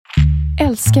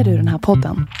Älskar du den här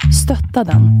podden?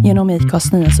 Stötta den genom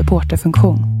IKAs nya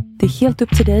supporterfunktion. Det är helt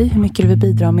upp till dig hur mycket du vill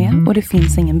bidra med och det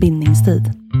finns ingen bindningstid.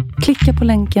 Klicka på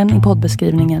länken i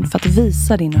poddbeskrivningen för att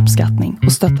visa din uppskattning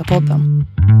och stötta podden.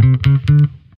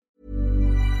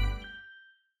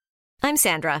 I'm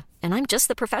Sandra, and I'm just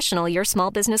the professional your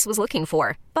small business was looking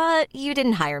for. But you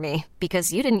didn't hire me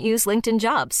because you didn't use LinkedIn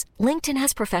Jobs. LinkedIn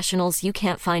has professionals you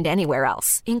can't find anywhere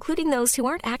else, including those who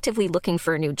aren't actively looking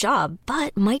for a new job,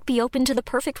 but might be open to the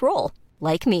perfect role,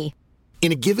 like me.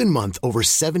 In a given month, over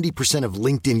 70% of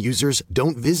LinkedIn users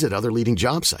don't visit other leading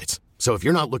job sites. So if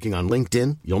you're not looking on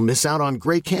LinkedIn, you'll miss out on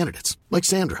great candidates like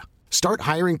Sandra. Start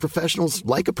hiring professionals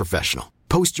like a professional.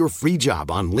 Post your free job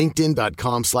on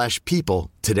linkedin.com/people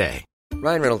today.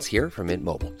 Ryan Reynolds here from Mint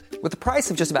Mobile. With the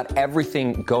price of just about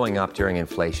everything going up during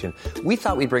inflation, we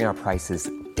thought we'd bring our prices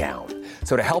down.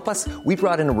 So to help us, we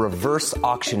brought in a reverse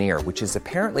auctioneer, which is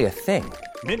apparently a thing.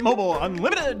 Mint Mobile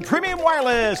Unlimited Premium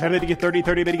Wireless. How to get 30,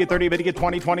 30, bit to get 30, bit to get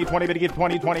 20, 20, 20, bit to get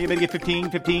 20, 20, bit to get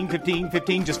 15, 15, 15,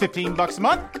 15, just $15 a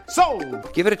month?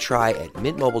 Sold! Give it a try at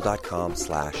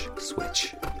mintmobile.com/switch.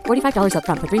 $45 up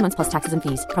front for 3 months plus taxes and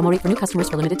fees. Promo rate for new customers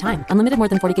for limited time. Unlimited more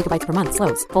than 40 gigabytes per month.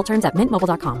 Slows full terms at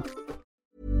mintmobile.com.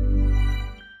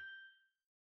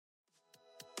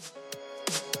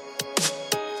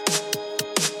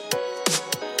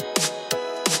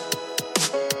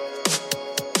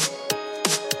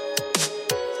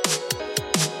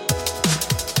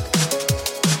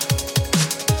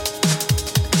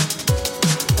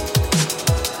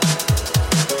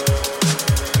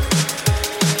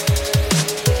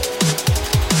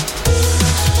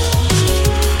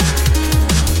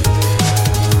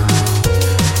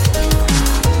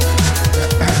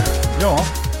 Ja.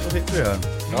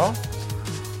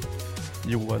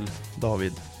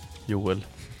 David, Joel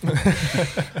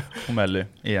och Melly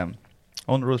igen.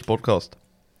 On-Rules podcast.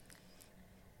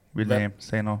 Vill ni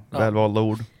säga några välvalda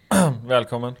ord?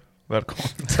 Välkommen. Välkommen.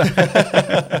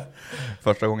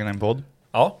 Första gången i en podd.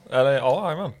 Ja, eller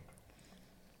ja, amen.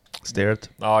 Steret.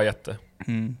 Ja, jätte.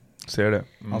 Ser det.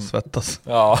 Han svettas.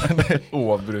 Ja, det är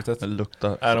oavbrutet. Det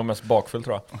luktar. Är nog mest bakfull,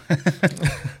 tror jag.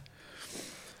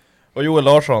 Och Joel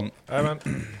Larsson. Amen.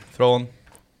 Från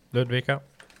Ludvika.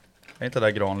 är inte där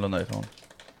Granlunda ifrån?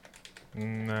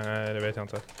 Nej, det vet jag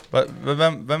inte.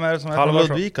 Vem är det som är Halvarsson.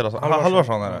 från Ludvika då?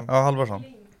 Halvarsson Är det. Ja, Halvarsson.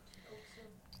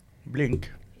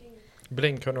 Blink.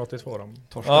 Blink 182 då.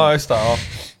 Torsten. Ja, just det. Ja.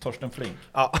 Torsten Flink.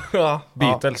 Ja.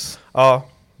 Beatles. Ja,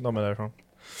 de är därifrån.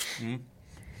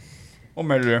 Och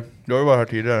Melly, du har ju varit här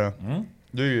tidigare.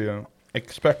 Du är ju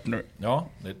expert nu. Ja,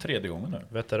 det är 3:e gången nu.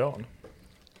 Veteran.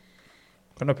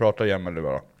 Kan du prata igen eller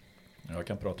bara? Jag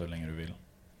kan prata hur länge du vill.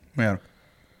 Mer.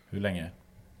 Hur länge?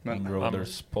 Men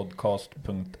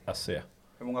Roderspodcast.se.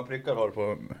 Hur många prickar har du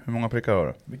på? Hur många prickar har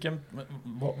du?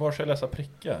 Var ska jag läsa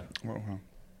prickar?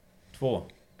 2.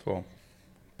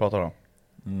 Prata då.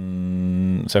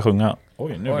 Ska jag sjunga?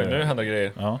 Oj, Nu händer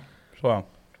grejer. Ja. Så ja.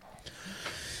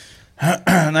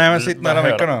 Nej, men sitt nära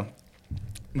veckorna.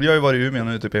 Vi har ju varit i Umeå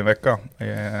nu typ en vecka.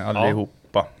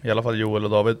 Allihopa. I alla fall Joel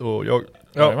och David och jag.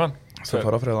 Ja. Så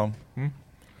förra fredagen.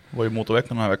 Var ju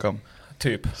motorveckan den här veckan.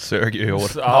 Typ. Sög i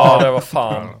år. Ja, det var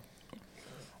fan.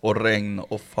 Och regn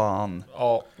och fan.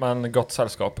 Ja, men gott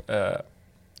sällskap.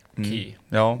 Key.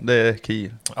 Ja, det är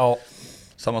key. Ja.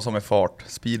 Samma som med fart.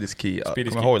 Speed is key. Speed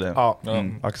is Kommer key. ihåg det? Ja.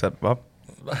 Axel, va?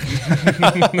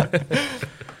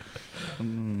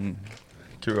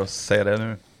 Kul att säga det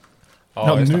nu.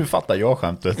 Ja, nu fattar jag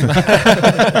skämtet.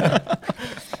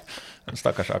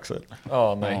 Stackars Axel.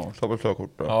 Ja, nej. Ja, ta väl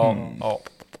körkort då.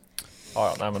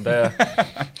 Ja, nej men det...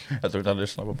 Jag tror inte han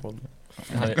lyssnar på podden.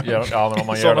 Ja, men om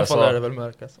man I gör sådana det fall är det så... väl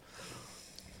mörkt alltså.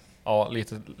 Ja,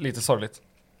 lite sorgligt.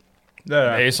 Det är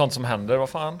Det är ju sånt som händer, vad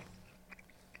fan.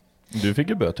 Du fick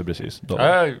ju böter precis.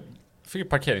 Jag fick ju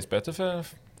parkeringsböter för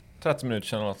 30 minuter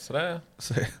sedan eller något, så det...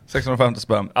 650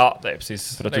 spänn. Ja, det är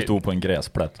precis. För att du stod på en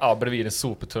gräsplätt. Ja, bredvid en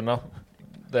soptunna.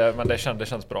 Men det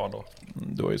känns bra ändå.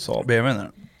 Du har ju Saab. BMW nu.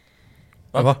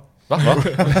 Va?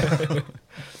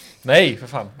 Nej, för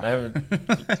fan. Nej,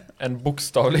 en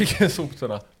bokstavlig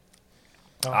soptunna.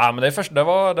 Ja, men det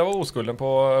var oskulden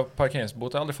på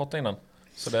parkeringsbot. Jag har aldrig fått det innan.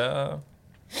 Så det...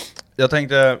 Jag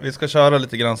tänkte vi ska köra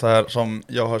lite grann så här som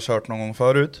jag har kört någon gång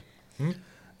förut.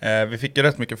 Vi fick ju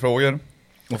rätt mycket frågor.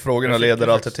 Och frågorna leder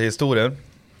alltid till historier.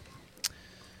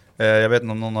 Jag vet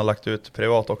inte om någon har lagt ut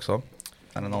privat också.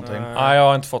 Eller någonting. Nej, jag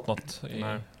har inte fått något.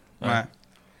 Nej.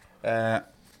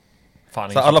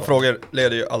 Fan, så alla frågor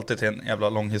leder ju alltid till en jävla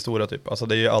lång historia typ. Alltså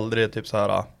det är ju aldrig typ så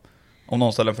här. Om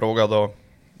någon ställer en fråga då.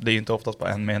 Det är ju inte oftast bara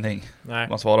en mening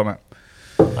man svarar med.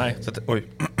 Nej. Så att, oj.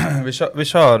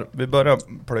 Vi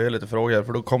börjar plöja lite frågor,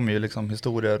 för då kommer ju liksom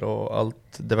historier och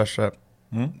allt diverse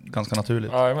ganska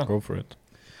naturligt. Jajamän. Go for it.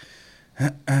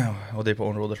 Och det är på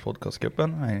Onroders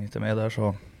podcastgruppen. Jag är inte med där,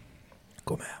 så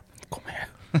kom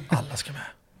med. Alla ska med.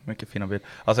 Mycket fina bilder.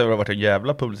 Alltså det har varit en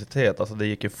jävla publicitet. Alltså det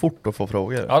gick ju fort att få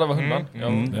frågor. Ja, det var hundan.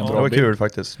 Det var kul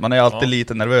faktiskt. Man är alltid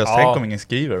lite nervös. Ja. Tänk om ingen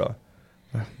skriver då.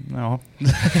 Ja.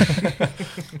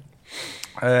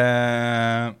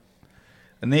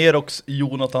 Nerox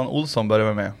Jonathan Olsson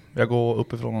börjar med. Jag går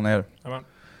uppifrån och ner. Amen.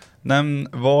 Nämn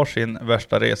varsin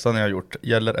värsta resa ni har gjort.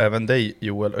 Gäller även dig,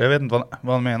 Joel. Och jag vet inte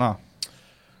vad han menar.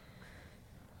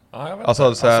 Ja, jag vet Alltså,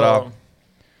 inte. så här,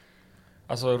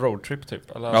 alltså roadtrip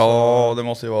typ? Eller ja, alltså, det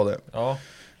måste ju vara det. ja.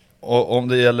 Och om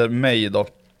det gäller mig då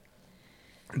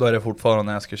är det fortfarande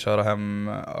när jag ska köra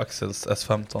hem Axels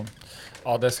S15.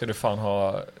 Ja, det ska du fan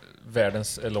ha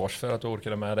världens eloge för att du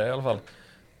orkade med det i alla fall.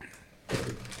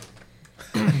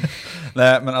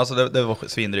 Nej, men alltså det var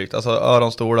svindrygt. Alltså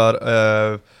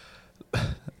öronstolar,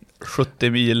 70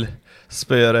 mil,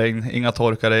 spöregn, inga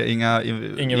torkare, ingen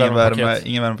värme,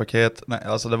 ingen värmepaket. Nej,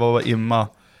 alltså det var imma,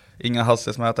 inga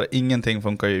hastighetsmätare, ingenting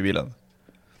funkar ju i bilen.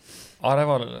 Ja, det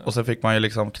var... Och sen fick man ju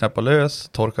liksom knäppa lös,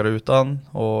 torka rutan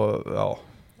och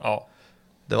ja.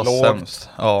 Det var lågt, sämst.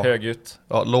 Ja. Högljutt.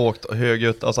 Ja, lågt och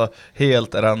högljutt. Alltså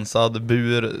helt rensad,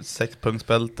 bur,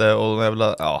 6-punktsbälte och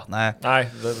jävla, nej. Nej,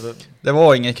 det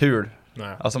var inget kul.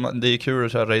 Nej. Alltså det är ju kul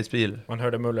att köra racebil. Man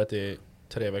hörde mullet i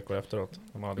 3 veckor efteråt.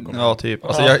 Man hade kommit Ja, typ.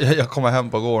 Alltså jag kommer hem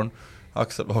på gården.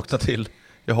 Axel vaknade till.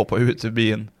 Jag hoppade ut ur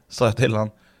bilen. Sa jag till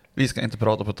han, vi ska inte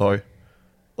prata på ett tag.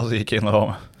 Och så gick jag in och la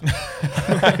mig.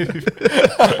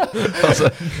 Alltså,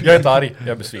 jag är inte arg, jag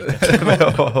är besviken.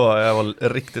 jag var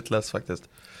riktigt less faktiskt.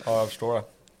 Ja, jag förstår det.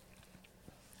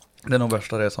 Det är nog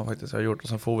värsta resan faktiskt jag har gjort. Och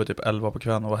sen får vi typ 11 på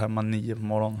kvällen och var hemma 9 på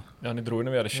morgonen. Ja, ni drog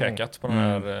när vi hade käkat på den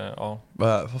här, ja.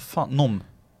 Vad fan,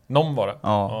 Nom var det?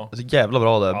 Ja, det är så jävla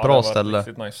bra det. Ja, bra det var ställe.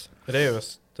 Riktigt nice. Det är ju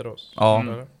Västerås. Ja.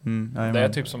 Det är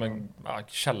typ som en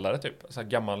källare typ. Så här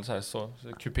gammal, så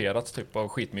kuperat typ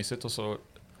och skitmysigt och så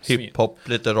hiphop,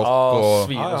 lite rock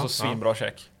och svinbra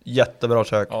käk. Jättebra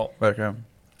käk, verkligen.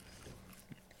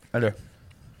 Eller?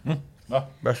 Va?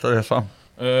 Bästa resan?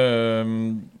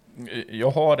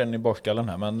 Jag har en i bakskallen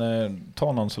här, men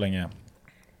ta någon så länge.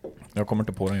 Jag kommer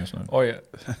inte på den just nu. Oj,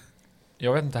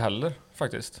 jag vet inte heller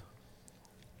faktiskt.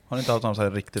 Har ni inte haft någon så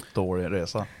här riktigt dålig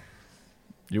resa?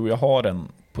 Jo, jag har en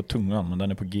på tungan, men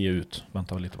den är på G ut.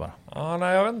 Vänta lite bara.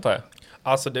 Nej, jag vet inte.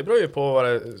 Alltså det beror ju på vad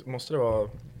det... Måste det vara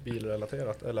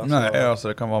bilrelaterat? Eller alltså, nej, alltså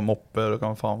det kan vara moppe, det kan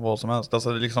vara fan vad som helst. Alltså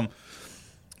det är liksom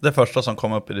det första som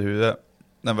kom upp i det huvudet.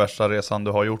 Den värsta resan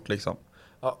du har gjort liksom.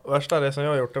 Ja, värsta resan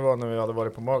jag har gjort, det var när vi hade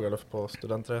varit på Magaluf på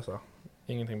studentresa.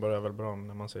 Ingenting börjar väl bra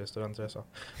när man säger studentresa.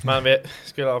 Men vi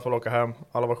skulle i alla fall åka hem.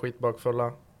 Alla var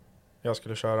skitbakfulla. Jag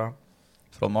skulle köra.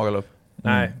 Från Magaluf?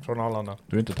 Nej, från Arlanda.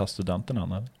 Du är inte tagit studenten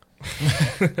än, eller?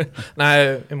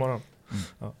 Nej, imorgon.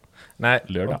 Ja. Nej.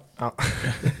 Lördag. Ja.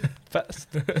 Fest.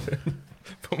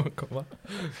 Får man komma?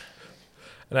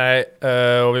 Nej,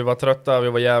 och vi var trötta, vi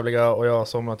var jävliga och jag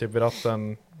somnade typ vid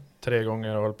ratten 3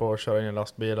 gånger och höll på att köra in i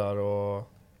lastbilar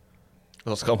och...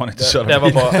 Då ska man inte köra det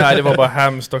var bara, nej, det var bara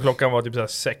hemskt och klockan var typ så här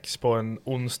 6 på en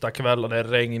onsdag kväll och det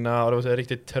regnade och det var så här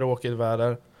riktigt tråkigt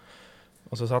väder.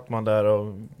 Och så satt man där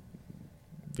och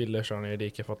ville köra ner i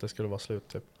diket för att det skulle vara slut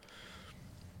typ.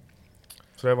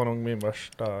 Så det var nog min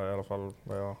värsta i alla fall,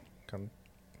 vad jag kan...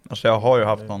 Alltså jag har ju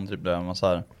haft någon typ där man så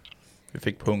här, vi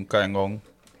fick punka en gång,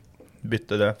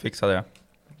 bytte det, fixade det.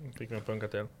 Fick vi en punka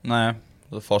till? Nej,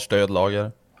 det var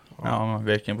stödlager. Ja,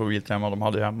 vi gick in på Biltema, de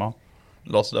hade hemma.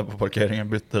 La sig där på parkeringen,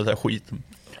 bytte det där skiten.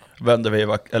 Vände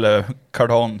vi eller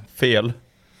kardan fel.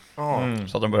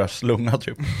 Så att de började slunga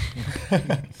typ.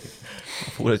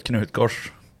 Får ett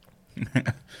knutkors.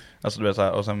 Alltså du vet så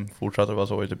här, och sen fortsatte det vara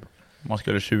så i typ, man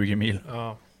skulle 20 mil.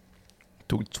 Ja.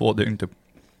 Tog 2 dygn typ.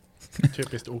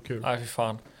 Typiskt okul. Nej, fy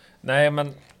fan. Nej,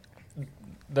 men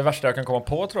det värsta jag kan komma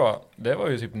på tror jag, det var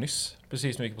ju typ nyss.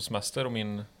 Precis när vi gick på semester och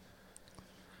min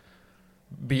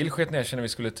bil sket ner sig när vi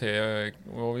skulle till,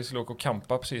 och vi skulle åka och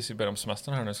campa precis i början av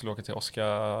semestern här nu. Vi skulle åka till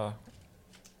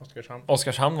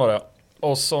Oskarshamn var det.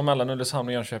 Och så mellan Ulricehamn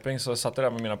och Jönköping så satt jag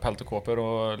där med mina peltokåpor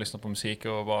och lyssnade på musik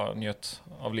och bara njöt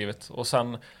av livet. Och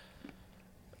sen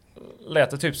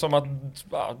lät det typ som att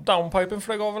downpipen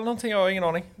flög av eller någonting, jag har ingen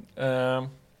aning.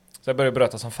 Så jag började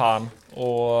bröta som fan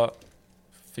och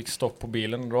fick stopp på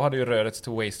bilen. Då hade ju röret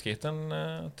till wastegaten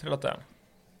trillat där.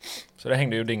 Så det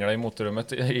hängde ju dingarna i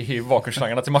motorrummet i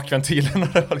vakuumslangarna till mackventilen. Och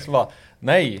det var liksom bara,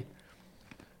 nej!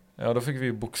 Ja, då fick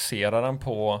vi boxera den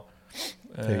på...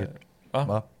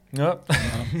 Va? Ja.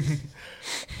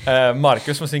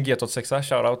 Marcus med sin G86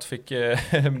 shoutout fick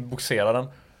boxera den.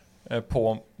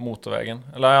 på motorvägen.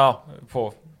 Eller ja,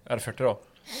 på R40 då.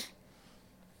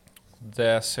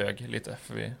 Det sög lite,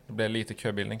 för det blev lite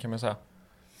köbildning kan man säga.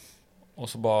 Och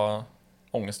så bara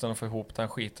ångesten att få ihop den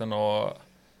skiten. Och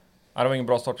det var ingen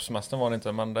bra start på semestern var det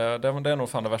inte, men det är nog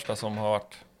fan det värsta som har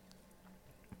varit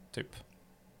typ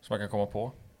som jag kan komma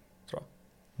på, tror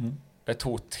jag. Det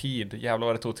tog tid, jävlar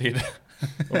vad det tog tid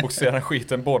att boxera den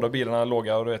skiten, båda bilarna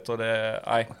låga och du vet, och det,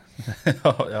 nej.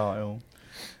 ja,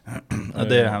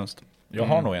 det är hemskt. Jag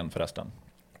har nog en förresten.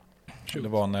 Det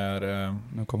var när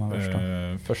nu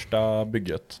kommer första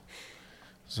bygget,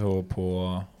 så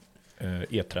på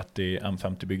E30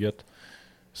 M50-bygget,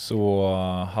 så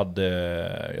hade,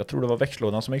 jag tror det var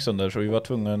växellådan som gick sönder, så vi var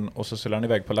tvungen, och så skulle han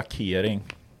iväg på lackering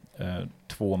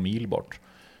 2 mil bort.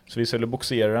 Så vi skulle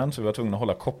boxera den, så vi var tvungna att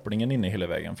hålla kopplingen inne hela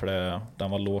vägen, för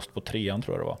den var låst på 3:an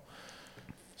tror jag det var.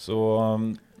 Så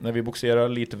när vi boxerar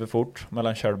lite för fort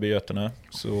mellan Kärrby och Götene,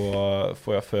 så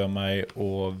får jag för mig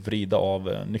att vrida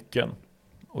av nyckeln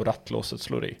och rattlåset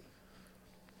slår i.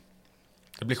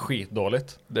 Det blir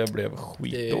skitdåligt. Det blev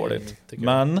skitdåligt.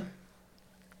 Men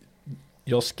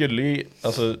jag skulle,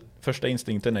 alltså första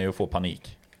instinkten är ju att få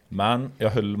panik. Men jag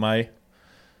höll mig,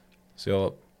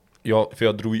 så för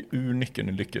jag drog ju ur nyckeln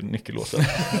i nyckellåset.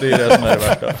 Det är det som är det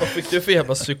värsta. Vad fick du för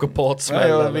jävla psykopatsmäll? Nej,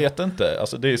 jag vet inte.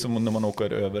 Alltså det är som när man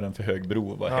åker över en för hög bro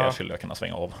och bara, här skulle jag kunna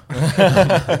svänga av.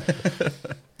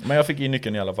 Men jag fick i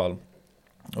nyckeln i alla fall.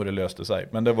 Och det löste sig.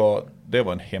 Men det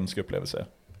var en hemsk upplevelse.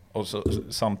 Och så,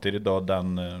 samtidigt då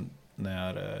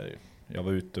när jag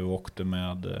var ute och åkte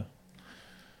med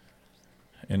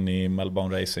en i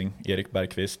Melbourne Racing, Erik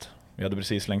Bergqvist. Vi hade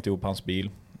precis slängt ihop hans bil.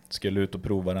 Skulle ut och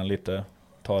prova den lite.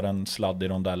 Tar en sladd i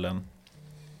rondellen.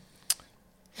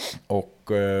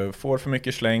 Och får för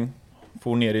mycket släng.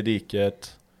 Får ner i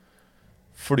diket.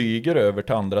 Flyger över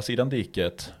till andra sidan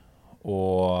diket.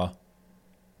 Och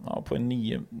på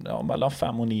mellan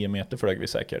 5 och 9 meter flög vi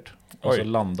säkert. Och så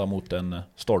landa mot en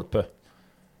stolpe.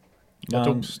 Det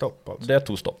tog stopp alltså. Det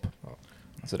tog stopp. Ja.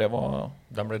 Så det var...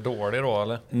 Den blev dålig då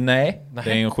eller? Nej.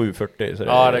 Det är en 740. Så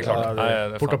det är klart.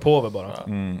 Ja, porta på över bara.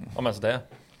 Ja, men så det.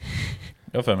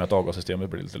 Jag får med att avgassystemet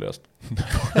blir lite löst.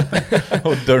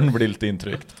 Och dörren blir lite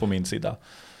intryckt på min sida.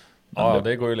 Men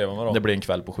det går ju att leva med då. Det blir en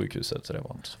kväll på sjukhuset, så det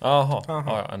var inte. Jaha,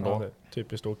 ja, ändå. Ja,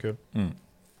 typiskt okul.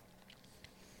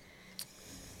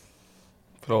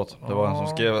 Förlåt, det var en som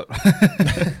skrev.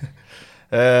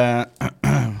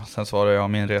 Sen svarade jag,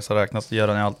 min resa räknas, det gör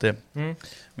den alltid.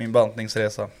 Min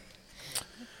bantningsresa.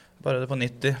 Började på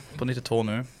 90, på 92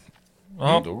 nu.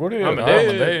 Ja, då går det ju. Ja, men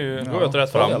det är ju går åt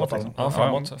rätt framåt i alla fall. Ja,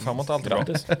 framåt allt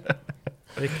gratis.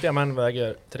 Riktiga män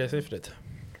väger 3-siffrigt.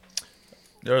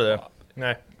 Gör du det?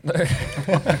 Nej.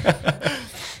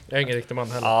 Jag är ingen riktig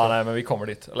man heller. Ja, nej, men vi kommer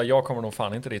dit. Eller jag kommer nog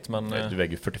fan inte dit, men... Du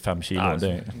väger 45 kilo. Alltså,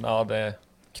 det är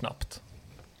knappt.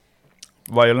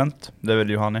 Violent, det är väl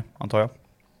Johanni, antar jag.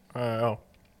 Ja.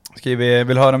 Skriver,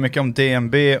 vill höra mycket om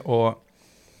DNB och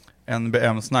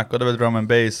NBM-snack. Och det är väl drum and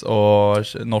bass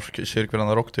och norsk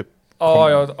kyrkväldarna rock typ.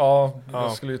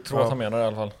 Jag skulle ju tro att han menar det i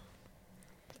alla fall.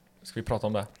 Ska vi prata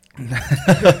om det?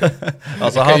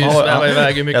 Alltså han har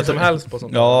iväg hur mycket som helst på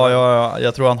sånt. Ja,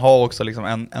 jag tror han har också liksom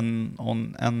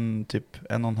en typ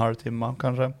 1,5 timme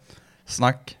kanske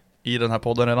snack i den här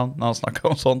podden redan när han snackar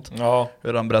om sånt. Ja.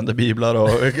 Hur han brände biblar och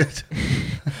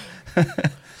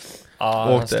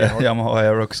åkte Yamaha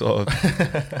Aerox och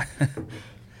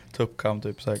Tupcam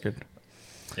typ säkert.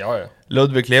 Ja.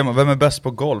 Ludvig Lehmann, vem är bäst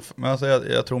på golf? Men alltså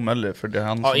jag tror Melly, för det är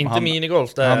han. Ja, inte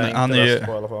minigolf, det är han inte bäst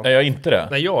på i alla fall. Nej, jag är inte det.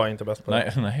 Nej, jag är inte bäst på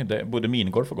det. Nej, det är både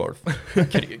minigolf och golf.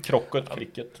 Krocket,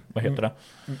 cricket, vad heter det?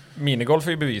 Minigolf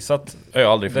är ju bevisat. Jag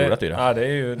har aldrig förlorat i det. Ja, det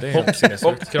är helt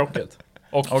sinnessjukt. Och krocket.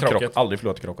 Och krocket. Aldrig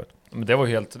förlorat krocket. Men det var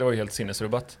ju helt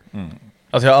sinnesrubbat.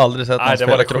 Alltså jag har aldrig sett någon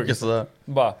spela krocket sådär.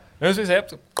 Bara, nu ska vi se.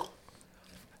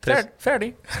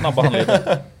 Färdig.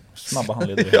 Snabba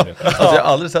handleder. Ja. Alltså jag har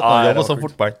aldrig sett någon jobba så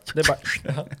fort bara. Det är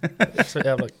bara så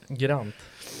jävla grant.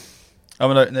 Ja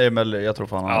men det är Melly, jag tror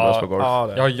fan han är bäst på golf.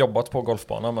 Ja, jag har jobbat på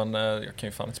golfbana, men jag kan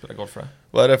ju fan inte spela golf för det.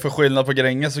 Vad är det för skillnad på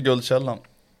Gränges och Guldkällan?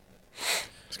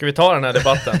 Ska vi ta den här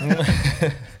debatten?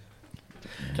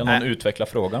 Kan någon utveckla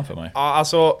frågan för mig? Ja,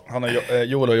 alltså... Han har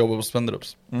Joel och jobbar på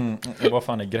Spenderups. Vad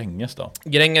fan är Gränges då?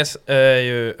 Gränges är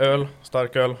ju öl,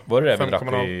 starköl. Var det vi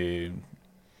drack i...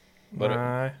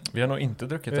 Nej. Vi har nog inte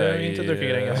druckit det. Vi har inte druckit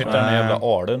Gränges. Hittade den jävla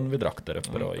Arden vi drack där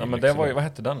uppe då. Ja, men det var ju, vad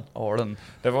hette den? Arden.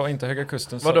 Det var inte Höga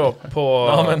Kusten. Vadå? På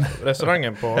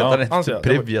restaurangen på... Hette den inte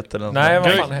Privet eller något? Nej,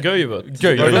 vad fan?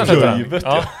 Göjvet.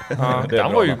 Ja.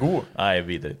 Den var ju god. Nej,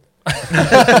 vidrigt.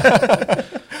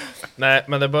 Nej,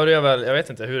 men det börjar väl, jag vet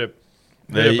inte hur det...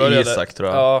 Det är började. Isak tror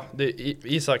jag. Ja, det är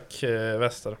Isak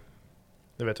Wester.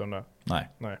 Det vet du om det? Nej.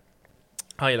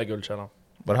 Han gillar Guldkällan.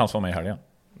 Var det han som var med i helgen?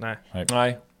 Nej.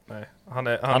 Nej.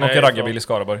 Han åker raggarbil i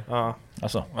Skaraborg. Ja.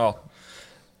 Alltså. Ja.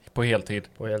 På heltid.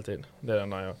 På heltid. Det är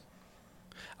den han gör.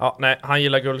 Ja, nej. Han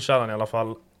gillar Guldkällan i alla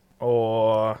fall.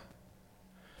 Och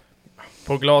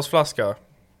på glasflaska,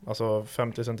 alltså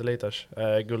 50 centiliters,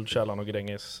 Guldkällan och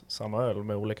Gränges samma öl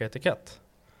med olika etikett.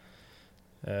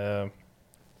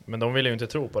 Men de ville ju inte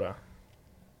tro på det.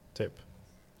 Typ.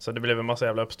 Så det blev en massa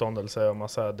jävla uppståndelse och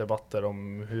massa debatter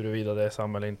om huruvida det är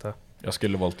samma eller inte. Jag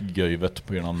skulle valt Göjvet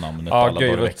på grund av namnet. Ja, alla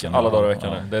dagar i veckan. Alla dagar i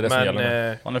veckan. Ja. Det är det som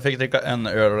gäller. Om ni fick dricka en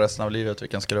öl resten av livet,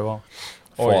 vilken skulle det vara?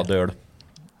 Fadöl.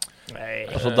 Nej.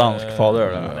 Alltså dansk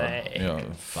fadöl. Nej. Ja,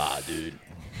 fadöl.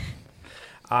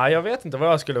 Jag vet inte vad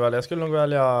jag skulle välja. Jag skulle nog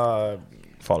välja...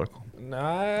 Falcon.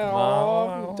 Nej,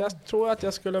 jag tror att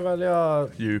jag skulle välja...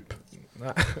 Djup.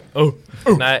 Nej,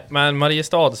 Nej, men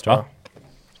Mariestads tror jag.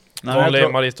 Nej,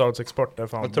 Vanlig Mariestads export är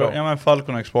fan bra. Ja, men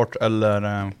Falcon export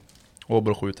eller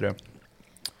Åbro 73.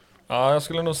 Ja, jag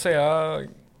skulle nog säga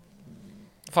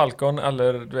Falcon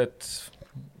eller du vet,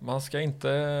 man ska inte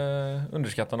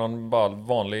underskatta någon bara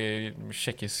vanlig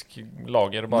tjeckisk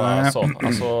lager bara. Nej. Så.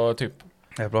 Alltså typ.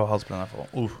 Det är bra halsbränna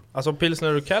för. Alltså Pilsner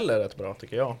Urquell är rätt bra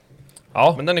tycker jag.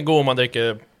 Ja. Men den är god om man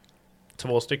dricker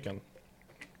 2 stycken.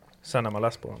 Sen när man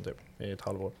läst på den typ i ett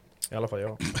halvår. I alla fall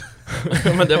jag.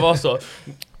 Men det var så.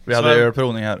 Vi hade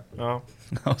ölprovning här. Ja.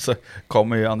 Och så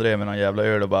kommer ju André med någon jävla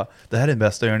öl och bara, det här är den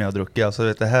bästa ölen jag har druckit. Alltså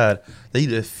vet det här, det är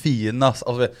det finaste.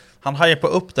 Alltså, han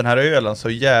hypade upp den här ölen så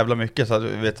jävla mycket så att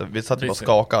vi satt och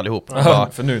skakade allihop.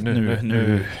 Bara, för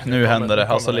nu händer det.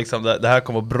 Alltså liksom det här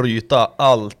kommer att bryta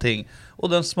allting. Och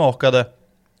den smakade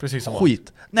precis som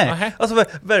skit. Nej, alltså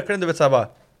verkligen du vet så här bara,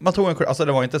 man tog en klunk, alltså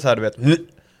det var inte så här du vet,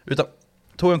 utan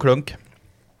tog en klunk.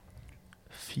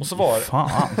 Och så var det fan.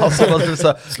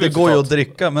 Alltså, det går ju att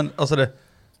dricka men alltså det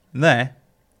nej.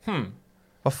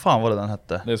 Vad fan var det den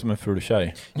hette? Det är som en full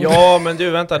tjej. Ja, men du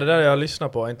vänta, det där jag lyssnar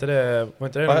på, inte det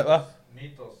Va?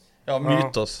 Mytos. Ja,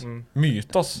 Mytos.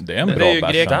 Mytos. Det är en bra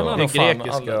bärs. Det är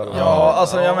grekiska. Ja,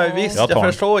 alltså ja, men visst, jag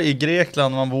förstår i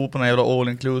Grekland man bor på en jävla all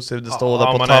inclusive, det står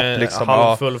där på tapp liksom.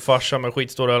 Halvfull farsa med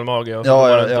skitstor ölmage och så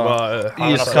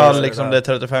bara iskall liksom, det är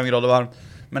 35 grader varmt.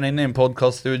 Men inne i en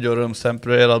podcaststudio,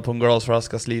 rumstempererad på en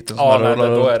glasflaska sliten som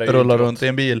rullar runt i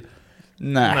en bil.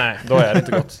 Nej, då är det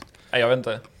inte gott. Nej, jag vet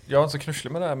inte. Jag är inte så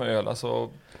knusslig med det här med öl. Alltså,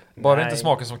 bara inte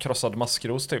smaken som krossad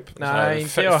maskros typ. Nej,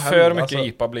 för mycket alltså,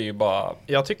 IPA blir ju bara...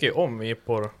 Jag tycker ju om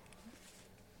IPA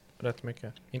rätt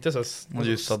mycket. Inte så...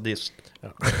 Just sadist. Ja.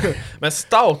 Men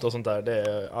stout och sånt där, det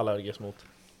är allergisk mot.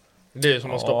 Det är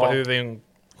som att stoppa huvudet i en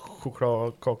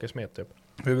chokladkakesmet typ.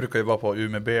 Vi brukar ju vara på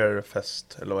Umeå Beer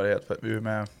Fest, eller vad det heter.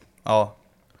 Umeå,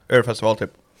 ölfestival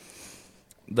typ.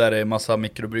 Där det är massa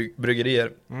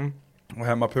mikrobryggerier. Och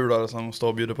hemmapulare som står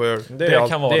och bjuder på öl. Det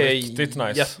kan vara riktigt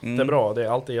nice. Jättebra, det är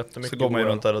alltid jättemycket. Så går man ju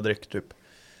runt där och dricker typ.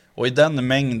 Och i den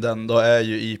mängden då är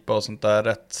ju IPA och sånt där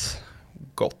rätt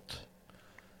gott.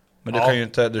 Men du kan ju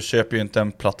inte, du köper ju inte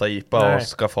en platta IPA och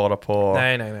ska fara på...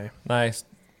 Nej.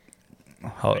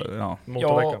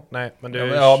 Motorveckan. Nej, men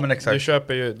men exakt. Du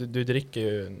köper ju, du dricker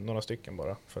ju några stycken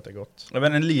bara för att det är gott.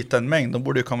 Men en liten mängd, de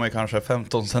borde ju komma i kanske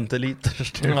 15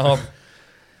 centiliter. Ja.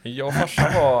 Jag och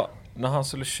farsan var, när han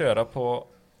skulle köra på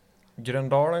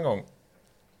Gröndal en gång,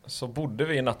 så bodde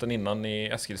vi natten innan i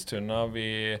Eskilstuna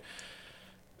vid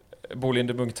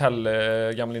Bolinde Munktell,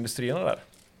 gamla industrierna där.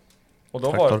 Och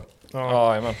då var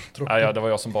det var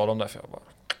jag som bad om det för jag bara.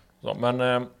 Så,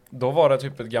 men då var det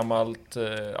typ ett gammalt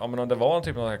det var en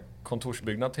typ av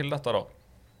kontorsbyggnad till detta då.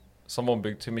 Som var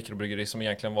ombyggd till mikrobryggeri som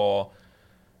egentligen var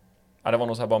det var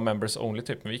nog så här bara members only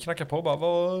typ. Men vi knackade på och bara,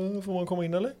 får man komma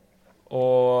in eller?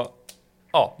 Och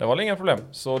det var inga problem.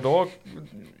 Så då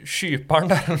kyparen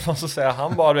där, måste säga,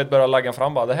 han bara började lagga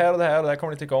fram bara, det här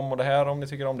kommer ni tycka om och det här om ni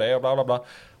tycker om det och bla bla bla.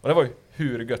 Och det var ju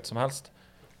hur gött som helst.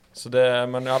 Så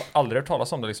men jag har aldrig hört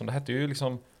talas om det liksom. Det hette ju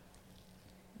liksom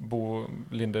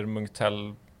Bolinde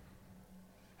Munktell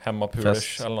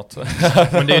hemmapulers eller något.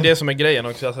 Men det är ju det som är grejen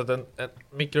också, alltså att en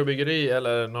mikrobryggeri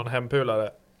eller någon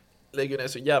hempulare lägger ner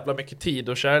så jävla mycket tid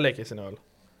och kärlek i sin öl.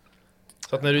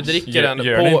 Så att när du dricker den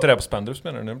gör ni inte det på Spendrups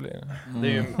menar du nu blir det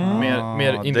är ju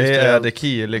mer industriellt. Det är det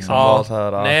key liksom så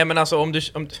här. Nej men alltså om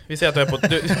vi säger att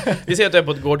du är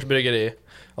på ett gårdsbryggeri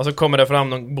och så kommer det fram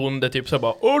någon bonde typ så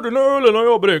bara, den här ölen har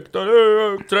jag bryggt, det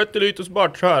är 30 liters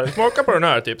batch här, smaka på den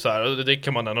här typ så här, och då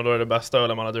dricker man den och då är det bästa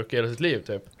ölen man har druckit i hela sitt liv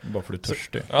typ. Bara för du är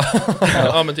törstig.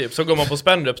 Ja men typ, så går man på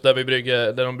Spendrups där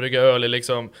de brygger öl i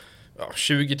liksom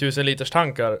 20 000 liters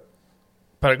tankar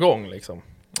per gång liksom.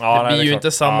 Det blir ju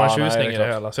inte samma tjusning i det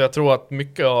hela. Så jag tror att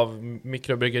mycket av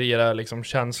mikrobryggerier är liksom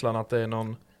känslan att det är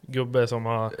någon gubbe som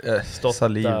har stått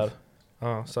saliv. där.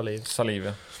 Ja, saliv.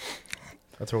 Saliv.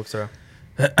 Jag tror också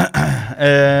det.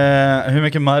 Hur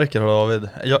mycket marker har David?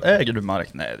 Äger du mark?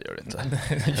 Nej, det gör det inte.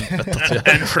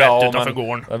 En skätt utanför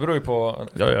gården. Det beror ju på...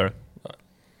 Jag gör det.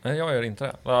 Nej, jag gör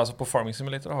inte det. Alltså på Farming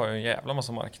Simulator har jag en jävla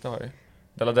massa mark. Det har jag ju.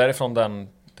 Det är därifrån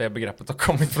det begreppet har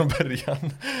kommit från början.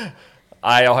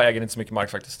 Nej, jag äger inte så mycket mark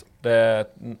faktiskt. Det är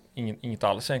inget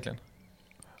alls egentligen.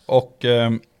 Och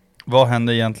vad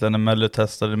hände egentligen när Melly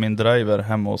testade min driver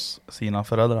hemma hos sina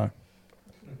föräldrar?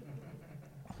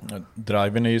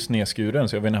 Driven är ju snedskuren,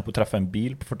 så jag var inne på att träffa en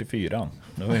bil på 44.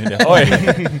 Det var ju det. Oj!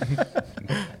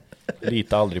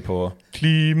 Lita aldrig på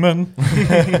klimen.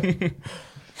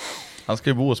 Han ska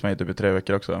ju bo hos mig typ i 3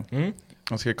 veckor också.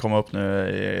 Han ska komma upp nu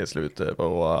i slutet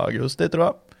på augusti, tror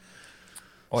jag.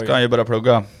 Ska han ju börja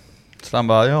plugga. Så han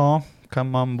bara, ja,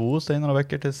 kan man bo hos dig några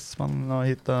veckor tills man har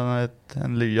hittat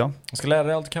en lya? Jag ska lära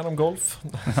dig allt du kan om golf.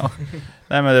 Ja.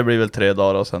 Nej, men det blir väl 3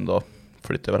 dagar och sen då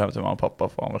flyttar jag hem till mamma och pappa.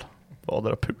 Får han väl bada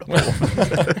och pula på.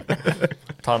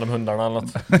 Ta hand om hundarna eller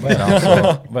något.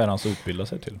 Vad är han så utbildar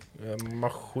sig till?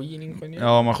 Maskiningenjör?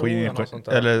 Ja,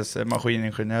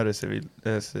 maskiningenjör i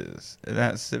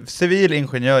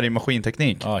civilingenjör i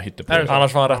maskinteknik. Ja, hittepå.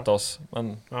 Annars får han rätta oss.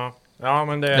 Men... Ja,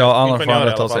 men det är annars får han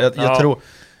rätta oss.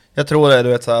 Jag tror det, du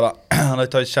vet så här, han har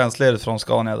tagit tjänstledigt från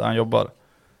Scania där han jobbar.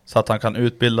 Så att han kan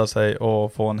utbilda sig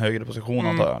och få en högre position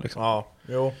antar jag. Liksom. Ja,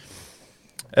 jo.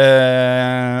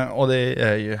 Och det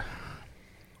är ju...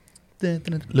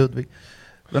 Ludvig.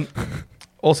 Men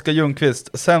Oskar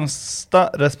Ljungqvist, sämsta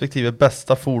respektive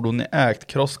bästa fordon ni ägt?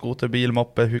 Crossskoter, bil,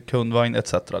 moppe, kundvagn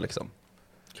etc. liksom.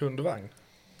 Kundvagn?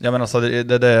 Ja, men alltså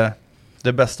det är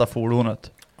det bästa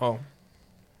fordonet. Ja.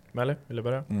 Melle, vill du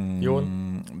börja? Joel?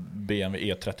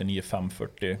 BMW E39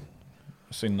 540.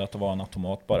 Synd att det var en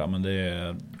automat bara, men det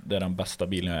är den bästa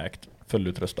bilen jag ägt.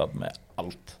 Fullutrustad med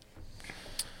allt.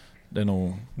 Det är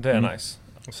nog... Det är nice.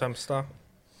 Och sämsta?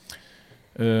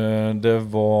 Det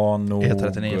var nog...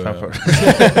 E39 540.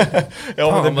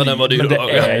 Ja, men den var dyr. Men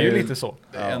det är ju lite så.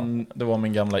 Det var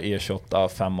min gamla E28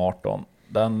 518.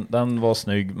 Den var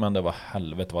snygg, men det var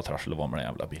helvete vad trassel det var med den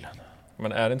jävla bilen.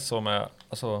 Men är det inte så med...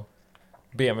 Alltså,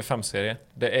 BMW 5-serie,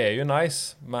 det är ju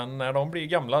nice, men när de blir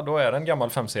gamla, då är det en gammal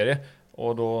 5-serie.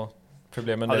 Och då...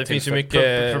 Problemen det finns ju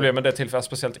mycket... Problemen är till för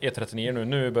speciellt E39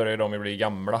 nu börjar de ju bli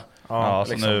gamla. Ja,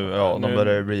 liksom, de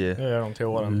börjar bli... Nu är de till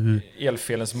åren.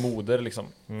 Elfelens moder liksom.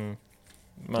 Men,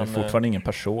 det är fortfarande ingen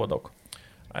Peugeot dock.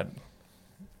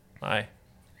 Nej.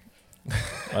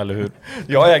 Eller hur?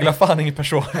 Jag äglar fan ingen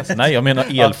Peugeot. Nej, jag menar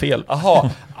elfel. Jaha.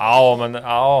 Ja, men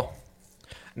ja.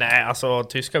 Nej, alltså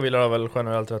tyska bilar är väl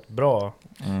generellt rätt bra.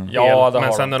 Ja,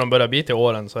 men sen när de börjar bli till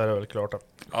åren så är det väl klart att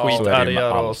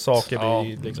skitärgar och saker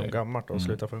blir liksom gammalt och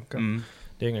slutar funka.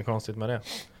 Det är inget konstigt med det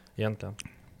egentligen.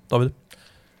 David?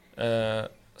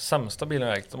 Sämsta bilen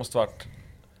jag ägt, det måste varit...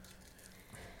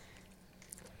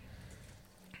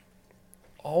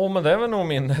 men det är väl nog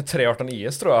min 318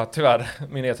 IS tror jag. Tyvärr,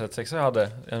 min E36 jag hade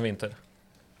en vinter.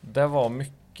 Det var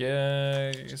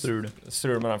mycket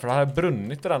strul med den, för det hade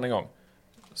brunnit i den en gång.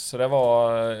 Så det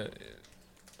var...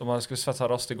 De skulle svetsa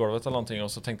rost i golvet eller någonting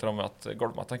och så tänkte de att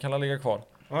golvmattan kan ligga kvar.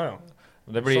 Ja.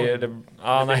 Det blir...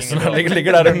 nej, så den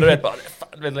ligger där under ett bara...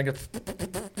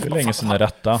 Hur länge sedan är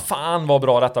detta? Fan vad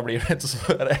bra detta blir.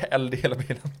 Så är det eld i hela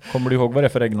bilen. Kommer du ihåg vad det är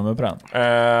för regnummer på den?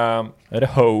 Är det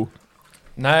Ho?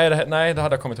 Nej, det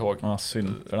hade jag kommit ihåg.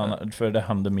 Synd. För det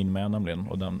hände min med nämligen.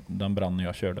 Och den brann när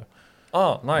jag körde.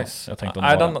 Nice. Jag tänkte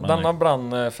den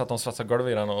brann för att de svetsade golv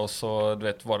i den. Och så du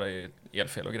vet, var det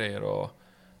elfel och grejer. Och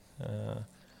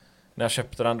när jag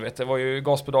köpte den, du vet, det var ju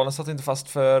gaspedalen satt inte fast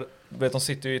för, du vet, de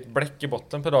sitter ju i ett bläck i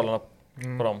botten pedalerna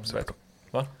på dem, så vet.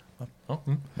 Va?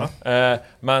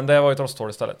 Men det var ju ett rosthål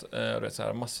istället. Du vet, så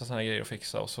här, massa såna här grejer att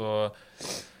fixa. Och så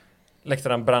läckte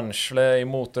den bränsle i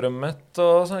motorrummet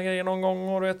och såna grejer någon gång.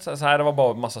 Och du vet, så här, det var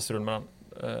bara massa strul med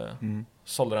den.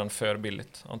 Sålde den för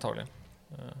billigt, antagligen.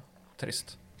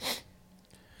 Trist.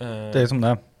 Det är som det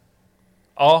är.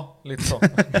 Ja, lite så.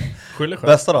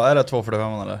 Bästa då? Är det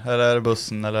 245 eller är det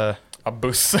bussen eller? Ja,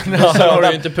 bussen. Bussen har du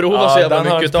ju inte provat så jävla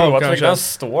mycket av kanske. Den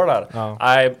står där. Ja.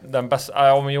 Nej, den bästa...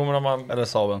 Eller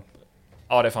Saaben?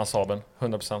 Ja, det är fan Saaben.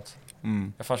 100%.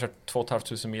 Jag har fan kört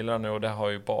 2,500 mil nu och det har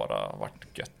ju bara varit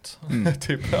gött.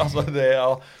 Typ, alltså det är...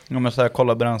 Ja, men så här,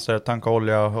 kolla bränsle, tanka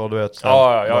olja och du vet... Så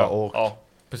här, ja,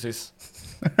 precis.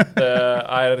 Det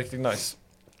är riktigt nice.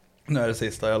 Nu är det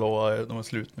sista, jag lovar. De är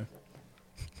slut nu.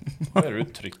 Vad är det du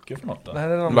trycker för något då? Nej,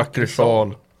 det är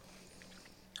lakritsal.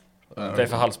 Det är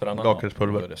för halsbrännan.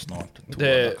 Lakritspulver. Det är snart.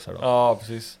 Ja,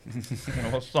 precis.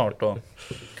 Det var snart då.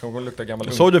 Kommer att lukta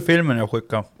gammal. Såg du filmen jag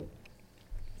skickade?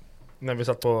 När vi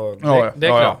satt på...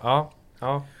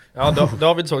 Ja,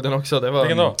 David såg den också. Det var...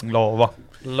 Vilken då? Lava.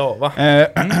 Lava.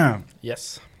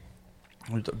 Yes.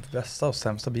 Bästa och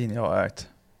sämsta bilen jag har ägt.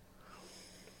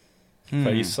 Får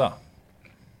jag gissa?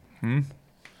 Mm.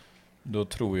 Då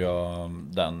tror jag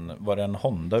var det en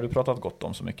Honda du pratat gott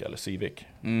om så mycket, eller Civic?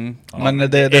 Mm. Ja.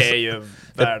 Men Det är ju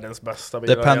världens bästa bil.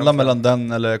 det pendlar mellan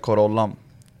den eller Corollan.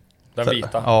 Den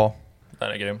vita. Ja.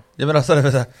 Den är grym. Jag menar så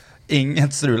det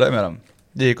inget strular med dem.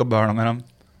 Det gick att börna med dem.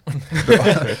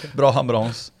 Bra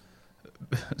handbroms.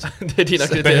 Det är dina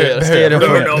kriterier.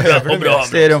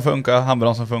 Stereon funkar,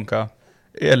 handbromsen funkar.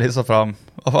 Elhissar fram.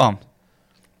 Vad fan?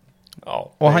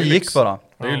 Ja, Och han gick bara.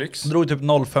 Det är ju lyx. Drog typ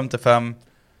 0,55.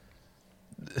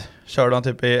 Körde han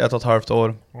typ i 1,5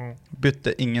 år.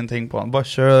 Bytte ingenting på han. Bara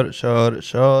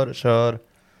kör.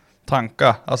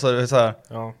 Tanka. Alltså det är så här.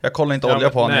 Ja. Jag kollar inte olja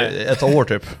på han i ett år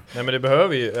typ. Nej, men det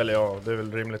behöver ju, eller ja, det är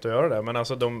väl rimligt att göra det. Men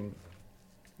alltså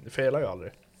det felar ju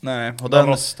aldrig. Nej, och Den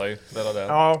rostar ju.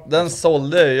 Ja, den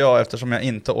sålde jag eftersom jag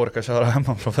inte orkar köra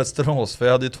hemma från Västerås. För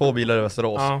jag hade ju 2 bilar i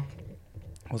Västerås. Ja.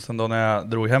 Och sen då när jag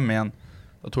drog hem igen,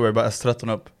 då tog jag bara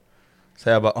S13 upp. Så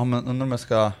jag bara, men undrar om jag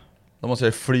ska, då måste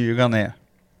jag flyga ner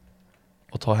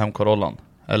och ta hem Corollan.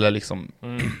 Eller liksom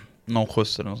någon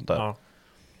skjuts eller något sånt där. Ja.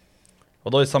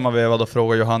 Och då i samma veva då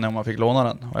frågade Johanna om man fick låna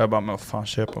den. Och jag bara, men vad fan,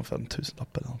 köp en 5000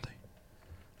 lapp eller någonting.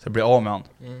 Så jag blir av med han.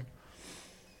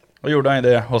 Och gjorde han ju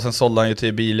det. Och sen sålde han ju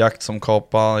till biljakt som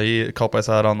kapade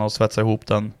isär han och svetsade ihop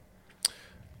den.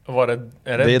 Är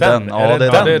det är den? den. Ja,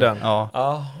 det är den. Ja.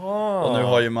 Aha. Och nu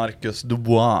har ju Marcus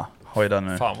Dubois har ju den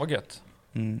nu. Fan vad gött.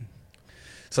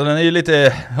 Så den är ju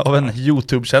lite av en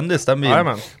YouTube-kändis den bilen.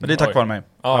 Jajamän. Men det är tack vare mig.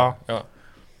 Ja.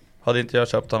 Hade inte jag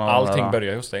köpt den av Allting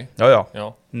börjar hos dig.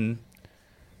 Ja.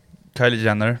 Kylie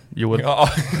Jenner, Joel. Ja.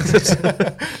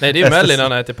 Nej, det är Melly när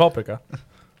han äter paprika.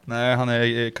 Nej, han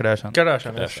är Kardashian.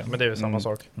 Kardashian, men det är ju samma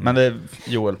sak. Men det är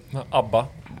Joel. Abba.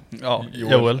 Ja,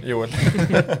 Joel.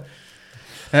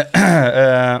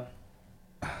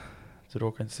 Du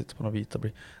råkar inte sitta på några vita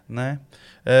bli. Nej.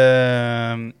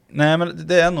 Nej, men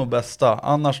det är nog bästa.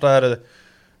 Annars då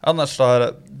är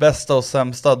det bästa och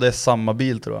sämsta, det är samma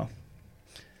bil tror jag.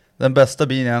 Den bästa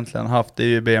bilen jag egentligen haft är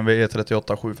ju BMW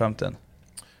E38 750.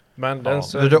 Men den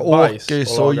det åker ju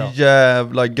så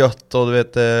jävla gött och du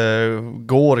vet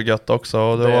går gött också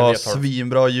och det var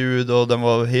svinbra ljud och den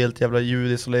var helt jävla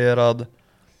ljudisolerad. Men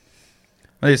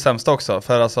det är ju sämsta också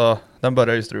för alltså den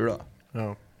börjar ju strula.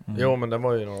 Ja. Jo, men den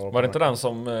var ju några år. Var det inte den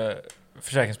som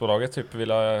försäkringsbolaget typ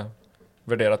ville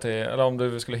värdera till, eller om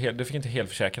du skulle du fick inte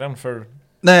helförsäkra den för...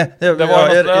 Nej,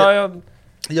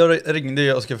 jag ringde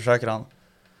ju och skulle försäkra han.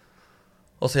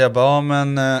 Och så jag bara,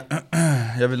 men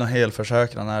jag vill nog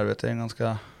helförsäkra den här, vet du,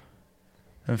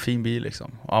 en fin bil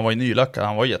liksom. Och han var ju nylackad,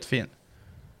 han var jättefin.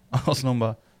 Och så någon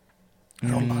bara,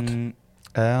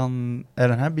 är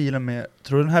den här bilen med,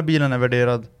 tror du den här bilen är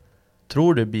värderad,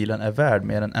 tror du bilen är värd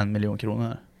mer än 1 miljon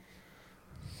kronor?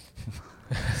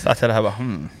 Så att jag det här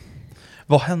bara,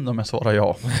 vad händer om jag svarar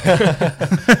ja?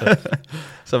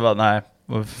 Så jag bara, nej,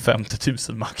 50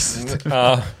 000 max.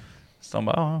 Ja. Så de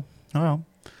bara, ja.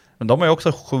 Men de är ju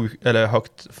också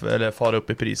far upp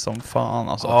i pris som fan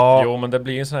alltså. Ja. Jo, men det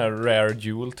blir en sån här rare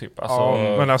jewel typ. Alltså,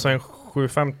 ja, men alltså en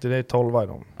 750, det är 12 i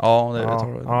dem. Ja, det är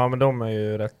 12. Ja, men de är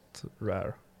ju rätt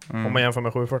rare. Om man jämför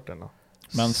med 740 då.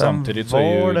 Men sen samtidigt så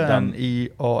är ju den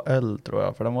IAL tror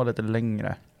jag, för den var lite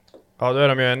längre. Ja, då är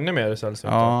de ju ännu mer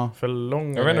sällsynta. Ja. För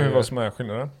lång. Jag vet inte vad som är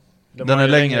skillnaden. Den är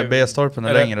längre, B-stolpen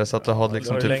är längre så att du har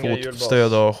liksom typ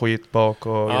fotstöd och skit bak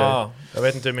och grejer. Jag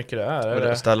vet inte hur mycket det är. Är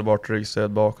det ställbart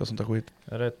ryggstöd bak och sånt där skit.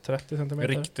 Är det 30 cm?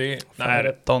 Riktig. Nej,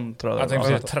 13 tror jag. Jag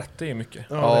tänkte att 30 är mycket.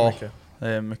 Ja, det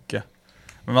är mycket.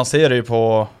 Men man ser det ju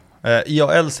på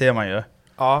IAL ser man ju.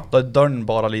 Ja. Då är dörren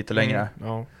bara lite längre.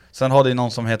 Ja. Sen har det ju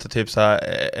någon som heter typ så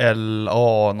här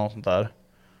LA något sånt där.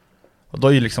 Och då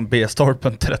är ju liksom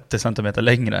B-stolpen 30 cm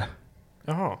längre.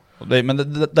 Jaha. Men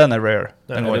den är rare.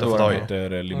 Den går inte att få tag i. Det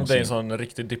är en sån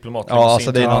riktig diplomat. Ja,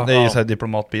 alltså det är ju så här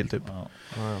diplomatbil typ.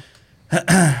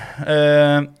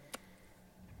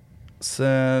 Så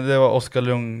det var Oskar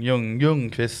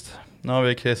Ljungqvist. Nu har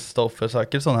vi Kristoffer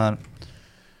Zachrisson här.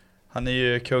 Han är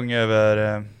ju kung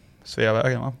över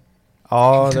Sveavägen, va?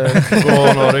 Ja, det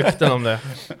går några rykten om det.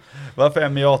 Varför är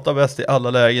Miata bäst i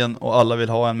alla lägen och alla vill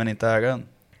ha en men inte äga en?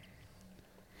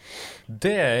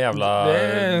 Det är jävla det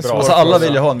är bra. Alltså alla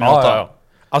vill ju ha en Miata. Ja.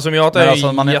 Alltså Miata men är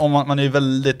alltså, man är ju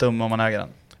väldigt dum om man äger den.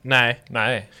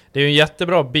 Nej. Det är ju en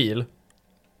jättebra bil.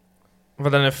 För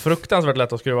den är fruktansvärt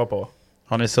lätt att skruva på.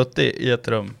 Har ni suttit i ett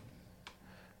rum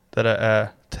där det är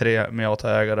 3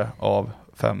 Miata-ägare av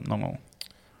 5 någon gång?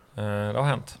 Det har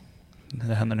hänt.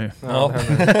 Det händer nu. Ja.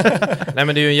 Nej,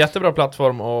 men det är ju en jättebra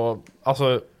plattform och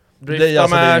alltså drifta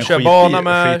med, kör bana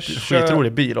med,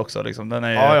 skitrolig bil också liksom. Den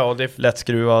är ja, det är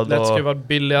lättskruvad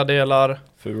billiga delar.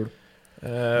 Ful.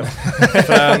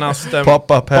 Fränaste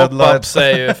pop-ups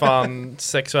är ju fan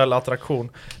sexuell attraktion.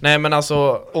 Nej men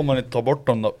alltså, om man inte tar bort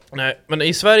dem då. Nej, men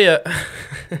i Sverige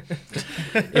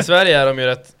i Sverige är de ju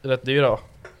rätt dyra.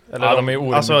 Eller ja, de är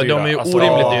orimligt alltså, dyra. De är ju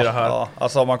orimligt dyra här. Ja.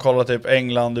 Alltså om man kollar typ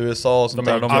England, USA och sånt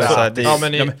där, de är så här,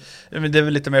 det är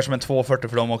väl lite mer som en 240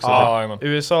 för dem också. Ja,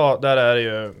 USA, där är det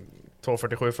ju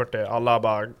 240-740. Alla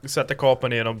bara sätter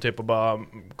kapen i dem typ och bara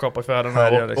kapar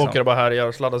färderna och liksom. åker och bara härjar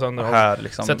och sladdar sönder. Här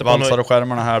liksom, valsar och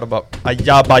skärmarna här, då bara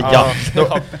ajabaja.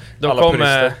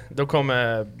 Då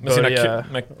kommer med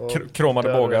sina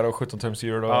kromade bågar och 17-tums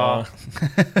hjul. Ja.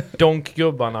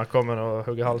 Donkgubbarna kommer och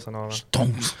hugga halsen av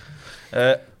den.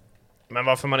 Men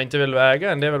varför man inte vill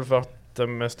väga en, det är väl för att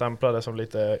de är stämplade som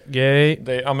lite gay.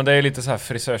 Men det är lite så här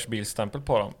frisörsbilstämpel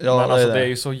på dem. Ja, men alltså det är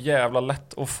ju så jävla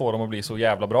lätt att få dem att bli så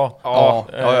jävla bra. Ja.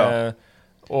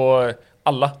 Och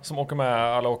alla som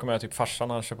åker med typ farsan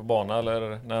när han köper bana,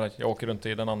 eller när jag åker runt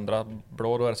i den andra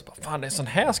blå, då är det så bara, fan, det är sån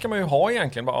här ska man ju ha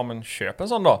egentligen. Bara, ja men köp en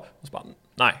sån då. Och så bara,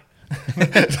 nej.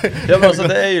 Ja, men alltså,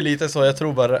 det är ju lite så, jag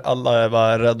tror bara alla är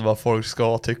bara rädda vad folk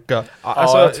ska tycka.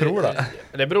 Alltså, jag tror det.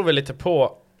 Det beror väl lite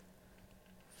på.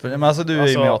 Men alltså du är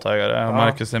ju Miata-ägare, och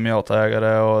Marcus är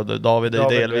Miata-ägare och David är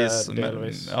delvis.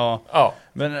 delvis. Ja.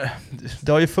 Men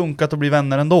det har ju funkat att bli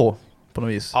vänner ändå på något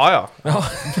vis. Ja.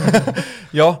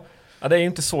 Ja, det är ju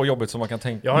inte så jobbigt som man kan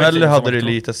tänka. Melly hade det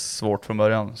lite svårt från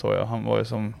början, så jag. Han var ju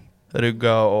som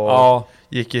rygga och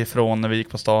gick ifrån när vi gick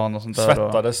på stan och sånt där.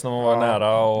 Svettades när man var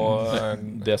nära och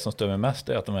det som stör mig mest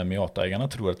är att de här Miata-ägarna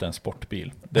tror att det är en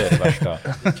sportbil. Det är det värsta.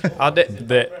 Ja,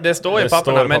 det står i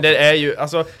papperna, men det är ju,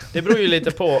 alltså, det beror ju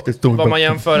lite på vad man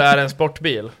jämför är en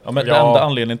sportbil. Ja, men den enda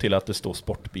anledningen till att det står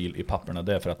sportbil i papperna,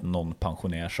 det är för att någon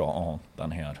pensionär sa,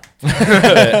 den här.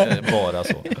 Bara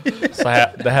så.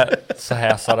 Så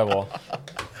här ska det vara.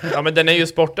 Ja, men den är ju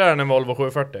sportare än en Volvo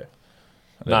 740.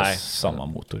 Det är samma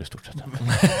motor i stort sett.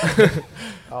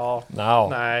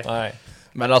 Nej.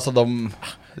 Men alltså det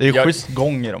är ju schysst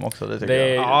gång i dem också, det tycker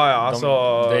jag.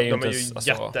 De är ju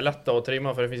jättelätta att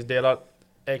trimma, för det finns delar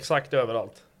exakt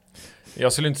överallt.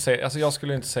 Jag skulle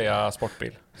inte säga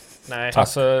sportbil. Nej.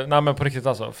 Alltså, nej men på riktigt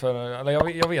alltså. Eller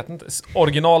jag vet inte.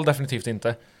 Original definitivt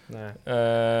inte.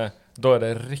 Nej. Då är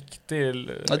det riktigt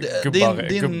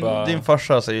din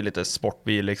farsa är ju lite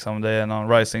sportbil liksom. Det är någon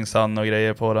Rising Sun och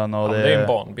grejer på den. Och det är en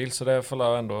barnbil, så det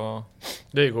får ändå...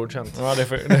 Det är ju godkänt. Ja,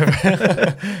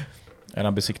 Är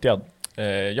den besiktigad?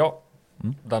 Ja.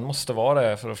 Den måste vara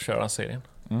det för att köra den serien.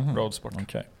 Roadsport.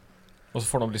 Okay. Och så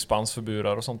får de dispens för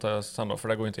burar och sånt där sen då, för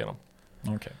det går inte igenom.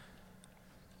 Okej.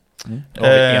 Då har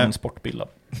vi en sportbil då.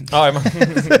 Ja, men.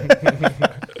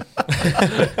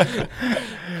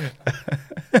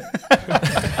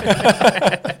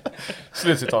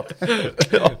 Slutcitat.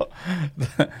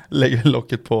 Lägger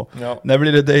locket på. Ja. När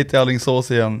blir det dejt i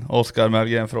Alingsås igen? Oskar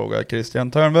Mellgren frågar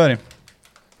Christian Törnberg.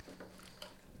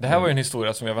 Det här var ju en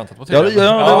historia som jag väntat på tidigare.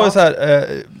 Ja, det var ju så här.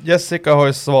 Jessica har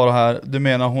ju svarat här. Du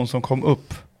menar hon som kom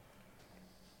upp?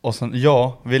 Och sen,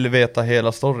 ville veta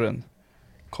hela storyn.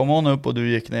 Kom hon upp och du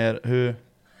gick ner? Hur?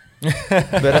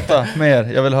 Berätta mer.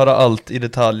 Jag vill höra allt i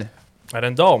detalj. Är det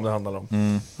en dam det handlar om?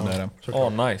 Det är det.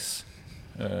 Nice.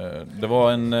 Det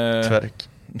var en... Tverk.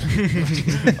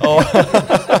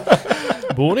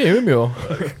 Bor ni i Umeå?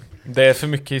 Det är för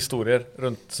mycket historier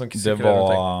runt som det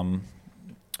var...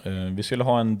 vi skulle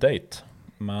ha en dejt.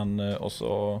 Men och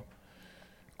så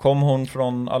kom hon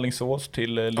från Alingsås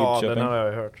till Lidköping. Ja, den har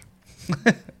jag hört.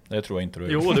 Det tror jag inte du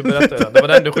gjorde. Jo, du berättade det. Det var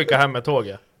den du skickade hem med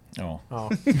tåget. Ja.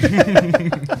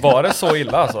 Var det så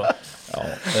illa alltså? Ja,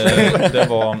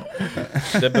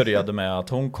 det började med att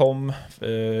hon kom,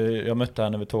 jag mötte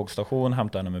henne vid tågstation,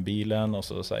 hämtade henne med bilen och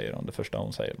så säger hon, det första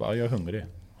hon säger, jag är hungrig.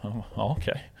 Ja,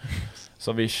 okej.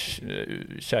 Så vi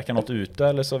käkar något ute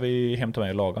eller så vi hämtar med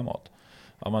och lagar mat.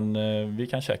 Ja, men vi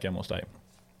kan käka hemma hos dig.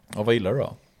 Och vad gillar du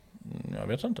då? Jag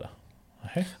vet inte.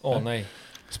 Nej.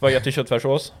 Spagetti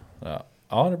köttfärssås?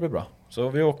 Ja, det blir bra. Så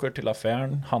vi åker till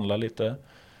affären, handlar lite.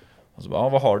 Och så bara,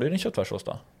 vad har du i din köttfärssås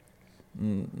då?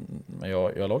 Men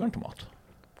jag lagar inte mat.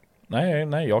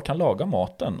 Nej, jag kan laga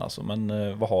maten alltså, men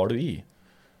vad har du i?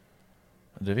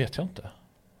 Det vet jag inte.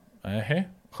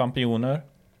 Champinjoner?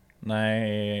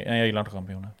 Nej, jag gillar inte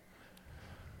champinjoner.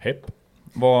 Hepp.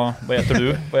 Vad äter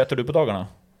du? Vad äter du på dagarna?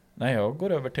 Nej, jag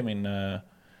går över till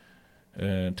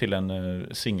till en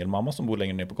singelmamma som bor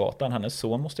längre ner på gatan. Hennes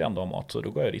son måste ju ändå ha mat, så då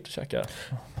går jag dit och käkar.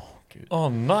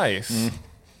 Nice.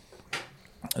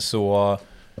 Så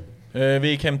vi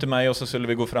gick hem till mig och så skulle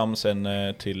vi gå fram sen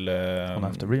till... Hon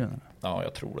efterbliven? Ja,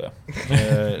 jag tror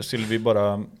det. Skulle vi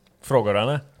bara... Frågar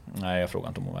henne? Nej, jag frågar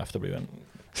inte om hon var efterbliven.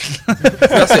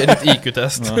 Jag säger ditt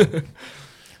IQ-test.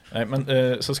 Nej,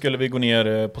 men så skulle vi gå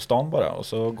ner på stan bara. Och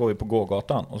så går vi på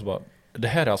gågatan. Och så bara, det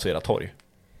här är alltså era torg?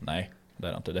 Nej, det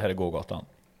är inte. Det här är gågatan.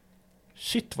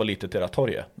 Shit, vad lite era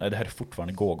torg är. Nej, det här är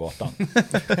fortfarande gågatan.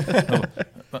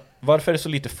 Varför är det så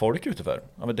lite folk ute för?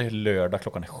 Ja, men det är lördag,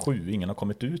 klockan är 7. Ingen har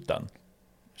kommit ut än.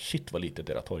 Shit, vad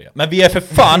lite era torg är. Men vi är för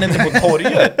fan inte på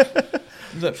torget!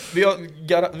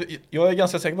 Jag är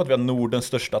ganska säker på att vi har Nordens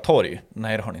största torg.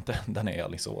 Nej, det har ni inte. Den är i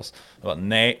Alingsås.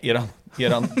 Nej, eran,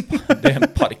 det är en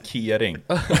parkering.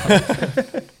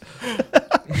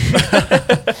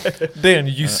 Det är en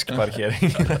jysk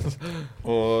parkering.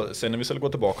 Och sen när vi skulle gå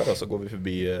tillbaka då, så går vi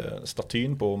förbi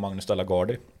statyn på Magnus de la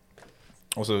Gardie.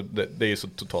 Och så det är ju så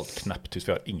totalt knäpptyst,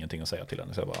 för jag har ingenting att säga till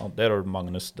henne. Så jag bara, där har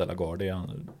Magnus de la Gardie.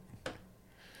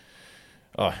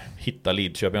 Ja, hitta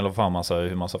Lidköping eller vad fan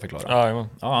hur man ska förklara.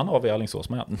 Ja, han har vi i Alingsås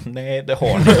med. Nej, det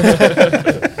har ni.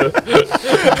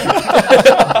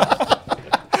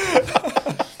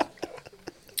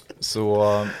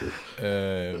 Så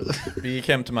vi gick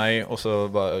hem till mig och så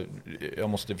bara, jag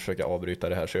måste försöka avbryta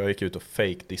det här. Så jag gick ut och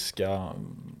fake-diska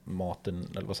maten,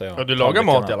 eller vad säger jag? Ja, du lagar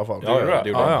mat i alla fall. Ja, det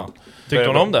gjorde jag. Tyckte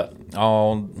hon om det?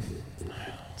 Ja,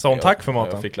 sa hon tack för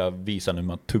maten? Jag fick visa nu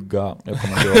med att tugga. Jag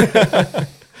kommer inte ihåg.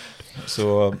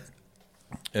 Så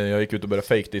jag gick ut och började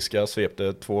fake-diska,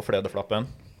 svepte 2 fläderflappen.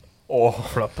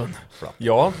 Flappen.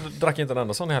 Jag drack inte en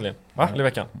enda sån i helgen. Va? Eller i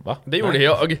veckan. Va? Det gjorde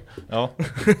jag. Ja,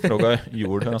 fråga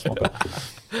jord hur den smakar.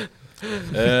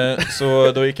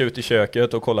 Så då gick jag ut i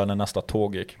köket och kollade när nästa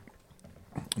tåg gick.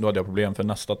 Då hade jag problem, för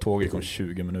nästa tåg gick om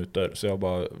 20 minuter. Så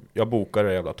jag bokade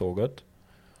det jävla tåget.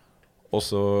 Och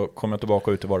så kom jag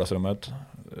tillbaka ut i vardagsrummet.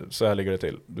 Så här ligger det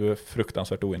till. Du är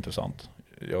fruktansvärt ointressant.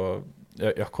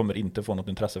 Jag kommer inte få något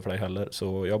intresse för dig heller.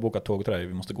 Så jag har bokat tåg till dig,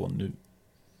 vi måste gå nu.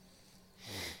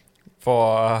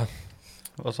 Vad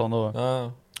sa hon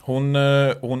då?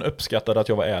 Hon uppskattade att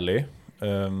jag var ärlig.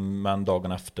 Men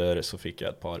dagen efter så fick jag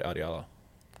ett par arga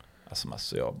sms,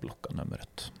 så jag blockade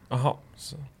numret. Jaha,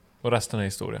 och resten är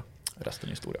historia.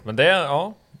 Men det är,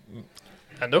 ja.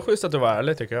 Ändå schysst att du var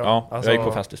ärlig, tycker jag. Ja, jag gick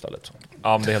på fest istället. Så.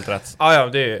 Ja, men det är helt rätt.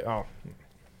 Ja.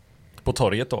 På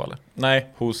torget då, eller? Nej,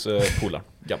 hos Polar,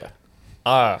 Gabbe.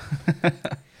 Är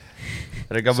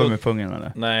det Gabbe med pungen,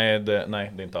 eller? Nej, det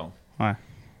är inte han. Nej.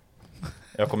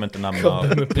 Jag kommer inte nämna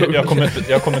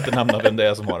jag kommer inte nämna vem det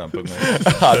är som har den pungen.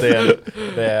 Ja, det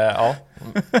är ja.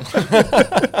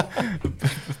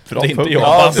 Bra det är inte pung. jag.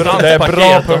 Ja, det är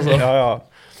bra pung.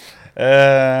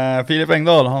 Ja. Filip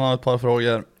Engdahl, han har ett par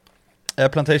frågor. Är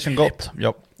Plantation gott?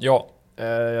 Ja.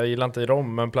 Jag gillar inte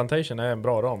rom, men Plantation är en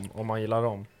bra rom om man gillar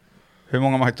rom. Hur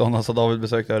många McDonalds har David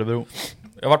besökt i Örebro?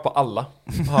 Jag har varit på alla.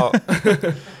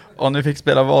 Om ni fick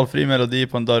spela valfri melodi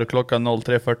på en dörrklocka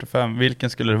 03:45, vilken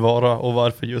skulle det vara och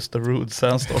varför just The Rude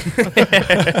Sandstorm?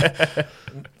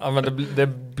 Ja, men det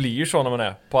blir ju så när man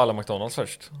är på alla McDonalds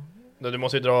först. Du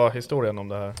måste ju dra historien om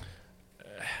det här.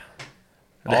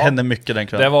 Det hände mycket den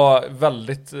kvällen. Det var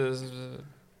väldigt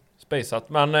spejsat.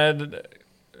 Men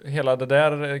hela det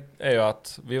där är ju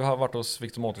att vi har varit hos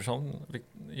Victor Mårtensson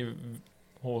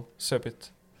och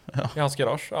söpit i hans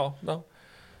garage. Ja.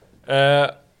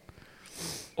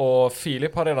 Och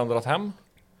Filip har redan dragit hem.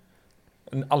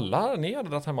 Ni hade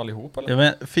dragit hem allihop, eller? Ja,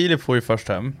 men Filip får ju först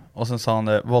hem. Och sen sa han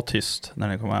det, var tyst när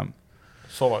ni kom hem.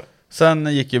 Så var det.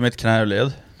 Sen gick ju mitt knä ur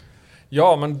led.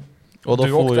 Ja, men och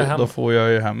då får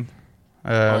jag ju hem.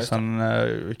 Ja,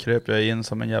 sen kröp jag in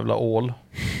som en jävla ål.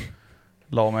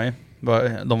 La mig.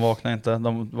 De vaknade inte.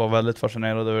 De var väldigt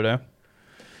fascinerade över det.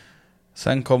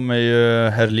 Sen kommer ju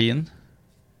Herlin.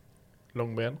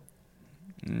 Långben.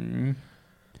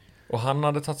 Och han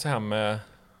hade tagit sig hem med...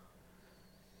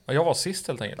 Jag var sist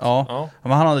helt enkelt. Ja.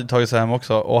 Men han hade tagit sig hem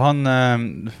också. Och han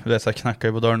knackade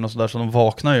ju på dörren och sådär, så de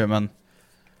vaknade ju, men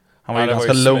han var ju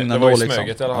ganska lugn ändå liksom.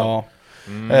 Smöget, i alla fall.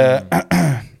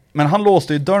 Men han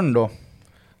låste ju dörren då.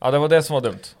 Ja, det var det som var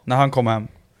dumt. När han kom hem.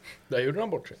 Där gjorde han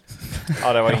bort sig.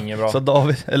 Ja, det var inget bra.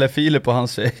 Så Filip och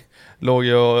hans tjej låg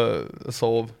ju och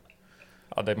sov.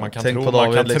 Ja, det man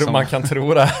kan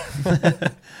tro det.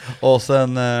 Och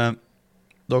sen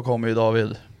då kom ju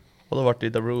David. Och då var det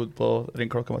lite rude på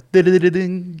ringklockan.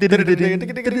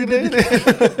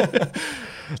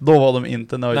 Då var de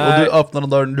inte nöjda. Och du öppnade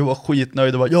dörren, du var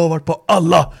skitnöjd. Du var, jag har varit på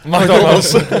alla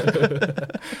McDonalds.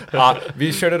 Ja,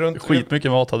 vi körde runt.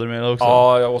 Skitmycket mat hade du med också.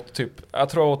 Ja, jag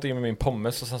tror jag åt in med min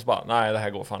pommes. Och sen så bara, nej det här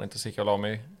går fan inte. Så jag la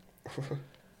mig.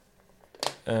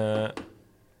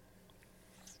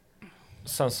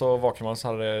 Sen så vaknade man, så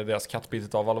hade deras katt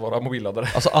bitit av alla våra mobilladdare.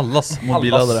 Alltså allas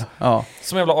mobilladdare. Ja.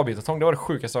 Som jävla avbitartång, det var det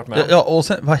sjukaste jag varit med. Ja, och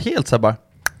sen var helt så här bara.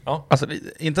 Ja. Alltså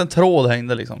inte en tråd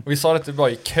hängde liksom. Och vi sa det typ bara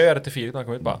i kör till Filip när han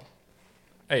kom ut, bara,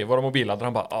 våra mobilladdare.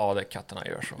 Han bara, det är katterna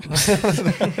gör så.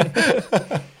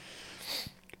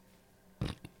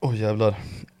 Jävlar.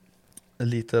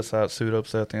 Lite så här sura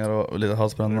uppsättningar och lite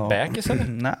halsbränna. Bäkis eller?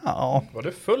 Nej. Var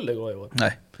du full igår i år?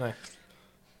 Nej. Nej.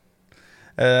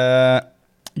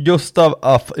 Gustav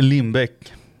Af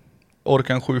Lindbäck.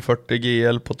 Orkan 740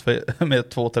 GL med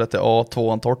 230A,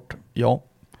 2an torrt. Ja.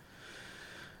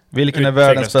 Vilken är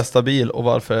världens bästa bil och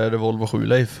varför är det Volvo 7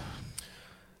 Leif?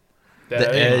 Det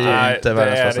är ju inte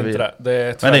världens bästa bil.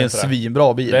 Men det är en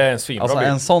svinbra bil. Det är en svinbra alltså bil.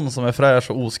 En sån som är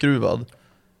fräsch och oskruvad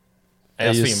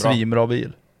är ju svinbra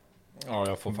bil. Ja,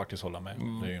 jag får faktiskt hålla med.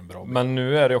 Det är ju en bra bil. Men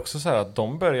nu är det också så här att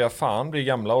de börjar fan bli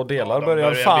gamla och delar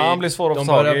börjar fan bli svåra att få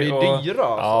tag i. De börjar bli dyra.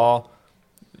 Ja.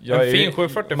 En fin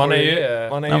 740 man är ju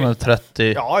men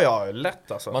 30. Ja,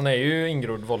 lätt alltså. Man är ju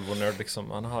ingrodd Volvo-nörd liksom.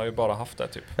 Man har ju bara haft det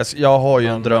typ. Jag har ju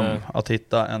en dröm att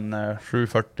hitta en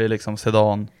 740 liksom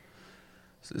sedan.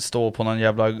 Stå på någon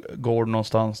jävla gård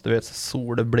någonstans. Du vet,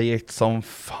 solblekt som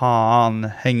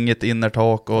fan. Hänget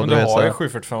innertak och men du vet har så ju här.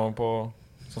 745 på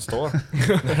som står.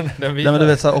 Nej, men du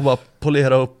vet så här, och bara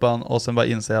polera upp den och sen bara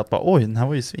inse att bara, oj, den här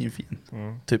var ju svinfin.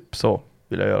 Typ så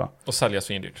vill jag göra. Och sälja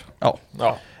svindyrt. Ja.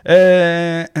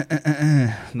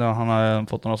 Han har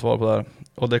fått några svar på det här.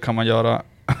 Och det kan man göra.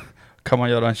 Kan man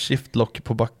göra en shiftlock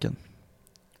på backen?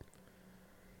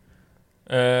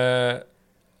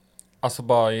 Alltså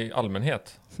bara i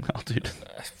allmänhet. Ja, tydligen.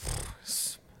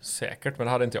 Säkert, men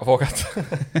det hade inte jag vågat.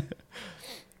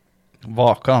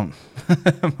 Vakan.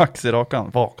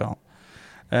 Maxi-rakan. Vakan.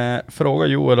 Fråga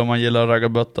Joel om man gillar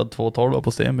raggarböttad 212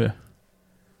 på Stenby.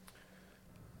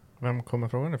 Vem kommer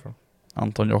frågan ifrån?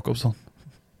 Anton Jakobsson.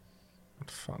 Vad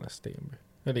fan är Stenby?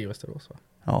 Det ligger i Västerås, va?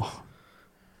 Ja.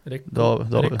 Då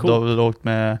har vi åkt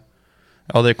med...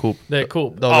 Ja, det är Coop. Det är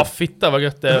Coop. Ja, fitta vad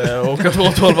gött det är att åka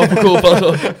 212 på Coop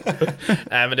alltså.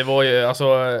 Nej, men det var ju,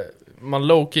 alltså,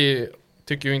 man low-key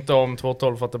tycker ju inte om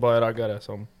 212 för att det bara är raggare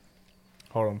som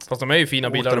har dem. Fast de är ju fina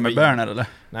bilar. Åkte du med Berner eller?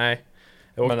 Nej.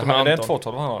 Men är det en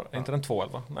 212 han har? Inte den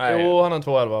 211? Nej. Jo, han har en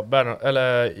 211. Berner,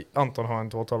 eller Anton har en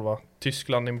 212.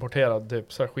 Tyskland importerad,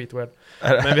 typ. Så här skitweird.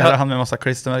 Men vi hade han med massa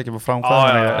klistermärken på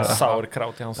framskärmen. Ja.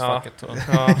 Sauerkraut i hans facket.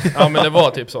 Ja, men det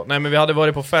var typ så. Nej, men vi hade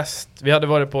varit på fest. Vi hade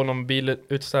varit på någon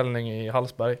bilutställning i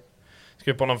Hallsberg.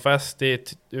 Skulle på någon fest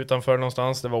utanför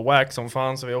någonstans. Det var wack som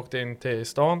fan, så vi åkte in till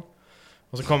stan.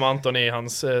 Och så kom Anton i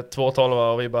hans 212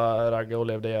 och vi bara raggade och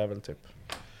levde jävel typ.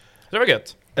 Så det var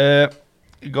gött.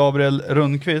 Gabriel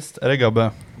Rundqvist, är det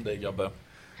Gabbe? Det är Gabbe.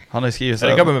 Han har skrivit så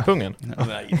här. Är det Gabbe med pungen? Ja.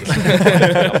 Nej,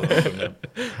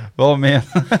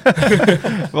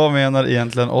 Vad menar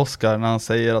egentligen Oscar när han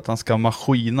säger att han ska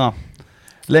maskina?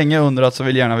 Länge undrat, så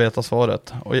vill gärna veta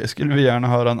svaret. Och jag skulle vi gärna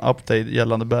höra en update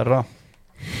gällande Berra.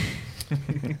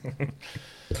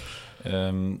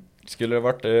 Skulle det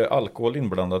varit alkohol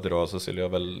inblandat idag så skulle jag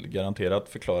väl garanterat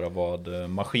förklara vad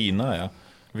maskina är.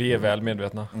 Vi är väl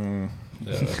medvetna.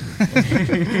 Det är det.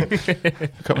 Jag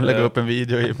kommer lägga upp en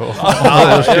video i på.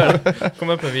 Kom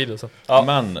upp en video så. Ja.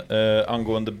 Men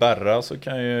angående Berra så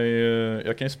kan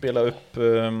jag kan ju spela upp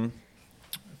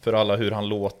för alla hur han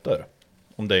låter.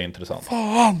 Om det är intressant.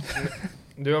 Fan!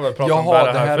 Du har väl pratat om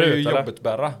Berra här förut, är ju eller? jobbigt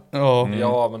Berra. Ja.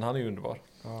 Ja, men han är ju underbar.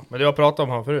 Ja. Men du har pratat om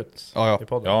han förut i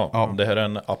podden. Ja, det här är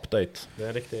en update. Det är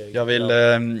en riktig... Jag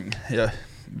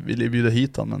ville bjuda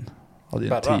hit han, men hade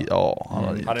inte tid. Ja,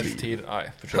 han hade inte tid.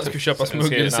 Nej, jag skulle köpa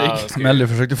smuggelmusik. Melly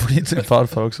försökte få dit sin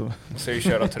farfar också. Ska ju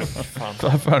köra trupp. Fan.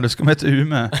 Farfar, du ska med till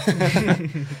Umeå.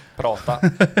 Prata.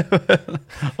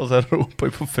 Och så ropar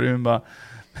ju på frun bara,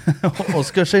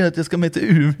 Oskar säger att jag ska med till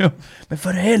Umeå. Men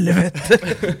för helvete,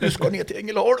 du ska ner till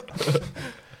Ängelholm.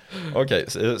 Okej,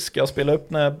 ska jag spela upp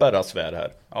när Berra svär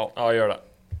här? Ja, gör det.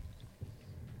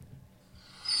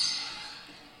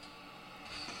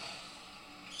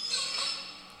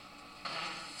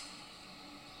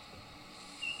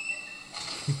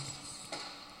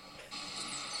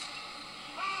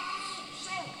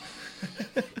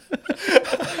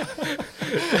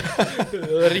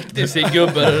 Riktigt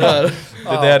siggubbe det där.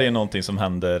 Det där är någonting som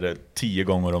händer 10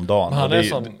 gånger om dagen. Det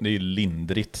är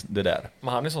lindrigt det där.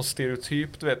 Men han är sån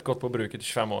stereotyp, du vet, gått på bruket i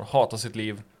 25 år, hatar sitt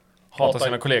liv, hatar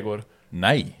sina kollegor.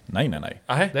 Nej. Det är inte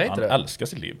han det. Älskar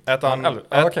sitt liv.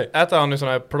 Äter han nu sån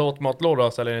här plåtmatlåda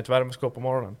och ställer in ett värmeskåp på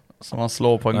morgonen? Som man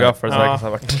slår på en gaffel så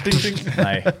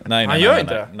här. Nej. Han gör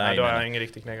inte det? Nej, då är han ingen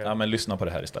riktig knäggare. Ja, men lyssna på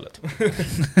det här istället.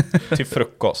 Till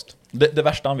frukost. Det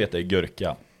värsta han vet är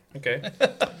gurka. Okej.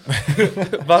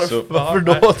 Varför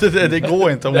då? Det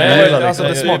går inte om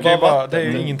det smakar ju bara, det är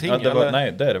ju ingenting.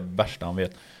 Nej, det är det värsta han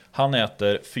vet. Han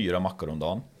äter 4 mackor om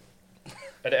dagen.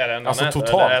 Är det en alltså äter,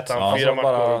 totalt? Eller äter han 4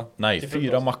 mackor? Nej,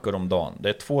 4 mackor om dagen. Det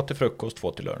är 2 till frukost,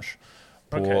 2 till lunch.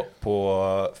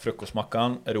 På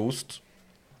frukostmackan är det ost.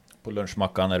 På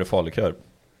lunchmackan är det falukorv.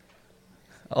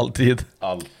 Alltid.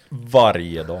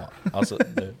 Varje dag. Alltså,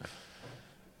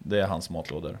 det är hans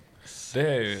matlådor. Det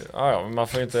är ju, ja, man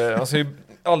får ju inte, alltså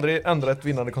aldrig ändra ett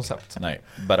vinnande koncept. Nej,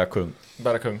 Bära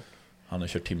kung. Han har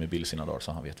kört timmerbil sina dagar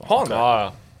så han vet vad han ska.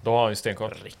 Ja, då har han ju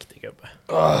stenkoll. Riktig gubbe.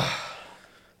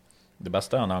 Det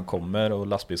bästa är när han kommer och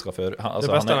lastbilschaufför...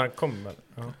 Alltså det bästa är när han kommer?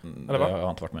 Ja. Eller va? Jag har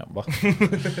inte varit med.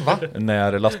 Va?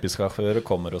 När lastbilschaufförer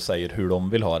kommer och säger hur de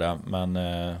vill ha det. Men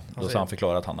då ska han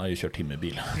förklara att han har ju kört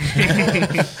timmerbil.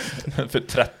 För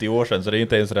 30 år sedan, så det är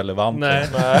inte ens relevant. Nej.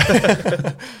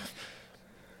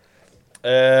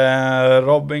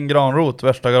 Robin Granroth,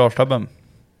 värsta garagetabben.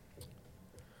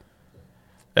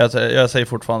 Jag säger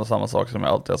fortfarande samma sak som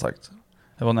jag alltid har sagt.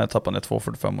 Det var när jag tappade ner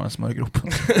 2,45 och en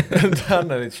smörgropen.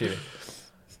 Den är lite chili.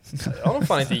 Jag har nog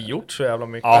fan inte gjort så jävla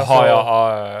mycket. Jaha,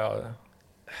 ja.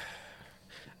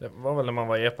 Det var väl när man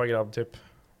var epa-grabb typ.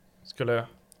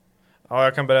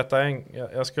 Jag kan berätta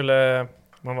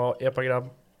man var epa-grabb.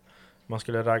 Man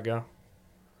skulle ragga.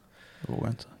 Det vågar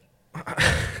inte.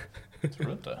 Tror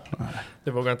du inte? Nej.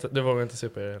 Det vågar inte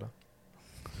supa i hela.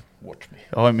 Watch me.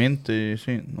 Jag har mint i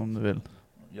syn om du vill.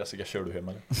 Jessica, kör du hem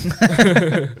eller?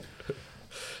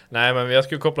 Nej, men jag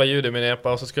skulle koppla ljud i min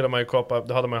epa och så skulle man ju kapa,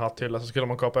 då hade man ju hatthylla, så skulle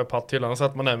man kapa upp hatthyllan och så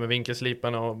satt man där med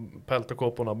vinkelslipen och pält och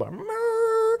kåporna och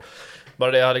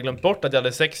bara det, jag hade glömt bort att jag hade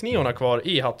 6/9 kvar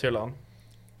i hatthyllan.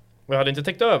 Och jag hade inte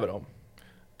täckt över dem.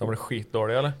 De blev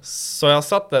skitdåliga eller? Så jag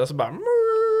satt där och så bara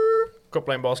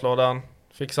kopplade in baslådan,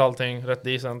 fixade allting rätt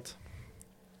decent.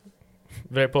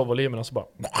 Vred på volymen och så bara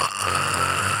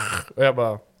och jag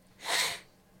bara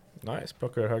nice,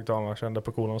 plockade högtalarna, kände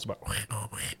på kolan och så bara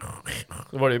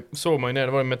så var det, såg man ju ner,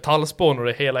 det var metallspån och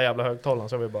det hela jävla högtalaren,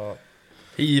 så vi bara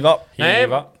Hiva.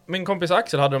 Nej, min kompis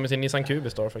Axel hade dem i sin Nissan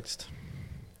Cubistar faktiskt.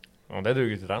 Ja, det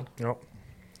duger till den. Ja.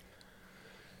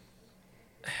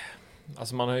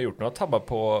 Alltså man har ju gjort några tabbar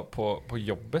på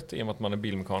jobbet i och med att man är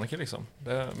bilmekaniker liksom.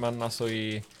 Men alltså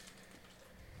i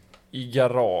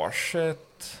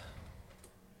garaget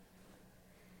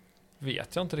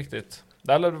vet jag inte riktigt.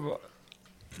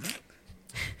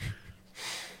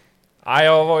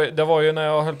 Nej, det var ju när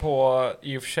jag höll på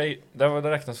i och för sig. Det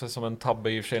räknas som en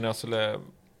tabbe i och för sig när jag skulle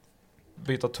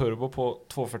byta turbo på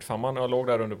 245an. Jag låg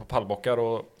där under på pallbockar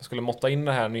och skulle måtta in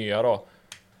det här nya då.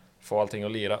 Få allting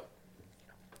att lira.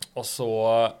 Och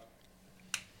så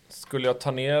skulle jag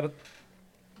ta ner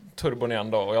turbon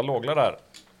igen då och jag låg där.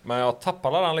 Men jag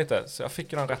tappade den lite så jag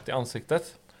fick den rätt i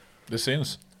ansiktet. Det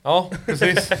syns. Ja,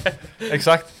 precis.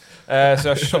 Exakt. Så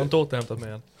jag inte återhämtat mig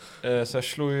igen. Så jag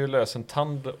slog ju lös en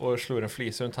tand och slog en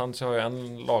flis ur en tand, så jag har jag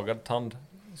en lagad tand.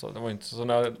 Så det var inte så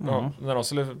när de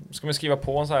ska man skriva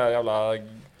på en så här jävla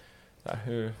där,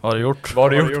 hur Vad har du gjort? Vad har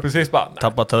du gjort? Precis bara.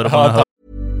 Tappa turbon.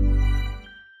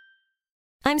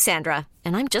 I'm Sandra,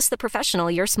 and I'm just the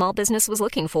professional your small business was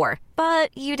looking for.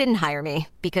 But you didn't hire me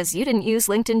because you didn't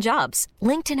use LinkedIn Jobs.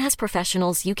 LinkedIn has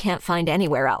professionals you can't find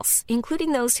anywhere else,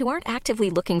 including those who aren't actively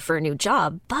looking for a new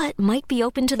job, but might be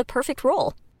open to the perfect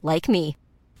role, like me.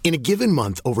 In a given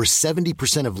month, over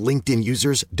 70% of LinkedIn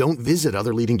users don't visit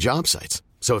other leading job sites.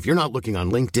 So if you're not looking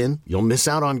on LinkedIn, you'll miss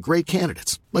out on great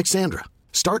candidates like Sandra.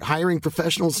 Start hiring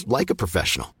professionals like a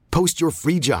professional. Post your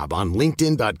free job on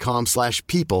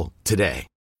linkedin.com/people today.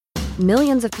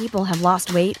 Millions of people have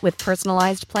lost weight with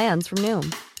personalized plans from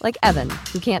Noom. Like Evan,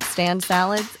 who can't stand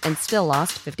salads and still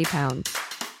lost 50 pounds.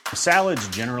 Salads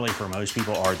generally for most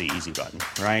people are the easy button,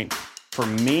 right? For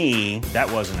me,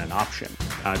 that wasn't an option.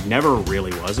 I never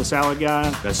really was a salad guy.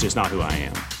 That's just not who I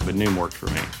am. But Noom worked for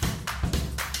me.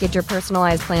 Get your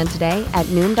personalized plan today at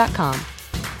Noom.com.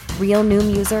 Real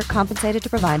Noom user compensated to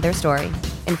provide their story.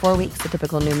 In 4 weeks, the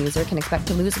typical Noom user can expect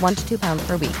to lose 1 to 2 pounds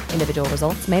per week. Individual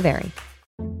results may vary.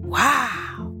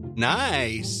 Wow.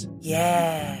 Nice.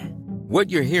 Yeah. What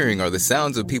you're hearing are the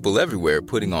sounds of people everywhere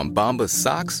putting on Bombas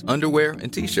socks, underwear,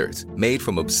 and T-shirts made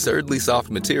from absurdly soft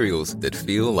materials that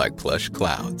feel like plush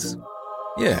clouds.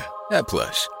 Yeah, that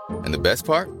plush. And the best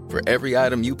part? For every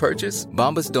item you purchase,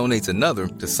 Bombas donates another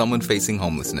to someone facing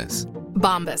homelessness.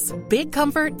 Bombas. Big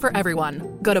comfort for everyone.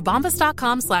 Go to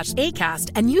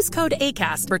bombas.com/ACAST and use code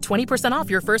ACAST for 20% off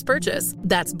your first purchase.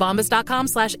 That's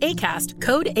bombas.com/ACAST.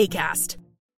 Code ACAST.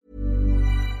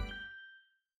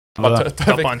 Fick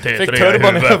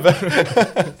turbon i huvudet.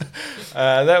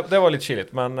 Det var lite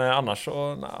chilligt, men annars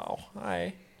så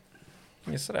nej.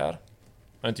 Inget sådär.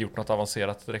 Jag har inte gjort något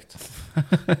avancerat direkt.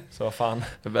 Så fan.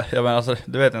 Jag menar, alltså,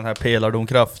 du vet den här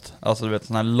pelardomkraft. Alltså du vet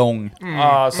sån här lång som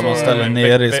man så ställer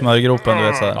ner i smörgropen, du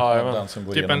vet så här. Ja, den som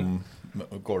går typ igenom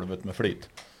golvet med flit.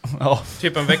 Ja.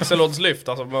 Typ en växellådslyft,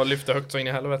 alltså man lyfter högt så in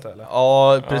i helvete eller?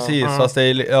 Ja, precis. Fast det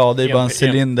är bara en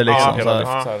cylinder liksom så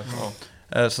här.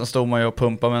 Sen stod man ju och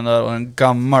pumpade med den där och en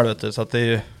gammal, vet du, så att det är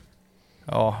ju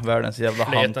Ja, världens jävla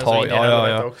Fleten handtag. så in i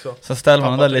helvete också. Sen ställer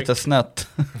man den där Tappar lite snett.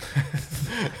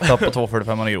 Tappar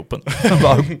 2,45 i gropen.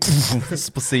 Bara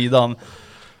på sidan.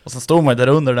 Och så stod man där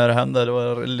under när det hände. Det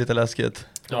var lite läskigt.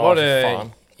 Då var det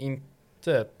fan.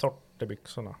 inte torrt i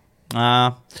byxorna.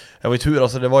 Nej, jag var ju tur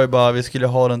alltså. Det var ju bara, vi skulle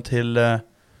ha den till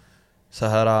så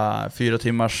här 4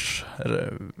 timmars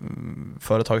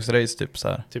företagsrace typ så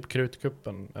här. Typ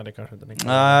krutkuppen, eller kanske inte.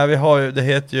 Nej, vi har ju, det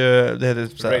heter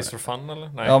typ så här. Race for fun eller?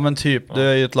 Nej. Ja men typ, det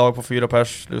är ju ett lag på 4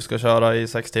 pers. Du ska köra i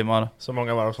 6 timmar. Så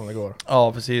många varv som det går.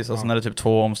 Ja precis, och sen är det typ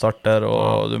 2 omstarter.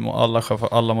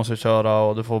 Och alla måste köra.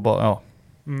 Och du får bara,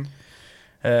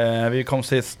 vi kom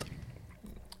sist.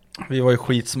 Vi var ju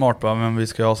skitsmart bara, men vi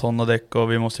ska ha sådana däck.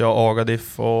 Och vi måste ju ha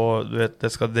AGA-diff. Och du vet, det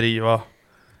ska driva.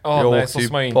 Ja, vi nej, åkte så ju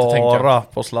ska man ju bara inte tänka.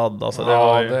 på sladd alltså, det Ja,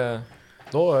 var ju... det...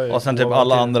 Och sen typ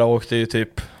alla andra åkte ju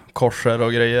typ korser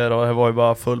och grejer. Och det var ju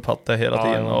bara full patte hela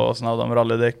tiden. Ja. Och snabba med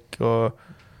rallydäck och...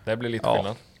 Det blir lite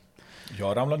skillnad.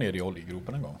 Jag ramlade ner i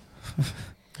oljegropen en gång.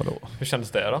 Vadå? Hur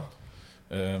kändes det då?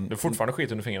 Du är fortfarande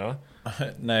skit under fingrarna.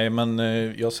 Nej, men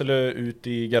jag skulle ut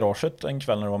i garaget en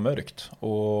kväll när det var mörkt.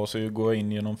 Och så går jag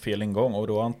in genom fel ingång. Och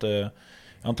då har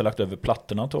jag inte lagt över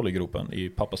plattorna till oljegropen i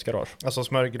pappas garage. Alltså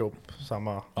smörgrop,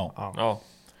 samma. Ja.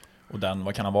 Och den,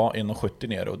 vad kan det vara? 1,70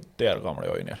 ner, och där ramlade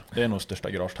jag ju ner. Det är nog största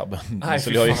garagetabben. Nej,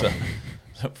 så jag gissar.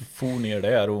 Så jag for ner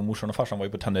där, och morsan och farsan var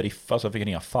ju på Teneriffa, så jag fick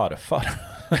ringa farfar.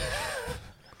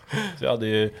 Så jag hade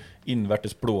ju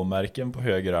invärtes blåmärken på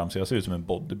höger arm, så jag ser ut som en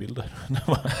bodybuilder.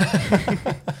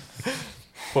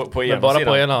 på ena bara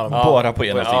sidan. På ena arm. Bara på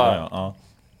ena sidan, ja.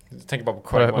 Tänk bara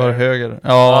på Var det höger?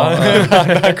 Ja.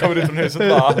 Han kommer ut från huset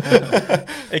bara.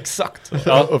 Exakt.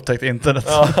 Jag har upptäckt internet.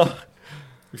 Ja.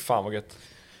 Fy fan vad gött.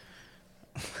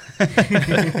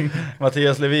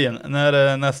 Mattias Levin, när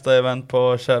är nästa event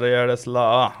på Kärrgärdes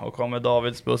La? Och kommer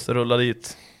Davids buss rulla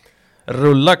dit?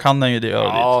 Rulla kan den ju det göra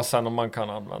dit. Ja, sen om man kan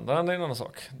använda den, det är en annan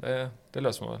sak. Det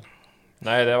löser man väl.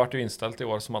 Nej, det har varit ju inställt i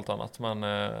år som allt annat,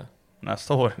 men...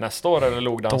 Nästa år är det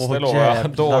logdans, Då det lovar jag.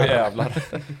 jävlar. Då jävlar.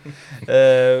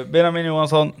 Benjamin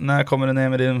Johansson, när kommer du ner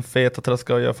med din feta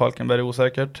tröska och gör Falkenberg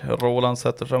osäkert? Roland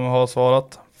Zetterström har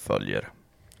svarat. Följer.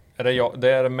 Är det jag?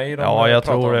 Det är mig de Ja, jag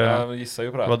pratar tror om. det. Jag gissar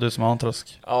ju på det. Det var du som har en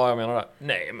trösk. Ja, jag menar det.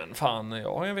 Nej, men fan,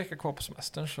 jag har en vecka kvar på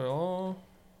semestern, så jag...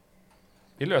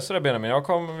 Vi löser det, Benjamin.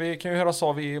 Vi kan ju höras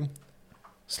av i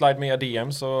slide med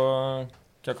DM, så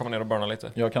kan jag komma ner och börna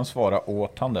lite. Jag kan svara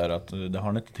åt han där att det har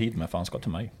han inte tid med, för han ska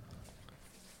till mig.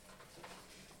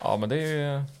 Ja, men det är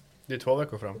ju... Det är 2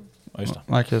 veckor fram. Ja, just det.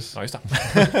 Marcus. Ja, just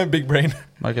det. Big brain.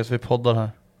 Marcus, vi poddar här.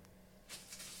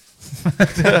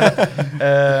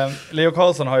 Leo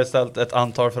Karlsson har ju ställt ett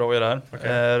antal frågor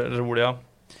här. Roliga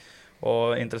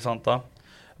och intressanta.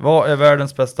 Vad är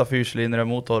världens bästa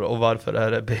fyrcylindrig-motor och varför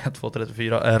är det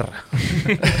B234R?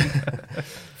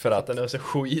 För att Den är så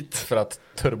skit. För att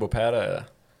Turbo-Per är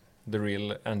the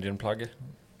real engine plug.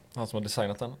 Han som har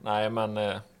designat den. Nej, men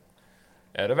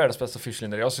är det världens bästa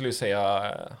fyrcylinder? Jag skulle ju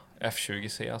säga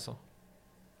F20C alltså.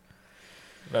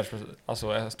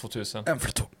 Alltså S2000.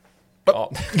 M42.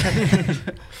 Ja.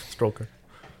 Stroker.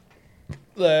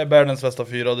 Det är världens bästa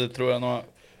fyra, det tror jag nog.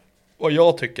 Och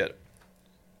jag tycker.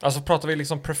 Alltså pratar vi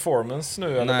liksom performance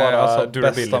nu eller Nej, bara alltså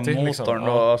durability? bästa motorn liksom?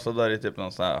 då, alltså där är typ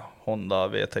någon sån här Honda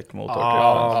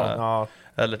VTEC-motor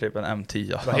eller typ en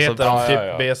M10. Vad alltså, heter de? Typ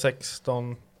ja.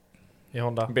 B16 i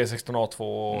Honda.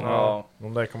 B16A2. Ja.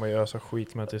 De där kan man göra så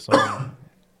skit med tills man...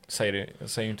 Säger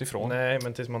ju inte ifrån. Nej,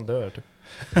 men tills man dör typ.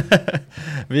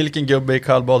 Vilken gubbe i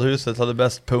kallbadhuset hade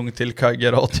bäst punkt till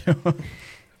Kagge-radio?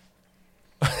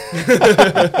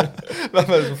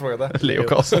 Vem är det som frågat det? Leo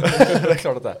Karlsson. Det är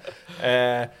klart att det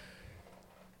är.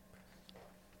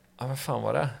 Ja, vad fan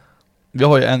var det? Vi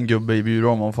har ju en gubbe i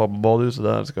byrån om man får på badhuset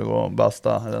där ska gå och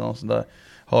basta eller något sånt där.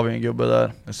 Har vi en gubbe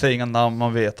där. Jag säger inga namn,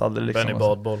 man vet aldrig liksom. Benny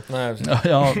Badboll. Nej,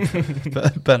 ja,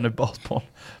 Benny Badboll.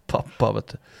 Pappa vet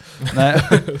du. Nej,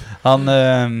 han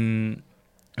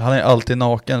är alltid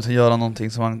naken, så gör han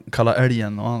någonting som han kallar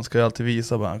älgen. Och han ska ju alltid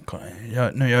visa bara,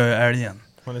 nu gör jag älgen.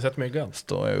 Har ni sett myggan?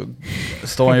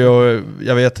 Står han ju och,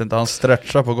 jag vet inte, han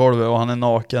stretchar på golvet och han är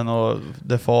naken och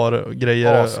det far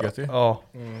grejer. Asgött ju. Ja.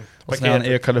 Och sen är han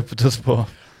eukalyptus på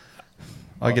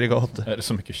aggregatet. Är det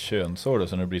så mycket könsår då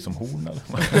så när det blir som horn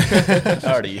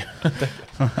eller? Älg.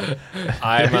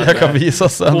 Nej, men, jag kan visa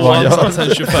sen vad han gör. Sen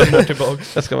 25 år tillbaka.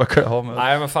 Jag ska bara klä av mig.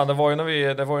 Nej, men fan, det var ju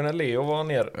när Leo var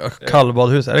ner.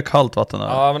 Kallbadhus, är det kallt vatten där?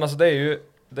 Ja, men alltså det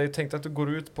är tänkt att du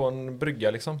går ut på en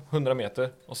brygga liksom, 100 meter.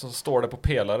 Och så står det på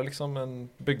pelare liksom en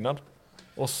byggnad.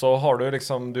 Och så har du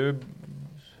liksom, du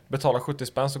betalar 70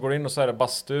 spänn, så går du in och så är det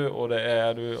bastu. Och det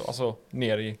är du alltså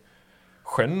ner i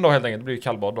sjön då helt enkelt. Det blir ju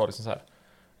kallbad då liksom så här.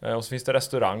 Och så finns det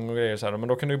restaurang och grejer så här. Men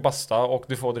då kan du ju basta och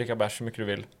du får dricka bärs så mycket du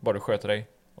vill. Bara du sköter dig.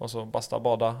 Och så basta,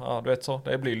 bada. Ja, du vet så.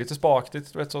 Det blir lite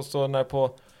spaktigt. Du vet så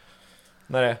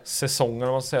när det är säsongen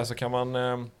om man säger så kan man,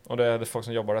 och det är folk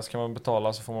som jobbar där, så kan man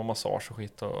betala så får man massage och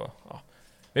skit och ja.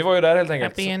 Vi var ju där helt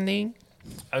enkelt. Happy ending.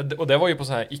 Och det var ju på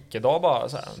så här icke-dag bara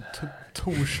så här,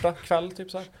 torsdag kväll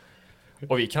typ så här.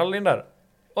 Och vi knallade in där.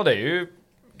 Och det är ju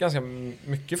ganska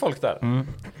mycket folk där.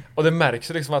 Och det märks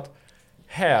ju liksom att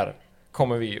här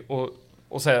kommer vi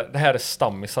och säger det här är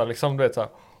stammisar liksom, du vet så här.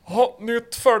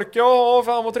 Nytt folk, ja,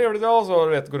 fan vad trevligt, ja, så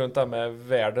du vet, går runt där med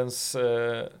världens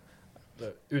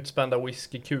utspända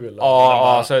whiskykula.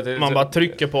 Ja, man bara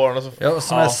trycker på den och så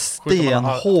som är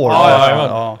stenhård.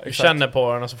 Du känner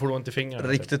på den och så får du ont i fingrarna.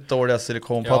 Riktigt dåliga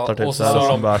silikonplattor typ och så här,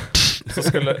 som bara så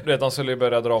skulle de skulle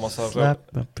börja dra massa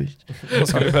de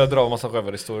skulle börja dra massa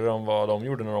rövarhistorier om vad de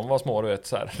gjorde när de var små, du vet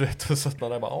så här. Du vet, så att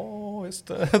man där bara just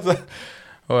det.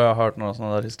 Och jag har hört några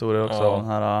sådana där historier också av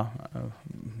den här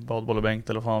badbollebänk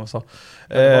eller vad fan vi sa.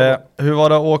 Hur var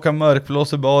det att åka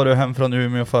mörkblås i Baru hem från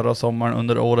Umeå förra sommaren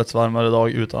under årets varmare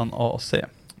dag utan AC?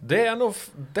 Det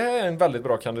är en väldigt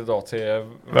bra kandidat till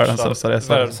världens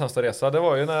sämsta resa. Det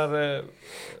var ju när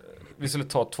vi skulle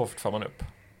ta 245 upp.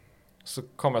 Så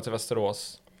kom jag till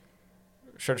Västerås,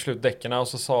 körde slut däckerna och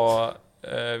så sa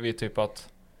vi typ att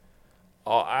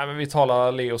men vi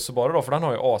talar Leo Subaru då, för den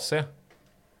har ju AC.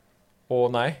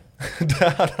 Och nej,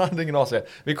 där hade ingen AC.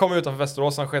 Vi kom utanför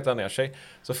Västerås, han sket ner sig.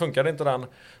 Så funkade inte den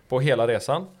på hela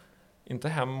resan. Inte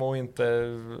hem och inte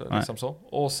liksom så.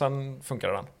 Och sen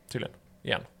funkade den tydligen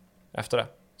igen efter det.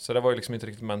 Så det var ju liksom inte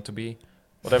riktigt meant to be.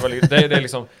 Och det är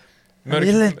liksom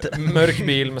mörk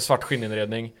bil med svart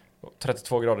skinninredning,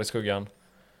 32 grader i skuggan.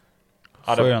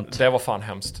 Ja, det var fan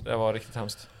hemskt. Det var riktigt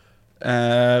hemskt.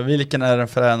 Vilken är den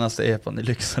fränaste epon i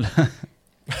Lycksele?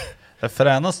 Det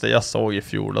fränaste jag såg i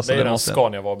fjol. Alltså det är den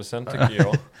Scania-vabisen tycker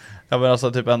jag. Ja, men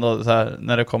alltså typ ändå så här,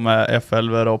 när det kommer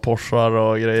F11 och Porschar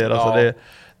och grejer. Alltså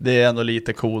det är ändå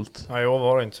lite coolt. Ja, jag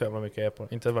var inte så jävla mycket epon.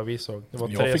 Inte vad vi såg. Det var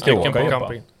jag 3 fick stycken på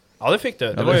camping. Ja, det fick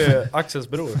du. Det var ju Axels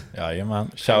bror.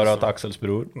 Jajamän. Shoutout Axels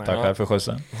bror. Tackar för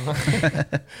skjutsen.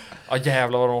 Ja,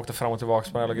 jävlar vad de åkte fram och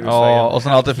tillbaka på hela grusvägen. Ja, och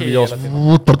sen alltid förbi oss.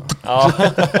 Ja.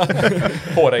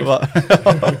 Hårig.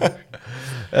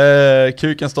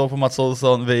 Kuken står på Mats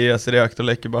Olsson, VS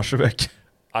reaktorläck i Barsebäck.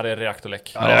 Ja, det är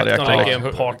reaktorläck. Ja, reaktorläck är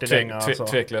en partydänga alltså.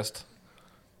 Tveklöst.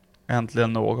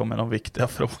 Äntligen någon med de viktiga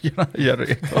frågorna.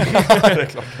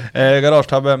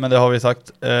 Garagetabbe, men det har vi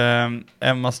sagt.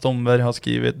 Emma Stomberg har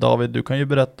skrivit: David, du kan ju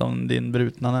berätta om din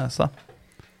brutna näsa.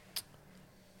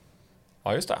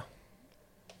 Ja, just det.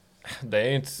 Det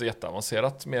är inte så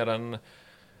jätteavancerat, mer än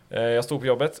jag stod på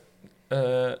jobbet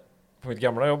på mitt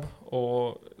gamla jobb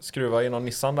och skruva i någon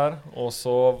Nissan där, och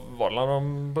så var det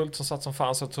någon bult som satt som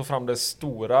fan, så jag tog fram det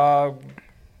stora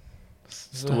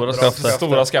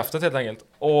skaftet helt enkelt,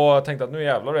 och tänkte att nu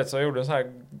jävlar, vet, så jag gjorde en sån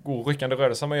här god ryckande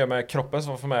rörelse man gör med kroppen,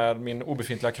 som får med min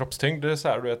obefintliga kroppstyngd, det är så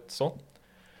här, du vet, så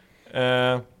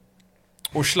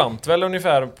och slant väl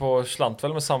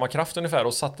med samma kraft ungefär,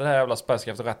 och satte det här jävla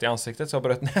spärrskaftet rätt i ansiktet, så jag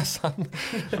bröt näsan.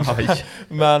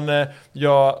 Men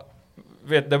jag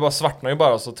vet, det bara svartnade ju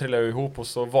bara, så trillade jag ihop och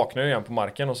så vaknade jag igen på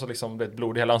marken, och så liksom blev det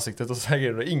blod i hela ansiktet, och så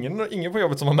säger det ingen på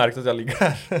jobbet som har märkt att jag ligger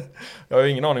här. Jag har ju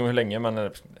ingen aning om hur länge, men det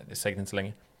är säkert inte så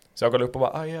länge. Så jag går upp och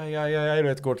bara aj, du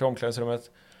vet, går till omklädningsrummet,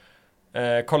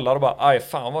 kollar och bara aj,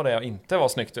 fan vad det jag inte var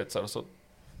snyggt, vet, så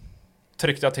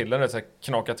tryckte jag till den, vet, så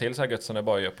knakade till så här gött som det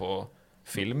bara gör på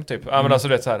film typ. Ja, men alltså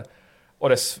det så här, och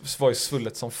det var ju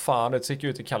svullet som fan, det, så gick jag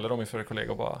ut till Kalle, min förra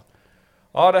kollega, och bara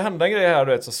ja, det hände en grej här,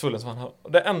 du vet, så svullen som han har.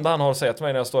 Det enda han har att säga till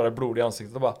mig när jag står där blod i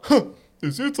ansiktet, och bara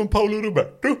du ser ut som Paolo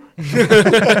Roberto.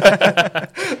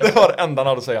 Det var det enda han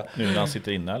hade att säga. Nu när han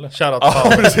sitter inne, eller? Shoutout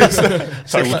Paolo. Precis.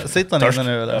 Sitter han inne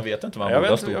nu, eller? Jag vet inte vad han borde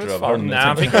ha stort röv. Nej,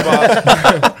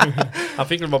 han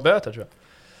fick väl bara böter, tror jag.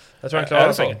 Jag tror han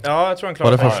klarade sig. Ja, jag tror han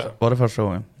klarade sig. Var det första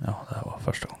gången? Ja, det var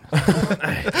första gången.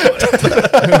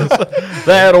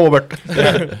 Det är Robert.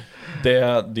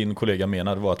 Det din kollega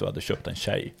menade var att du hade köpt en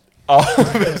tjej. Ja,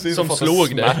 precis, som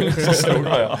slog det. Som slog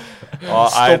det, ja.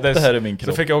 Stopp, det här är min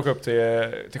kropp. Så fick jag åka upp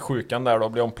till sjukan där då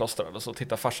och bli omplåstrad, och så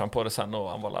tittade farsan på det sen, och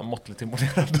han var måttligt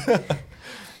imponerad.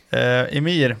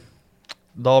 Emir,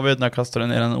 David, när kastar du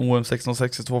ner en OM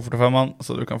 1660 245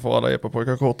 så du kan få alla epa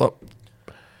pojkar kåta?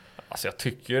 Alltså jag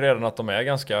tycker ju redan att de är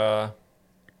ganska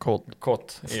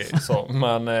kåt så,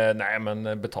 men nej,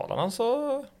 men betalar han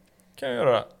så kan jag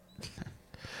göra det.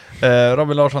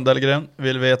 Robin Larsson Delgren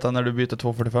vill veta när du byter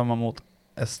 245 mot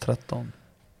S13.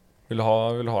 Vill du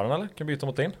ha den, eller? Kan jag byta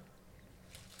mot din?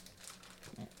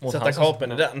 Sätta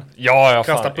kapen i den? Ja, jag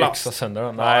Kasta fan plast. yxa sönder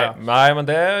den. Ja. Nej, men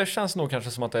det känns nog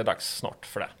kanske som att det är dags snart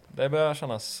för det. Det börjar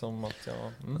kännas som att jag...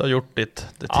 Du har gjort ditt.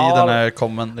 Tiden är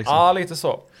kommen liksom. Ja, lite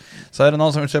så. Så är det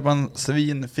någon som vill köpa en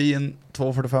svinfin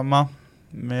 245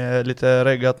 med lite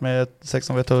reggat med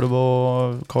 16V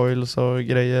turbo, coils och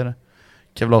grejer.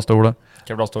 Kevlarstolar.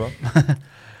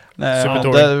 Nej,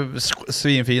 ja,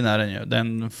 svinfin är den ju.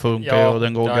 Den funkar och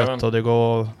den går gött och det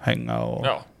går att hänga och...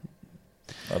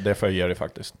 Ja, det får jag ge dig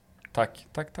faktiskt. Tack.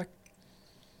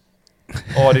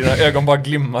 Dina ögon bara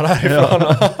glimmar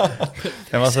härifrån.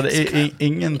 Ja, alltså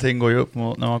ingenting går ju upp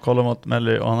mot, när man kollar mot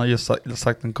Melly och han har just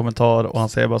sagt en kommentar och han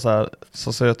ser bara så här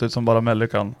så söt ut som bara Melly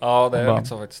kan. Ja, det är lite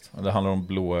så faktiskt. Det handlar om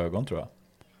blå ögon tror jag.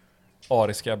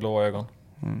 Ariska blå ögon.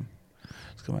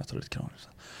 Ska man äta lite kran?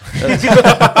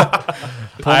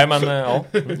 Nej, men ja.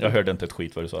 Jag hörde inte ett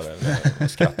skit vad du sa där. Jag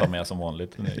skrattar med som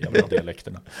vanligt. Jävla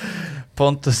dialekterna.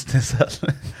 Pontus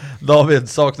Nissell. David,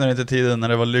 saknar inte tiden när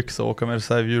det var lyx att åka med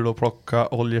reservhjul och plocka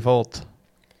oljefat?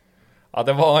 Ja,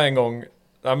 det var en gång.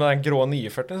 Ja, men den grå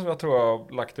 940 som jag tror jag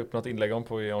har lagt upp något inlägg om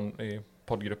på i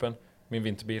poddgruppen. Min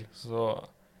vinterbil. Så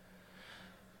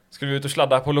skulle vi ut och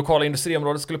sladda på lokala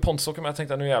industriområdet. Skulle Pontus åka med. Jag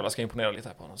tänkte nu jävlar ska jag imponera lite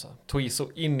här på honom. Så tog i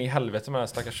så in i helvete med den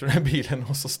stackars bilen.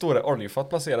 Och så står det oljefat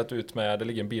placerat ut med. Det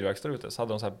ligger en bilverkstad ute. Så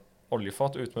hade de så här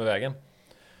oljefat ut med vägen.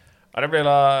 Ja, det blev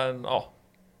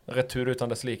retur utan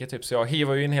dess like typ. Så jag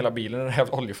hivade ju in hela bilen i det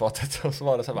här oljefatet. Och så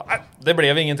var det så här, det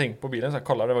blev ingenting på bilen. Så jag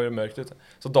kollade, det var ju mörkt ute.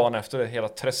 Så dagen efter det hela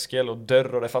tröskel och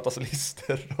dörr och det fattas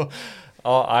lister. Och,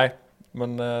 ja, nej.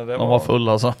 Men det var full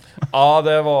alltså. Ja,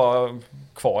 det var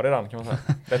kvar i den kan man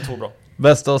säga. Det tog bra.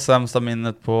 Bästa och sämsta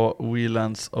minnet på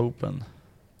Wheelands Open?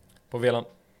 På Veland.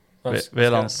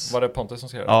 Velands. Var det Pontus som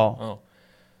skrev det? Ja.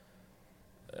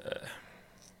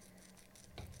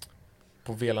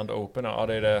 På Veland Open, ja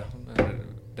det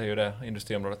är ju det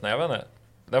industriområdet. Nej, jag vet inte.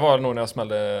 Det var nog när jag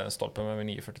smällde stolpen med min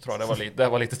 940 tror jag. Det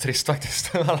var lite trist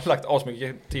faktiskt. Jag hade lagt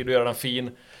asmycket tid att göra den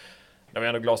fin. Det var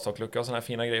ändå glastaklucka och såna här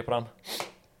fina grejer på den.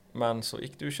 Men så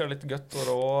gick det ju köra lite gött och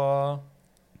då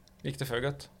gick det för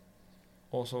gött.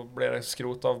 Och så blev det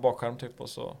skrot av bakskärm typ och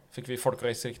så fick vi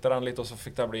folkrace-rikta den lite och så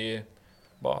fick det bli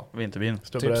bara vinterbil.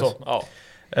 Typ så, ja.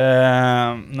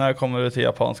 När kommer du till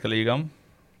japanska ligan?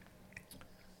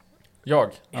 Ja,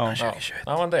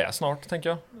 men det är snart tänker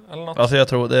jag. Eller något. Alltså jag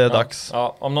tror det är dags.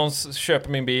 Ja, om någon köper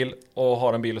min bil och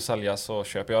har en bil att sälja så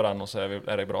köper jag den och så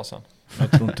är det bra sen.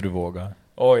 Jag tror inte du vågar.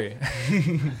 Oj.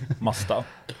 Mazda.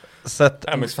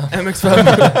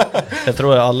 MX-5. Jag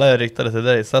tror att alla är riktade till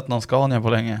dig. Sätt någon Scania på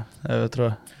länge. Jag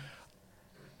tror.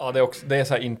 Ja, det är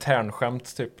så här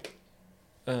internskämt typ.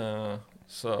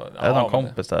 Så, är det någon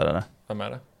kompis där eller? Vem är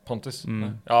det? Pontus?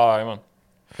 Ja, man.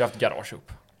 Vi har haft garage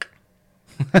upp.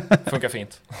 Funkar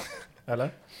fint. Eller?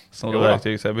 Som du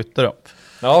verktyg så jag bytte då.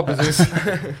 Ja, precis.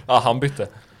 Ja, han bytte.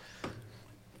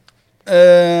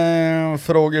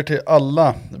 Frågor till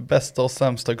alla. Bästa och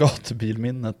sämsta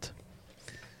gatubilminnet.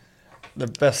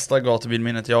 Det bästa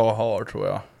gatubilminnet jag har tror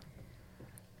jag.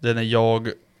 Det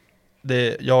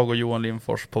är jag och Johan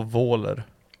Lindfors på Våler.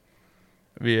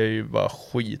 Vi är ju bara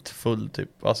skitfull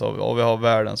typ. Alltså, och vi har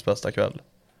världens bästa kväll.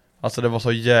 Alltså det var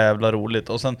så jävla roligt.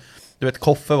 Och sen, du vet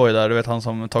Koffe var ju där. Du vet han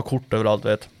som tar kort överallt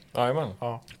vet. Jajamän.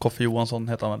 Ja. Koffe Johansson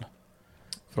heter han väl.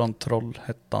 Från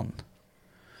Trollhättan.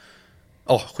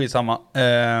 Skitsamma.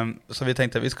 Så vi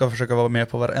tänkte att vi ska försöka vara med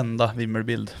på varenda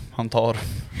vimmelbild han tar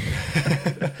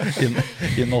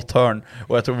i något hörn.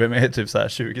 Och jag tror vi är med i typ så här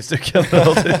 20 stycken.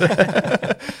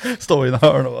 Stå i en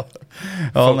hörn och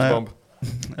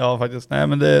ja, faktiskt. Nej,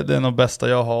 men det är nog bästa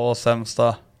jag har och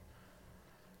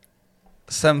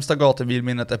sämsta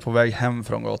gatubilminnet är på väg hem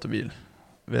från gatubil.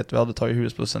 Vet, vi hade tagit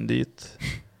husbussen dit.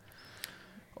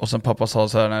 Och sen pappa sa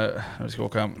så här när vi ska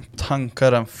åka hem,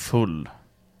 tanka den full.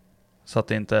 Så att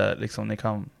det inte liksom ni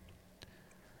kan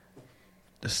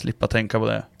slippa tänka på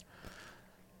det.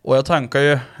 Och jag tankar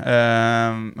ju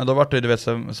men då vart det, du vet,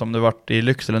 som det vart i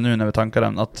Lycksele nu när vi tankar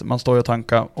den, att man står och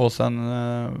tankar och sen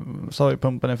sa vi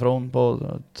pumpen ifrån på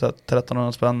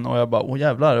 1300 spänn och jag bara,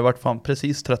 jävlar, det vart fan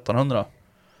precis 1300.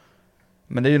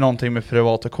 Men det är ju någonting med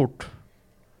privata kort.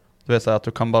 Du vet så att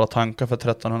du kan bara tanka för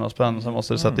 1300 spänn, sen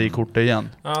måste du sätta i kortet igen.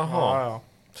 Jaha, ja.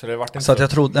 Så det vart inte så att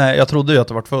jag trodde ju att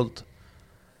det vart fullt.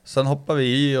 Sen hoppade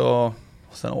vi i och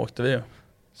sen åkte vi.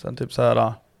 Sen typ så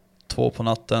här 2 på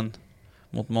natten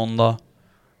mot måndag.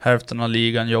 Hälften av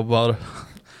ligan jobbar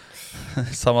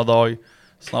samma dag.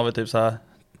 Sen har vi typ så här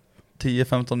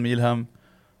 10-15 mil hem.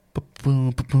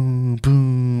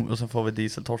 Och sen får vi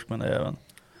dieseltorsk med det även.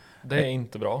 Det är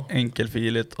inte bra.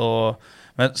 Enkelfiligt.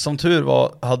 Men som tur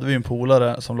var hade vi en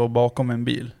polare som låg bakom en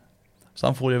bil. Så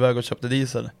han får iväg och köpte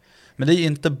diesel. Men det är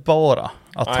inte bara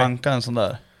att tanka en sån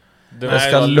där. Det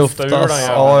ska luftas.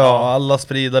 Ja, alla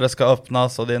spridare ska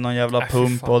öppnas och det är någon jävla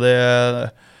pump och det är...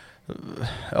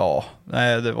 Ja,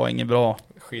 nej, det var inget bra.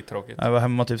 Skittråkigt. Jag var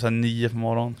hemma typ 9 på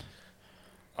morgonen.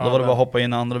 Då var det bara hoppa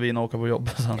in i andra bilen och åka på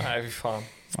jobbet sen. Nej, fy fan.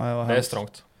 Ja, det är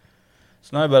strångt.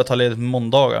 Så nu har jag börjat ta ledigt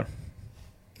måndagar.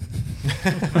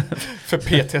 För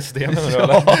PTSD menar du ja.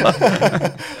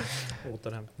 eller?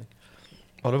 Återhämtning.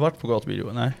 Har du varit på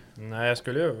gatvideo? Nej. Nej, jag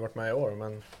skulle ju varit med i år,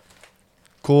 men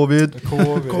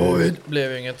Covid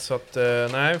blev inget, så att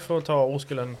nej, vi får ta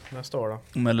oskulden nästa år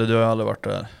då. Eller du har aldrig varit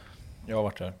där. Jag har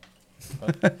varit där.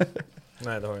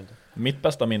 Nej, det har jag inte. Mitt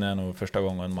bästa minne är nog första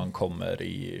gången man kommer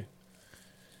i...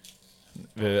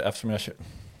 Eftersom jag kör...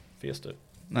 Fes du?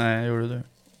 Nej, gjorde du?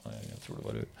 Nej, jag tror det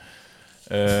var du.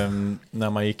 När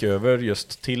man gick över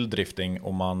just till drifting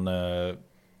och man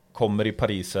kommer i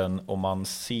Parisen och man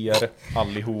ser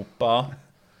allihopa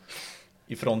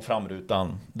ifrån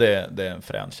framrutan. Det är en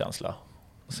frän känsla.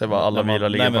 Se vad alla bilar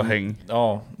ligger på häng.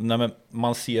 Ja, men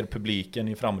man ser publiken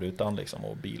i framrutan liksom,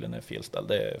 och bilen är felställd.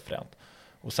 Det är fränt.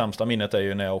 Och sämsta minnet är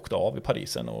ju när jag åkte av i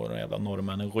Parisen och de jävla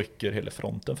norrmännen rycker hela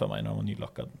fronten för mig när de var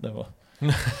nylackad. Det var...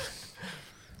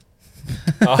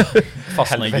 Ja,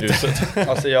 fastna i gruset.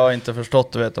 Alltså jag har inte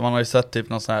förstått, du vet. Man har ju sett typ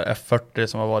någon sån här F40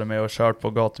 som har varit med och kört på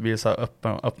gatubil så här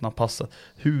öppna passet.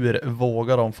 Hur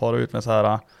vågar de fara ut med så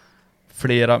här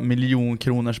flera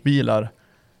miljonkronors bilar?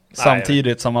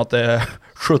 Samtidigt som att det är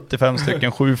 75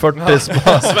 stycken 740.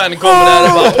 Sven kommer där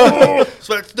och bara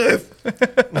Svetstiff!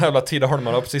 Den jävla Tida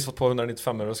Holmar har precis fått på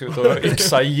 195 och ska ut och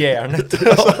yxa järnet.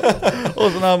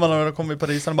 Och så när man kommer i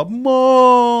Parisen bara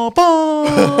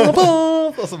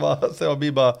och så bara så jag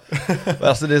blir bara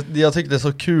alltså jag tycker det är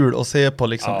så kul att se på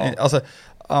liksom alltså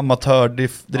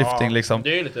amatördrifting liksom.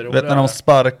 Det är lite roligt. Vet när de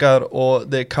sparkar och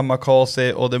det är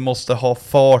kamikaze och det måste ha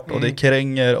fart och det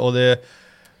kränger och det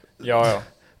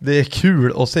det är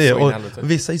kul att se och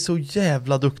vissa är så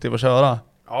jävla duktiga på att köra.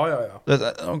 Ja.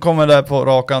 De kommer där på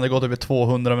rakan, det går typ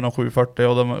 200 med någon 740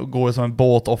 och de går som en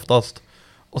båt oftast.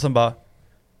 Och sen bara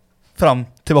fram,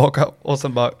 tillbaka och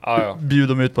sen bara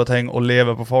bjuder de ut på ett häng och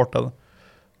lever på farten.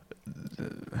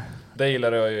 Det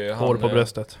gillar jag ju. Hår på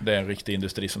bröstet. Det är en riktig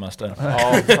industrisemester.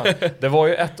 Ja, fan. Det var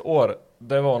ju ett år.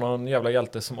 Det var någon jävla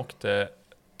hjälte som åkte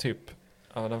typ,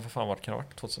 den för fan vart kan det ha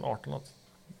varit? 2018 något.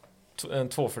 En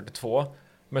 242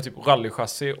 med typ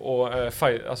rallychassi och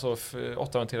alltså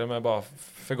 8 ventiler med bara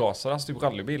förgasare, alltså typ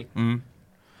rallybil.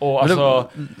 Och alltså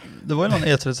det var ju någon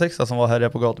E36 som var här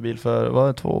på gatubil för var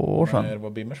det 2 år sedan? Nej, det var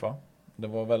Bimmers va? Det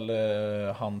var väl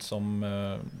han som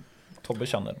Tobbe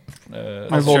känner.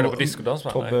 Han körde på diskodans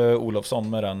med Tobbe Olofsson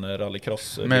med den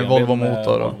rallycross med Volvo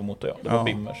motor. Volvo motor, ja. Det var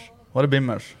Bimmers. Var det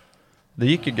Bimmers? Det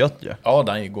gick ju gött ju. Ja,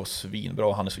 den går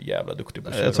svinbra. Han är så jävla duktig på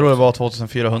det. Jag tror det var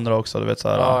 2400 också, du vet så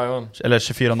här. Eller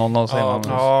 2400 säger man.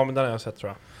 Ja, men den har jag sett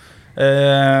tror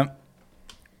jag.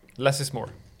 Less is more.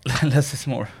 Less is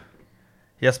more.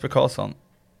 Jesper Karlsson.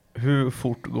 Hur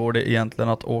fort går det egentligen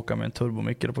att åka med en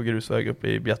turbomycker på grusväg uppe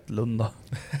i Bjättlunda?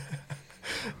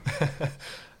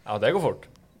 Ja, det går fort.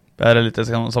 Är det lite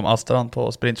som Astrand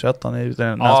på Sprint 21 i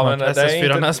Näsmark? Ja, men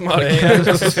SS4 Näsmark.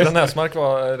 SS4 Näsmark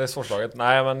var det svårslaget.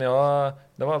 Nej, men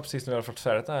det var precis när vi hade fått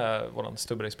färdigt den här våran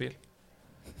stubbracebil.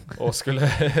 Och skulle...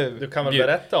 Du kan väl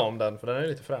berätta om den, för den är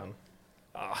lite frän.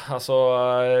 Alltså,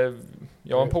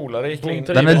 jag och en polare gick in...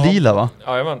 Den är lila va?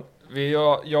 Ja, men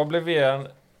jag blev via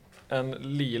en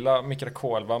lila Micra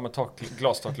K11 med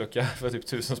glastaklucka för typ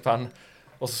 1000 spänn.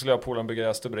 Och så skulle jag och polaren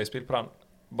bygga stubbracebil på den.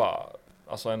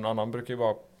 Alltså en annan brukar ju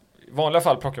bara... I vanliga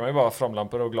fall plockar man ju bara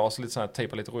framlampor och glas och lite sån här,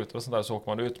 tejpar lite rutor och sånt där, så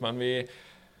åker man ut. Men vi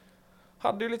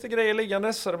hade ju lite grejer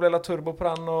liggande, så det blev la turbo på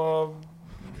den och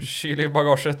kyl i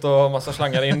bagaget och massa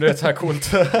slangar in, du vet, så här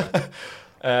coolt.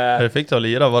 Hur fick du att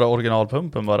lira? Var det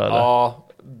originalpumpen bara eller? Ja,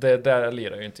 det där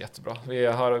lirar ju inte jättebra.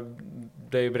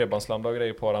 Det är ju bredbandslamda och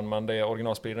grejer på den, men det är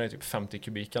originalspridarna är typ 50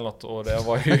 kubik eller något, och det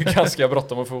var ju ganska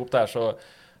bråttom att få ihop det här, så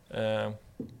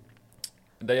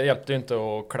det hjälpte ju inte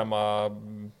att klämma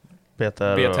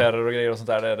BTR och grejer och sånt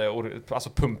där. Alltså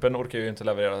pumpen orkar ju inte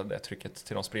leverera det trycket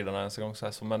till de spridarna ens en gång.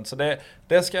 Så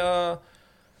det ska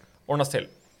ordnas till.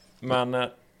 Men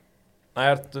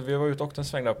nej, vi var ute och åkte en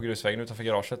sväng där på grusvägen utanför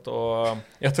garaget. Och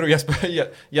jag tror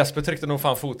Jesper tryckte nog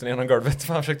fan foten genom golvet,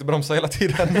 för han försökte bromsa hela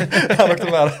tiden. Han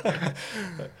åkte med.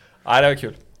 Nej, det var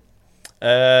kul.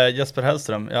 Jesper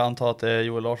Hellström, jag antar att det är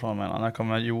Joel Larsson, men när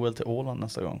kommer Joel till Åland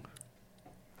nästa gång?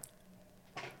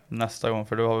 Nästa gång,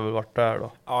 för du har väl varit där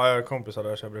då? Ja, jag har kompisar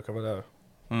där så jag brukar vara där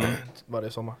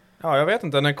varje sommar. Ja, jag vet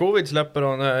inte, när covid släpper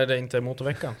och när det inte är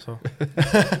motorveckan så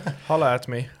hålla at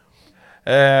me.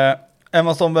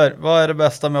 Emma Stomberg, vad är det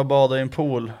bästa med att bada i en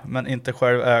pool men inte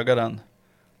själv äga den?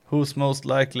 Who's most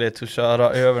likely to köra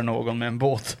över någon med en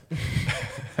båt?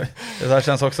 Det här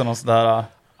känns också någon sån där...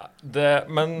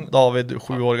 David,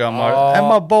 7 år gammal.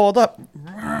 Emma, bada!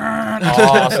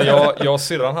 Ja, alltså jag och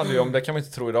syrran hade ju, om det kan man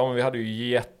inte tro idag, men vi hade ju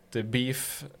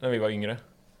jättebeef när vi var yngre.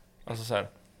 Alltså så här.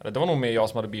 Det var nog mer jag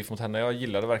som hade beef mot henne. Jag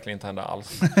gillade verkligen inte henne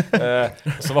alls.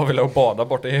 Så var vi och bada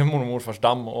borta i mormor och morfars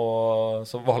damm. Och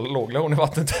så låg hon i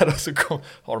vattnet där. Och så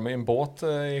har de en båt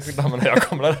i dammen när jag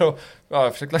kom där. Och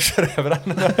jag försökte köra över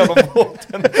den när jag var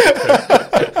båten.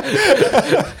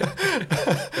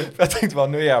 Jag tänkte bara,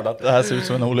 nu jävlar. Det här ser ut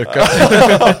som en olycka.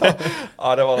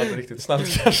 Ja, det var något riktigt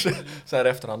snällt kanske. Så här i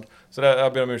efterhand. Så det,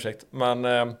 jag ber om ursäkt. Men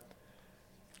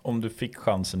om du fick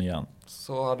chansen igen,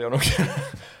 så hade jag nog...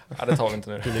 Ja, det tar vi inte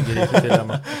nu. Du ligger riktigt till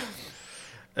hemma.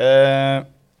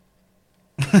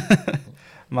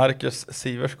 Marcus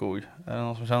Siverskog. Är det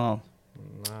någon som känner honom?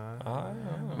 Nej.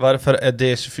 Varför är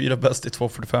D24 bäst i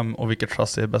 245 och vilket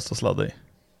chassi är bäst att sladda i?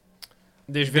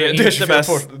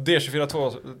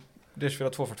 D24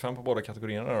 245 på båda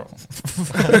kategorierna då.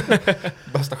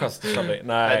 Bästa chassi att sladda i.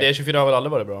 Nej, D24 har väl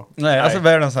aldrig varit bra. Nej, alltså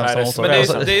världens sämsta motor.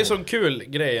 Men det är ju sån kul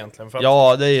grej egentligen. För att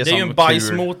ja, det är ju en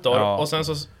bajsmotor och sen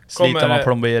så sliter man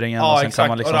plomberingen och sen kan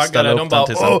man liksom ställa upp den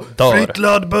tills den dör. Fritt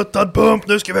laddbuttad pump,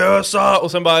 nu ska vi ösa!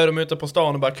 Och sen bara är de ute på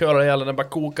stan och bara körar ihjäl den, bara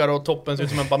kokar och toppen ser ut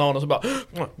som en banan och så bara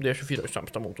det är 24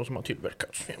 sämsta motorn som har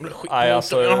tillverkats. Jävla skit.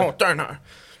 Jag hatar den här.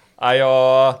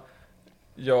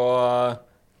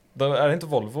 Är det inte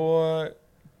Volvo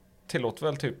tillåter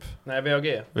väl typ? Nej, VAG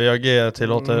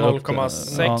tillåter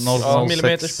 0,6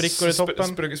 millimeter sprickor i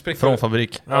toppen. Från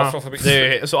fabrik. Ja, från fabrik.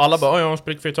 Det är, så alla bara, jag har en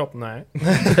sprickfri topp. Nej.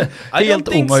 Helt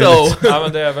omöjligt. Ja,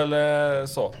 men det är väl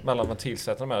så. Mellan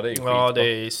ventilsätena med, det är ju skit. Ja, det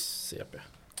är CP.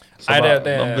 Nej,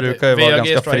 de brukar ju vara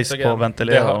ganska frisk på att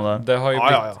ventilera dem där. Det har ju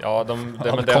blivit... Ja,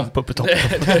 men det kom upp i toppen.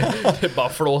 Det bara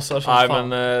flåsar som fan. fan.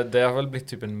 Men det har väl blivit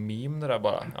typ en meme det där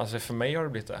bara. Alltså för mig har det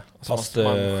blivit det. Alltså, fast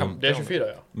det är 24,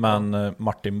 ja. Men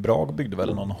Martin Brag byggde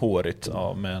väl någon hårigt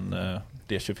med en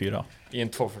D24. I en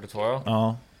 242, ja.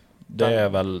 Ja. Det är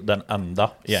väl den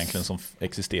enda egentligen som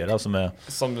existerar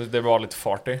som det var lite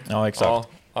farty. Ja, exakt.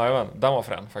 Ja, jag vet. Den var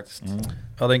frän faktiskt.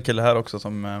 Jag hade en kille här också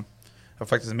som... Jag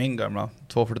faktiskt min gamla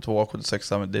 242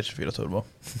 76 med D24 turbo.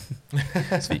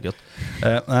 Svigat.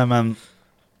 Nej, men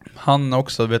han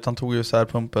också, vet, han tog ju så här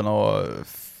pumpen och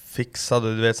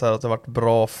fixade, du vet, så här att det varit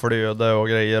bra flöde och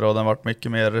grejer och den varit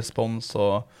mycket mer respons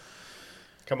och...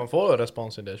 Kan man få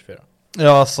respons i D24?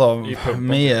 Ja, alltså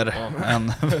mer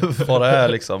än vad det är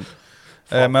liksom.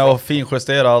 Men att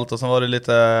finjustera allt och så var det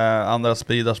lite andra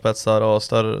spridarspetsar och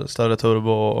större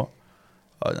turbo och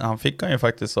han fick han ju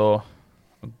faktiskt så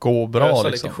gå bra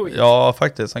liksom. Ja,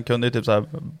 faktiskt. Han kunde ju typ så här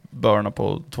börna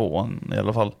på 2:an i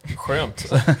alla fall.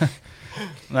 Skönt.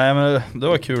 Nej, men det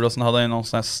var kul. Och sen hade han någon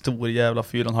sån här stor jävla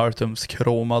 4,5 tums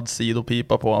kromad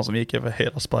sidopipa på han som gick över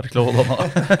hela sparklådan.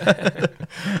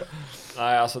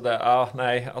 Nej, alltså det...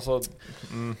 nej, alltså...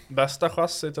 Bästa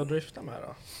chassit att drifta med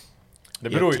då? Det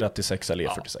beror ju... E36 eller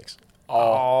E46.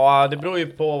 Ja, det beror ju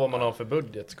på vad man har för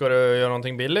budget. Ska du göra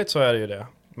någonting billigt så är det ju det.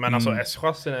 Men alltså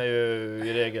S-chassin är ju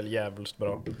i regel jävligt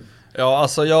bra. Ja,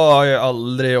 alltså jag har ju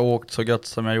aldrig åkt så gött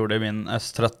som jag gjorde i min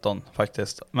S13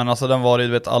 faktiskt. Men alltså den var ju,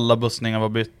 du vet, alla bussningar var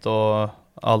bytt och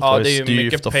allt var ju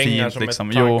styvt och fint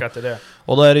liksom. Jo.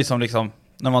 Och då är det som liksom,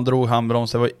 när man drog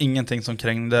handbroms, det var ingenting som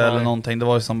krängde eller någonting. Det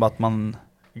var ju som att man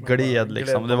gled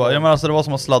liksom. Det var, alltså det var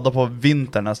som att sladda på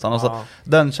vintern nästan. Alltså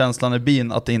den känslan i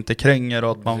bilen att det inte kränger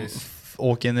och att man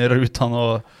åker in i rutan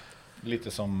och...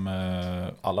 Lite som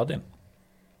Aladdin.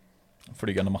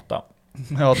 Flygande matta.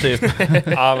 Ja, typ.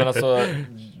 Ja, men alltså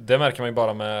det märker man ju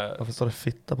bara med... Varför står det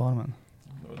fitta på armen?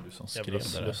 Det var du som skrev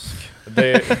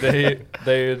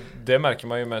det. Det märker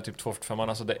man ju med typ 245.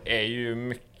 Alltså det är ju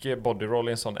mycket body roll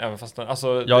i en sån, även fast den,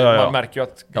 alltså man märker ju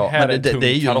att här är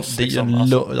tung kaross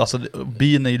liksom. Alltså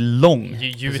bilen är ju lång.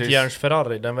 Gjutjärns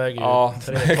Ferrari, den väger ju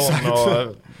 3 ton och...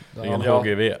 Det är en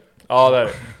HGV. Ja, det är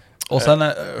det. Och sen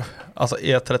alltså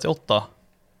E38.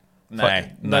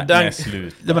 Nej,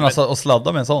 slut. Jag menar alltså att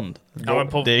sladda med en sån.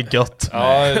 Det är gött.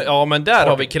 Ja, men där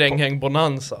har vi kränghäng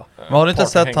bonanza. Men har du inte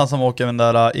sett han som åker med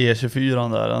den där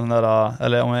E24 där, den där,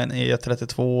 eller om en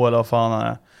E32 eller vad fan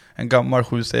är, en gammal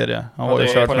 7-serie. Han var ju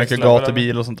kört mycket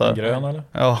gatubil och sånt där. Grön eller?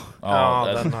 Ja.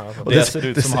 Det ser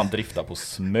ut som han driftar på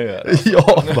smör.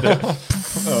 Ja.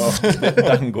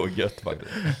 Den går gött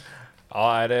faktiskt.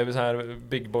 Ja, det är så här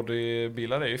big body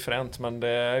bilar är ju fränt, men det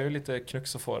är ju lite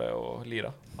knux att få det och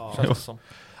lira. Känns det som.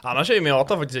 Annars är ju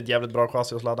Miata faktiskt ett jävligt bra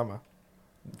chassi att sladda med.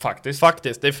 Faktiskt.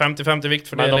 Det är 50-50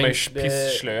 viktfördelning. Men de är ju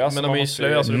pisslöa. Men de är ju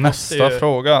slöa, så nästa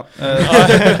fråga.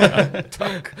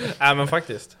 Tack. Nej, men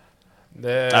faktiskt.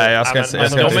 Nej, jag ska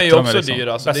inte de är ju också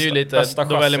dyra, så det är ju lite,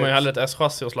 då väljer man ju hellre ett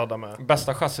S-chassi att sladda med.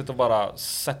 Bästa chassit att bara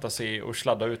sätta sig och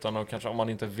sladda utan, och kanske om man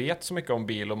inte vet så mycket om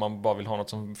bil och man bara vill ha något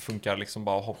som funkar, liksom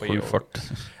bara hoppa 740. i.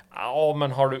 Ja,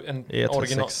 men har du en E36.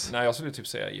 original... Nej, jag skulle typ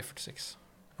säga E46.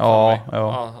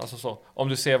 Ja. Alltså så. Om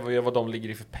du ser vad de ligger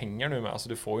i för pengar nu med, alltså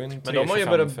du får ju en 325. Men de har ju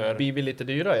börjat bli lite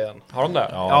dyra igen. Har de det?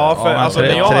 Ja, för alltså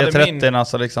när jag hade 330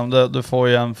 alltså liksom, du får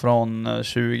ju en från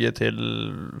 20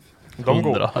 till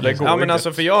 100. Det går ja, men inte.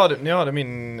 alltså för när jag hade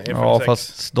min E46. Ja,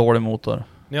 fast dålig motor.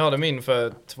 När jag hade min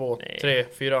för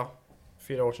 4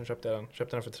 år sedan köpte jag den.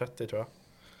 Köpte den för 30 tror jag.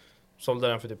 Sålde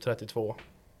den för typ 32.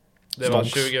 Det var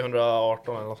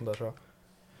 2018 eller något sånt där tror jag.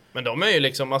 Men de är ju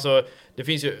liksom, alltså det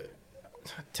finns ju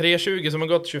 320 som har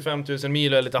gått 25 000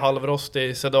 mil och är lite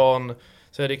halvrostig sedan,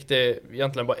 så är det riktigt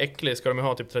egentligen bara äcklig, ska de ju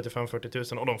ha typ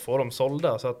 35-40 000 och de får dem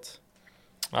sålda, så att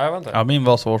ja, jag vet inte. Ja, min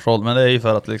var svårsåld, men det är ju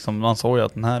för att liksom, man såg ju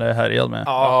att den här är härjad med.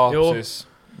 Ja, precis.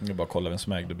 Jag bara kolla vem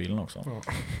som ägde bilen också.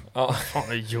 Ja. Fan,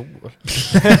 det är Joel.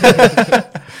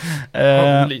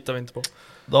 Litar vi inte på.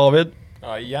 David,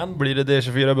 ja, igen. Blir det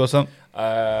D24-bussen?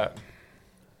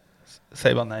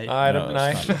 Säg bara nej. Nej.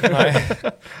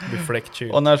 Blir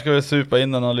fläktkyl. Och när ska vi supa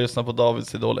in den och lyssna på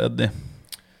Davids idol Eddie?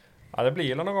 Ja, det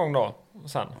blir någon gång då.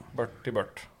 Sen, bört till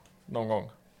bört. Någon gång.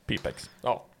 Pipex.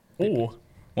 Ja.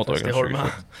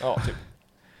 Motorvägar. Typ.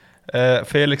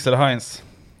 Felix eller Heinz?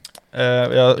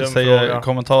 Jag säger fråga.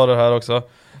 kommentarer här också.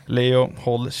 Leo,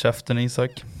 håll käften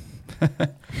Isak.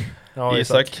 Ja,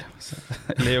 Isak.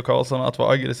 Leo Karlsson, att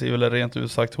vara aggressiv eller rent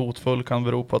ut sagt hotfull kan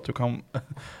bero på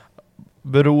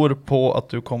att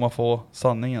du kommer få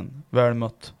sanningen. Väl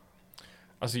mött.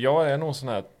 Alltså jag är nog sån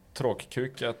här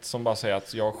tråkkuk som bara säger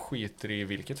att jag skiter i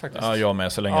vilket faktiskt. Ja, jag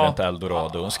med, så länge det inte är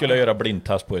Eldorado. Skulle jag göra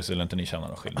blindtest på er skulle inte ni känna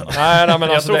någon skillnad. Nej, men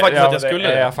jag tror faktiskt att jag skulle.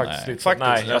 Det är faktiskt lite så.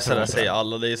 Nej, jag säger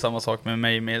alla, det är samma sak med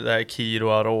mig med det här Kiro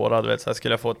Aurora, du vet, så här,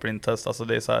 skulle jag få ett blindtest, alltså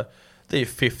det är så här, det är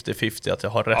 50-50 att jag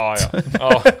har rätt.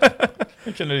 Ja.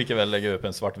 Jag kunde lika väl lägga upp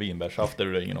en svart vinbärssaft där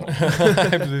du har ingen aning.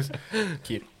 Precis.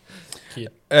 Kir.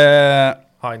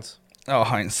 Heinz. Ja,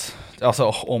 Heinz. Alltså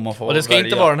om man får och det ska välja.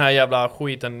 inte vara den här jävla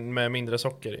skiten med mindre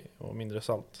socker i och mindre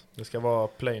salt. Det ska vara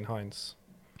plain Heinz.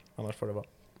 Annars får det vara.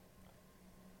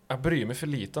 Jag bryr mig för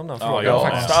lite om den Ja, frågan ja,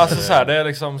 faktiskt. ja. Alltså så här, det är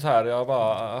liksom så här, jag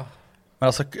bara... Men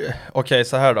alltså, okej,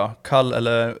 så här då. Kall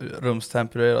eller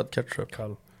rumstempererad ketchup?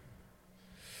 Kall.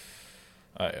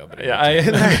 Nej, jag bryr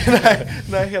mig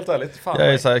nej, helt ärligt. Fan,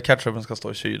 jag är så här, ketchupen ska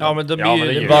stå i kylen. Ja, men det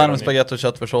blir ju varm spagetti och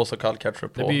köttfärssås och kall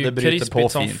ketchup på. Det blir ju bryter på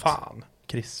krispigt som fint. fan.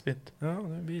 Krispigt. Ja,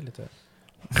 det blir lite.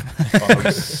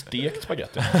 Stekt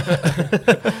spagetti.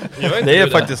 Det är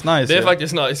faktiskt nice. Det är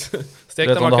faktiskt nice.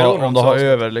 Stekta vet, makaroner om du har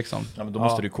över liksom. Ja, men då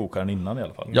måste du koka den innan i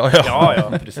alla fall. Ja.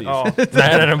 Precis. Ja.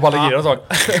 Nej, den bara ligger och så.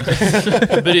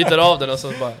 Du bryter av den och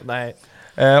så bara, nej.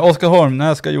 Oskar Holm,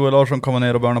 när ska Joel Larsson komma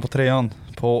ner och börna på 3:an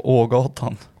på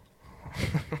Ågatan?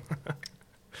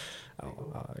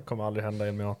 Det kommer aldrig hända i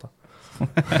en Miata.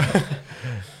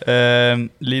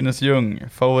 Linus Ljung,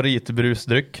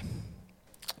 favoritbrusdryck?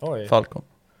 Oj. Falcon.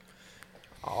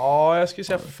 Ja, jag skulle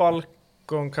säga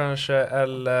Falcon kanske,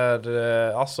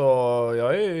 eller alltså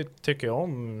jag tycker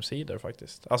om cider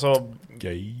faktiskt. Alltså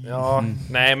gay. Ja,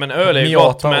 nej men öl är ju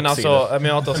gott, men alltså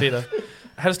Miata cider.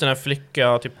 Helst den här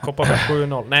flicka typ Kopparberg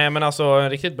 7-0. Nej men alltså en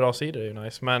riktigt bra cider är ju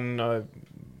nice, men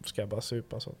ska jag bara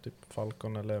supa så typ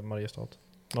Falcon eller Mariestad.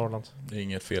 Norrland. Det är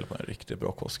inget fel på en riktigt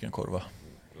bra Koskenkorva.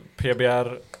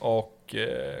 PBR och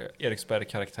Eriksberg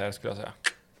karaktär skulle jag säga.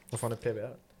 Vad fan är PBR?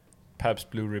 Pabst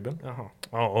Blue Ribbon. Jaha.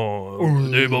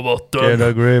 Det är bara vatten. Get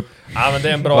a grip. Ja, men det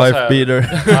är en bra Life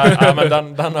beater. Ja, men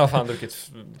den har fan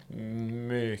druckit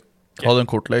mycket. Har du en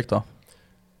kortlek då?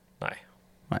 Nej.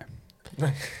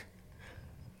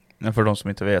 Men för de som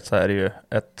inte vet så är det ju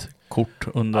ett kort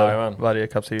under Jajamän. varje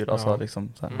kapsyl. Alltså Ja.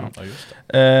 liksom så här, Ja, just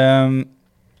det.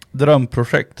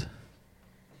 drömprojekt.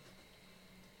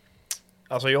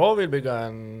 Alltså jag vill bygga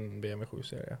en BMW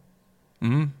 7-serie.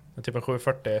 Typ en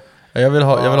 740. Jag vill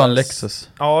ha en Lexus.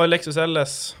 Ja, Lexus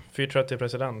LS 430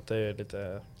 President, det är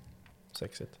lite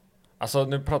sexigt. Alltså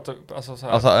nu pratar alltså så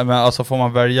här. Alltså får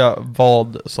man välja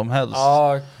vad som helst.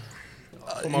 Ja,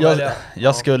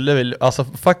 jag skulle vilja, alltså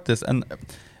faktiskt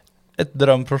ett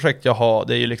drömprojekt jag har,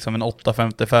 det är ju liksom en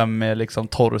 855 med liksom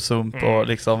torrsump och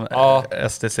liksom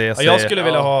STCC. Ja, jag skulle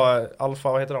vilja ha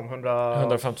Alfa, vad heter de?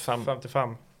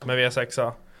 155 med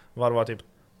V6. Varvar typ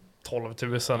 12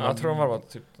 000. Jag tror de varvar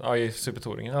typ i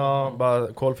supertouringen. Ja,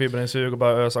 bara kolfiberinsug och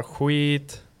bara ösa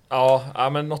skit. Ja,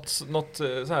 men något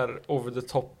så här over the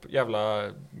top jävla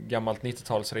gammalt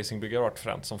 90-tals racingbygge har varit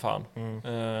fränt som fan.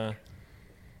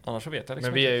 Annars så vet jag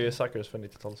liksom. Men vi är ju suckers för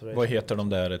 90-tals racing. Vad heter de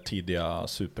där tidiga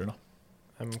superna?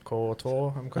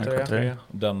 MK2, MK3.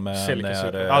 Den med Celica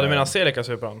när... Ja, du menar Celica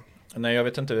Supran? Nej, jag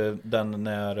vet inte. Den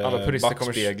när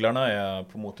backspeglarna är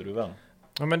på motorhuven.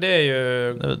 Ja, men det är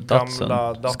ju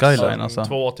gamla Datsun Skyline alltså.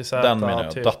 280Z. Den menar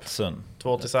jag, typ. Datsun.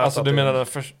 280Z. Alltså du menar den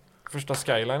första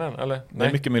Skylinen, eller? Nej. Det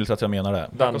är mycket möjligt att jag menar det.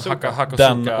 Den Hakosuka.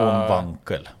 Den om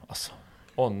vankel. Alltså.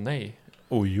 Nej.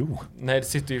 Jo. Nej, det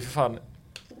sitter ju för fan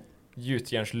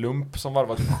gjutjärnslump som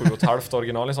varvar typ 7,5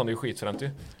 original i sån. Det är ju skitfränt ju.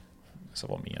 Så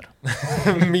var mer.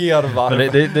 Mer varv.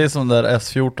 Men det är som där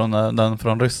S14, den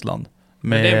från Ryssland.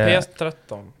 Men det är en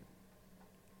PS13.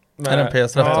 Är det en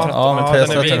PS13? Ja, men PS13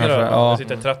 PS13 är kanske. Ja. Det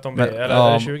sitter 13B, men, eller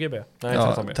är det 20B? Nej,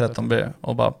 ja, 13B. 13B.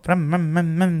 Och bara...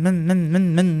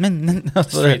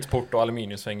 Streetport och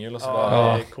aluminiumsvängel och så.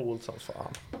 Ja, det är coolt som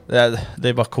fan. Det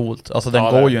är bara coolt. Alltså den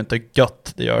går ju inte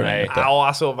gött, det gör den inte. Ja,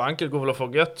 alltså vankel går väl att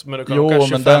få gött, men du kan jo, åka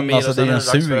 25 men den, mil alltså det är ju en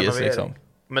dags för sugis renovering. liksom.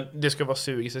 Men det ska vara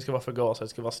sugis, det ska vara förgasare, det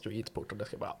ska vara streetport och det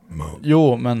ska bara...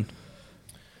 Jo, men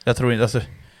jag tror inte, alltså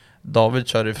David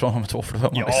kör ifrån med 245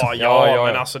 Ja, liksom. ja,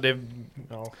 men alltså det...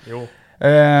 Ja, jo.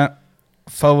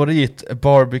 Favorit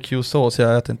barbecue-sås,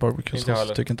 jag äter inte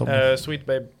barbecue-sås, tycker inte om det. Sweet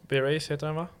Baby Race heter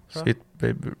den, va? Sweet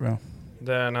Baby, ja.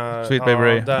 Den här... Sweet Baby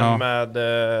Ray, den ja. med...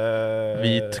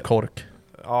 Vit kork.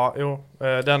 Ja, jo.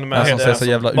 Den med... Som ser så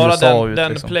jävla bara USA den, ut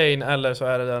den liksom. plain, eller så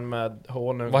är det den med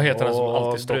honung. Vad heter den som och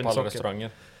alltid står på alla brunsocker. restauranger?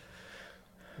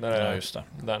 Ja, just det.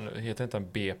 Den heter inte en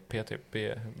BP typ,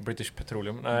 British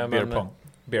Petroleum. Nej, Beer men pong.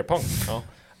 Beer pong, ja.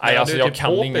 Nej, alltså jag jag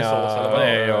kan inga...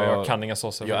 Jag kan inga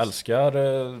såser. Jag älskar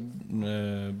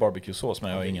barbecue-sås,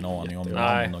 men jag har ingen aning om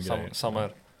namn och grejer. Samma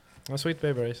här. Ja, Sweet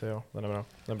Baby Race, ja. Den är bra.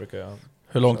 Den brukar jag...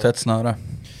 Hur långt är ett snöre?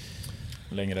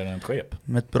 Längre än en skep.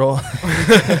 Med ett bra...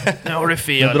 Nu har du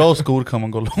fel. Med bra skor kan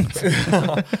man gå långt.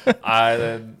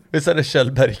 Nej, Visst är det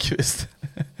Kjell Bergqvist?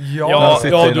 Ja,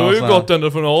 du har ju gått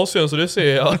ända från Asien, så det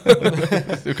ser jag.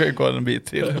 Du kan ju gå en bit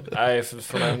till. Nej,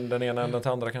 från den ena änden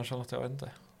till andra kanske något, jag vet inte.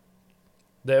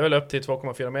 Det är väl upp till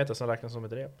 2,4 meter som räknas som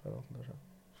ett rep. Ja,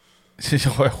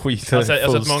 jag skiter alltså, jag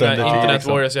har sett många internet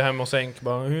liksom. warriors i hem och sänk.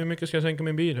 Bara, hur mycket ska jag sänka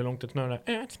min bil? Hur långt ett snöre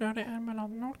är? Ett snöre är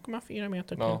mellan 0,4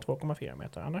 meter till 2,4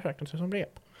 meter. Annars räknas det som rep.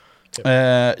 Typ.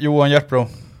 Johan Hjärtbro.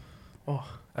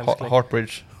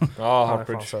 Heartbridge. Ja,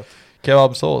 Heartbridge.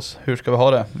 Kebabsås, hur ska vi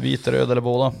ha det? Vit, röd eller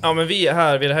båda? Ja, men vi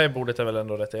här vid det här bordet är väl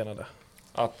ändå rätt enade.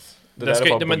 Att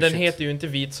men den heter ju inte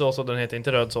vit sås och den heter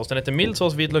inte röd sås. Den heter mild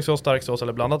sås, vitlökssås, stark sås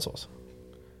eller blandad sås.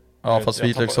 Ja, fast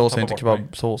vitlökssås är inte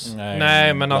kebabsås.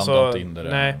 Nej, men alltså...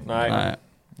 Nej.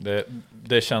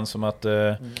 Det känns som att...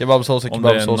 kebabsås är kebabsås, om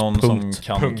det är någon punkt.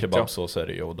 som kan kebabsås är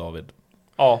det jag och David.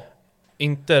 Ja.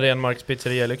 Inte Renmarks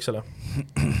pizzeria Lycksele.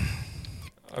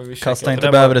 Kasta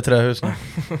inte bäver i trähus nu.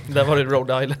 Där var det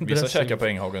Rhode Island. Vissa käkar på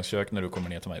Änghagans kök när du kommer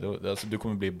ner till mig. Alltså, du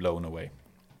kommer bli blown away.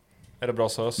 Är det bra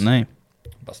sås? Nej.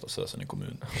 Bästa såsen i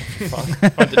kommunen.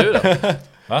 Var inte du den?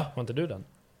 Va? Var inte du den?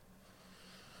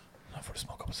 Den får du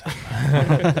smaka på sen.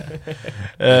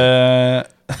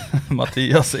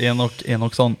 Mattias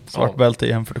Enoksson, svart bälte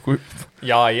i M47.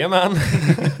 Jajamän.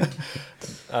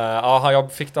 Ja,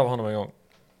 jag fick det av honom en gång.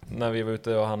 När vi var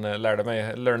ute och han lärde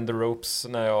mig learn the ropes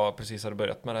när jag precis hade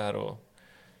börjat med det här och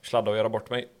sladda och göra bort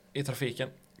mig i trafiken.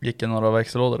 Gick det några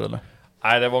växellådor eller?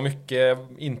 Nej, det var mycket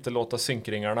inte låta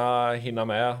synkringarna hinna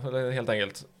med helt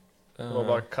enkelt. Det var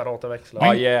bara karateväxlar.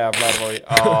 Ja,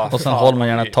 jävlar. Och sen håller man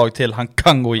gärna ett tag till, han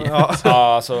kan gå i. Ja,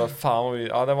 alltså fan.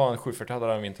 Det var en 740 hade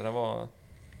den vintern. Det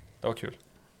var kul.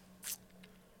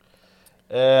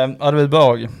 Arvid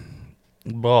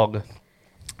Bag.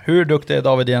 Hur duktig är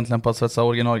David egentligen på att svetsa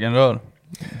originalgenrör?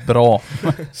 Bra.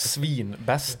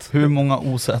 Svinbäst. Hur många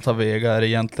OZ-vägar är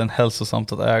egentligen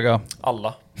hälsosamt att äga?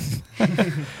 Alla.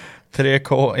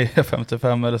 3K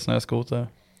E55 eller snöskoter?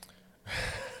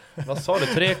 Vad sa du?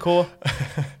 3K?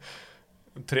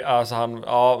 Alltså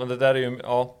men det där är ju,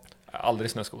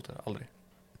 aldrig snöskoter, aldrig.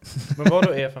 Men vad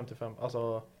då E55?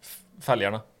 Alltså...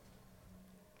 Fälgarna.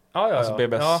 Ja. Alltså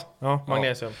BBS. Ja,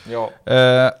 magnesium. Ja.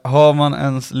 Har man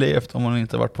ens levt om man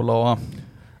inte varit på lava?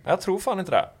 Jag tror fan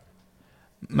inte det.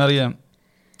 Melge,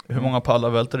 hur många pallar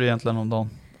välter du egentligen om dagen?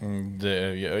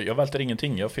 Jag välter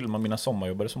ingenting. Jag filmar mina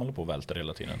sommarjobbare som håller på och välter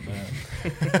hela tiden.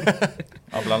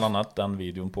 Ja, bland annat den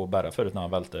videon på Berra förut när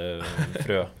han välte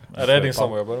frö. Är det din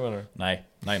sommarjobbare menar du?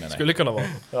 Nej. Skulle kunna vara.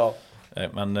 Ja.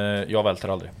 Men jag välter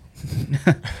aldrig.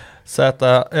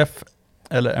 ZF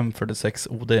eller M46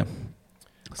 OD?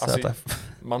 Alltså,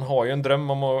 man har ju en dröm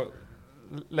om att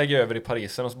lägga över i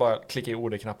Parisen och så bara klicka i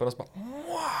OD-knappen och så bara...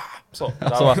 Så,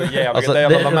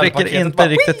 det räcker inte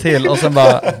riktigt till och sen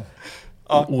bara...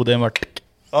 OD var...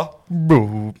 Ja,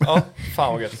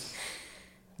 fan vad gött.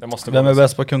 Det måste Vem är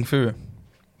bäst på Kung Fu?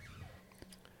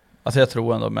 Alltså jag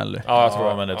tror ändå Melly. Ja, jag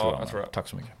tror men det tror jag. Jag tror det. Tack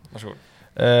så mycket. Varsågod.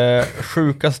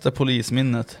 Sjukaste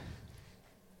polisminnet?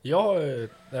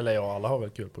 Alla har väl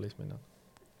kul polisminnen.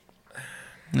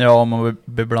 Ja, om man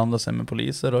beblandar sig med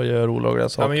poliser och gör olagliga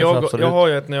saker. Ja, men jag har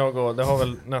ju ett när jag går, det har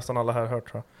väl nästan alla här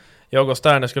hört, tror jag. Jag och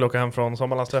Sterner skulle åka hem från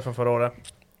sommarlandsträffen förra året.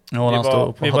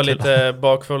 Ja, vi var lite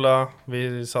bakfulla,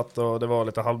 vi satt och det var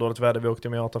lite halvdåligt väder, vi åkte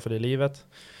med Ata för det livet.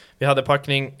 Vi hade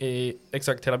packning i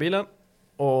exakt hela bilen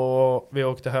och vi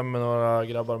åkte hem med några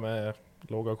grabbar med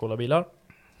låga och coola bilar.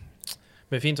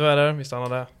 Med fint väder, vi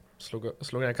stannade,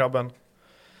 slog ner kabben.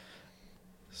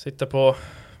 Sitter på,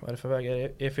 vad är det för väg? Är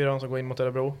det E4 som går in mot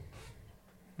Örebro?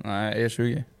 Nej,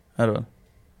 E20 är det väl?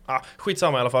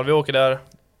 Skitsamma i alla fall, vi åker där.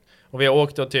 Och vi har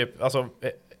åkt och typ, alltså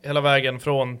hela vägen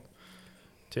från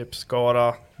typ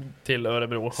Skara till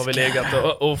Örebro har vi legat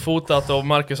och fotat, och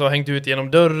Marcus har hängt ut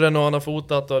genom dörren och han har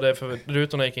fotat, och det för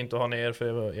rutorna gick inte att ha ner för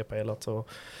det var epa-elat och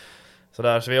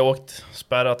sådär. Så vi har åkt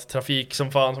spärrat trafik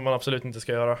som fan, som man absolut inte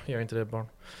ska göra. Gör inte det, barn.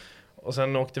 Och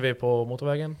sen åkte vi på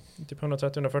motorvägen typ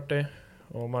 130-140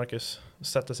 och Marcus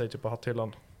sätter sig typ på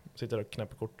hatthyllan, sitter och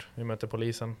knäpper kort. Vi möter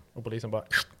polisen och polisen bara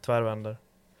tvärvänder.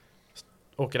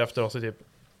 Åker efter oss i typ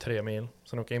 3 mil.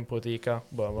 Sen åker in på ett Ica,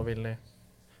 bara vad vill ni?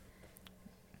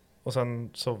 Och sen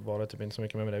så var det typ inte så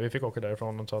mycket med det. Vi fick åka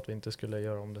därifrån och sa att vi inte skulle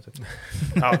göra om det typ.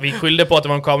 Ja, vi skyllde på att det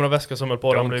var en kameraväska som höll på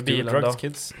att ramla i bilen då.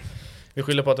 Vi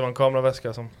skyllde på att det var en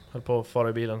kameraväska som höll på att fara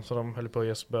i bilen, så de höll på att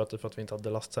ge oss böter för att vi inte hade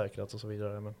lastsäkrat och så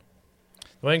vidare. Men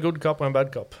det var en good cop och en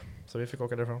bad cop, så vi fick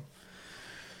åka därifrån.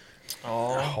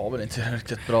 Ja, jag har väl inte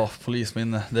riktigt bra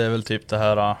polisminne. Det är väl typ det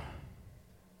här,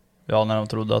 ja, när de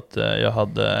trodde att jag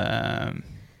hade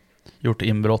gjort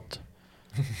inbrott.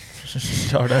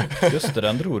 Körde. Just det,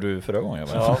 den drog du förra gången.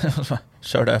 Ja.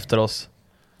 Körde efter oss.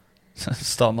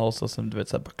 Stannade oss och sen, du vet,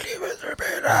 såhär, bara kliv ut ur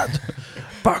bilen,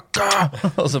 backa!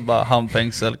 Och så bara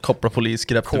handfängsel, koppla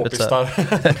polisgrepp, du vet,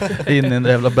 såhär, in i en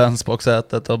jävla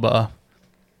bensboxsätet och bara,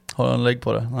 har du en lägg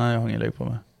på det? Nej, jag har ingen lägg på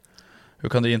mig. Hur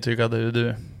kan du intyga att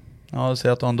du? Ja, du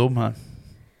ser att du har en dom här.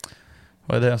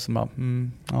 Vad är det? Som bara,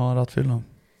 ja, rattfyllan.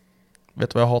 Vet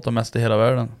du vad jag hatar mest i hela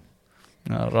världen?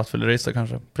 Ja, rattfyllerister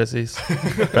kanske. Precis.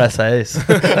 Precis.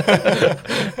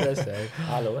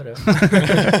 Hallå är det.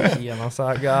 Tjena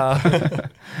saga.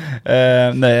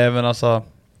 Nej, men alltså,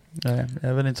 jag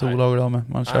är väl inte så olaglig av mig.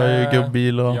 Man kör ju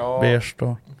gubbbil och beige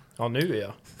då. Ja, nu är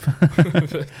jag.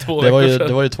 Det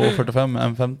var ju 245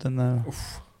 M50.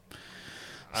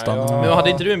 Men hade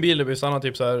inte du en bil där vi stannade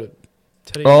typ så här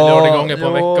 3 miljarder gånger på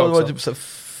en vecka också? Det var typ så,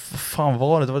 vad fan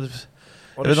var det? Det var typ,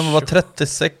 jag vet inte om det var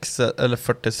 36 eller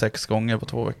 46 gånger på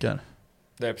 2 veckor.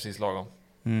 Det är precis lagom.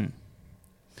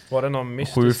 Var det någon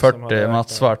mystisk 740 matt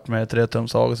svart med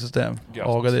 3-tums AGA-system.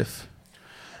 AGA-diff.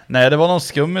 Nej, det var någon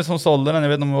skummis som sålde den. Jag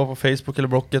vet inte om det var på Facebook eller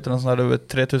Blocket eller något sånt där. Det var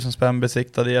 3000 spänn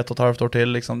besiktad i 1,5 år till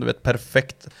liksom. Du vet,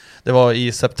 perfekt. Det var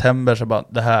i september, så bara,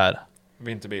 det här.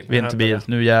 Vinterbil,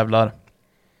 nu jävlar.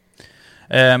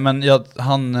 Men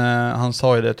han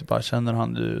sa ju det typ, bara, känner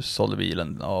han du sålde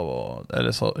bilen av och,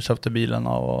 eller så, köpte bilen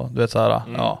av och, du vet så här.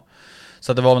 Ja.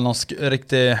 Så det var väl någon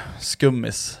riktig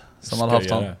skummis som hade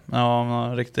haft han. Ja,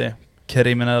 någon riktig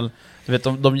kriminell. Du vet,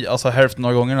 de alltså hälften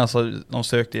av gångerna så de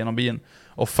sökte igenom bilen.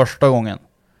 Och första gången,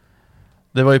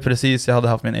 det var ju precis, jag hade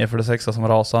haft min E46 som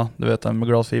rasade. Du vet, med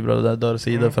glasfibrer där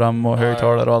dörrsidor fram och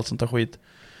högtalare och allt sånt där skit.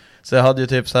 Så jag hade ju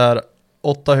typ så här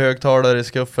 8 högtalare i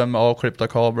skuffen med avklippta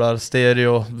kablar,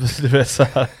 stereo, du vet så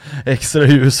här extra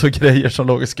ljus och grejer som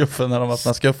låg i skuffen när de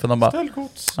öppnade skuffen. De bara,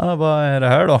 ja, vad är det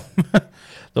här då?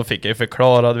 Då fick jag ju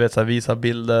förklara, du vet, så här, visa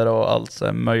bilder och allt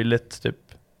så möjligt typ.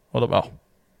 Och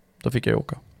då fick jag ju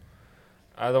åka.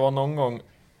 Det var någon gång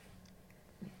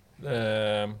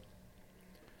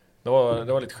det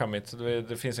var lite skämmigt.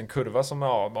 Det finns en kurva som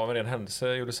av en ren händelse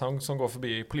i Ulricehamn som går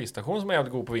förbi polisstation som är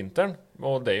jävligt god på vintern.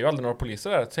 Och det är ju aldrig några poliser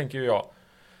där, tänker ju jag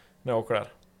när jag åker där.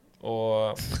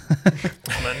 Och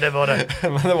Men det var det.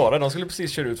 Men det var det. De skulle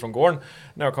precis köra ut från gården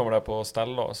när jag kommer där på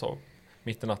ställ då, så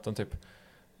mitt i natten typ.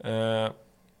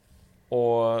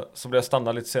 Och så blev jag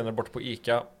stanna lite senare bort på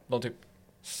Ica. De typ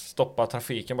stoppar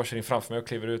trafiken, bara kör in framför mig och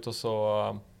kliver ut och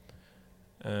så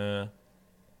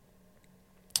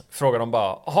frågar de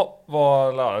bara, jaha,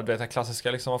 vad det är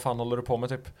klassiska liksom, vad fan håller du på med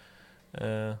typ?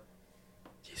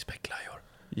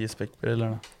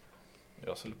 J-spec-brillorna.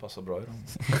 Jag skulle passa bra i dem.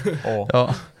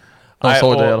 Ja, de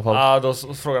såg det i alla fall. Ja, då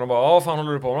frågar de bara, vad fan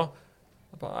håller du på med?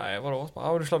 Jag bara, nej, vadå?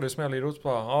 Ja, du sladdade ju smällirot.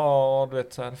 Ja, du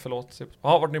vet, så här, förlåt. Typ.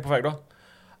 Ja, vart är ni på väg då?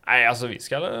 Nej, alltså vi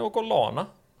ska åka och lana.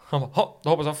 Han bara, då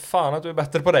hoppas jag fan att du är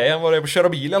bättre på det än vad du är på att köra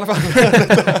bil i alla fall.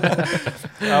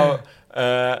 Ja,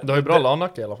 du har ju bra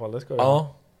lanacke i alla fall, det ska du.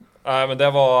 Ja. Men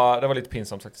det var lite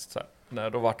pinsamt faktiskt. Så här.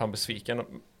 Då vart han besviken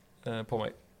på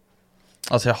mig.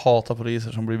 Alltså jag hatar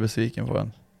poliser som blir besviken på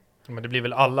en. Men det blir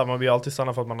väl alla, man blir ju alltid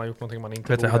stanna för att man har gjort någonting man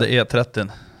inte Jag hade E30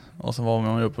 och så var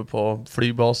man uppe på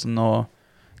flygbasen och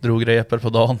drog reper på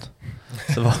dagen.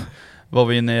 Så var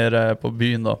vi nere på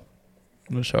byn då.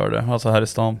 Nu körde, alltså här i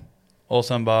stan. Och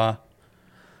sen bara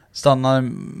stannade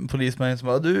en polisman som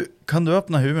bara, du, kan du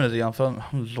öppna huvudet lite grann? För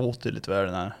han låter ju lite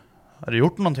värre här. Har du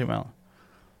gjort någonting med honom?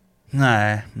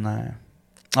 Nej.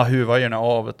 Ja, huvudvajern är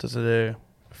av, vet du, så det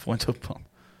får inte upp honom.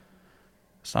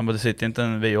 Så han bara, det sitter inte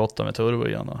en V8 med turbo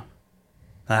igen då?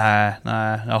 Nej.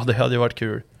 Ja, det hade ju varit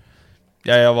kul.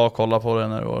 Ja, jag var och kollade på det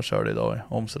när jag körde idag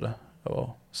om så det. Jag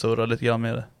var surrade lite grann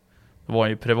med det. Det var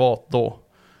ju privat då.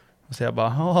 Så jag bara,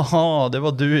 haha, det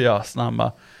var du ja. Så han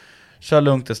bara, kör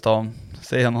lugnt i stan.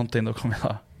 Säger jag någonting då kommer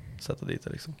jag sätta dit det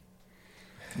liksom.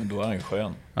 Men då är han ju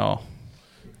skön. Ja.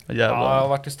 Jävlar. Ja, jag har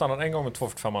varit i standard en gång med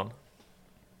 245an.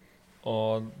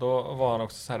 Och då var han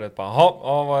också så här, vet, bara,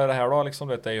 ja, vad är det här då? Liksom,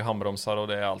 vet, det är ju handbromsar och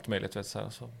det är allt möjligt, vet så här.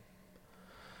 Så.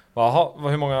 Jaha,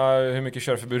 hur mycket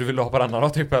körförbud vill du ha på denna då,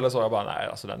 typ? Eller så. Jag bara, nej,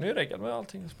 alltså den är ju reggad med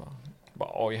allting. Så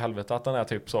bara, i helvete att den är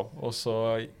typ så. Och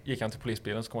så gick han till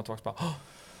polisbilen, så kom han tillbaka och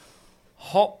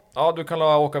bara, ja, du kan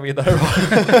åka vidare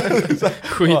då.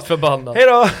 Skitförbannad. Hej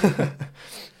då!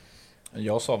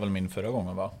 Jag sa väl min förra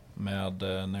gången, va? Med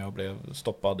när jag blev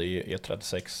stoppad i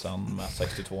E36 med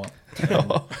 62.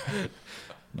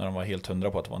 När de var helt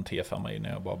 100 på att det var en T5 när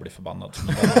jag bara blev förbannad.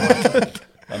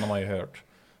 Den har man ju hört.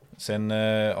 Sen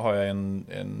har jag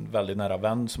en väldigt nära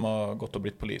vän som har gått och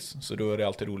blivit polis. Så då är det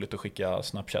alltid roligt att skicka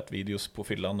Snapchat-videos på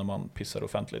fyllan när man pissar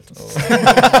offentligt.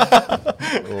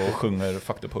 Och sjunger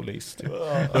Fuck the Police. Typ.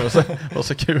 Det var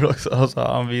så kul också. Alltså,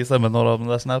 han visade med några av de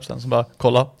där snapsen som bara,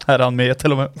 kolla, här är han med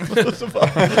till och med. Så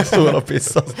bara, stora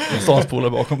pissar. Så han spolar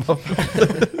bakom.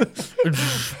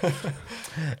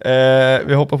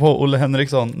 Vi hoppar på Olle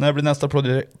Henriksson. När blir nästa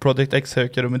Project X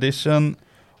Hökerum Edition?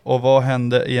 Och vad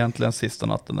hände egentligen sista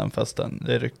natten den festen?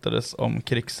 Det ryktades om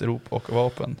krigsrop och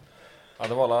vapen. Ja,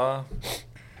 det var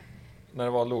när det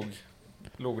var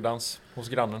logdans hos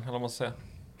grannen, eller vad man ska säga.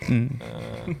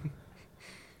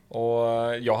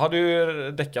 Och jag hade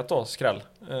ju däckat då, skräll.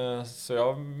 Så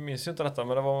jag minns ju inte detta,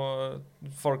 men det var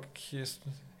folk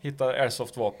hittade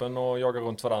airsoft-vapen och jagade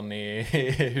runt varann i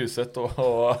huset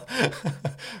och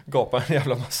gapade en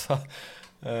jävla massa.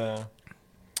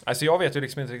 Alltså jag vet ju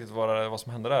liksom inte riktigt vad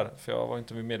som hände där, för jag var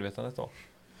inte med medvetandet då.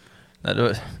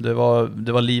 Nej, det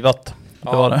var livat. Det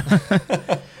var det.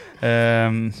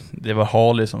 Det var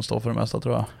Harley som står för det mesta,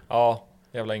 tror jag. Ja,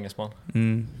 jävla engelsman.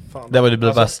 Det var det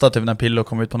bästa, typ när Pillo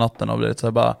kom ut på natten och blev så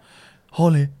här bara,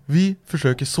 Harley, vi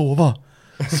försöker sova.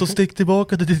 Så stick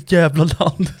tillbaka till ditt jävla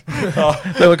land.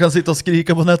 Där man kan sitta och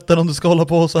skrika på nätten om du ska hålla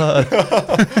på så här.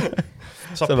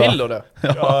 Så Pillo det?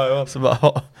 Ja. Så bara,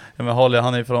 ja, men Harley,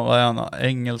 han är från, vad är han?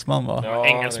 Engelsman, va? Ja,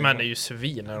 engelsmän är ju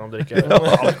svin när de dricker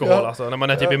alkohol. Alltså, när man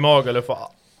är typ i Magaluf och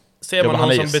ser man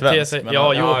någon som beter sig...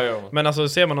 Men alltså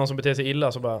ser man någon som beter sig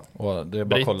illa så bara... Och det är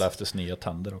bara att kolla efter sina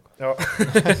tänder också. Ja.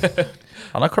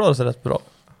 Han har klarat sig rätt bra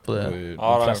på det.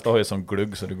 De flesta har ju som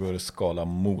glugg så det går att skala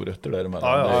morötter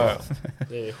däremellan. Ja.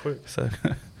 Det är sjukt.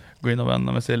 Gå in och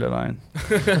vända med Silverline.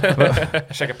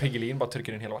 Käka Piggelin, bara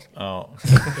trycker in hela vatten. Ja.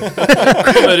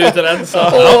 Kommer ut rensa.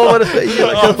 Vad är det för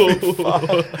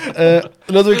elaka?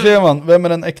 Ludvig Kleman, vem är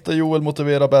den äkta Joel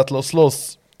motiverar battle och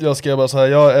slåss? Jag skrev bara så här,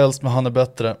 jag är äldst men han är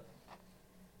bättre.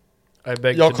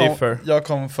 Jag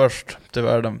kom först till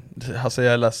världen. Alltså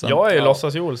jag är ledsen. Jag är ju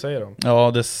låtsas Joel, säger de.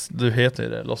 Ja, du heter ju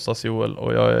det, låtsas Joel,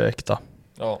 och jag är äkta.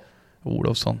 Ja.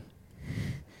 Olofsson.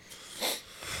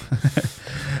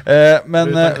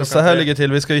 Men så här ligger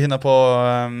till. Vi ska ju hinna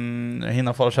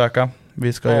fara och käka.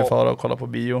 Vi ska ju fara och kolla på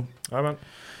bio.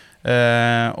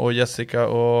 Och Jessica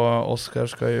och Oskar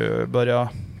ska ju börja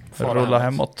rulla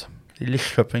hemåt i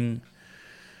Lidköping.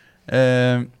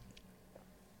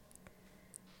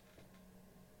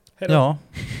 Ja.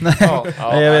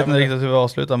 Jag vet inte riktigt hur vi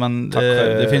avslutar, men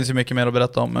det finns ju mycket mer att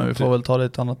berätta om, men vi får väl ta det i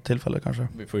ett annat tillfälle kanske.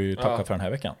 Vi får ju tacka för den här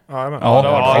veckan.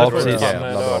 Precis.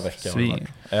 Jävla bra vecka.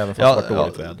 Även fast det var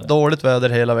dåligt väder. Dåligt väder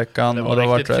hela veckan. Det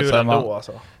var riktigt kul ändå,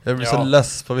 alltså. Jag blir så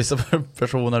less på vissa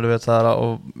personer, du vet så här,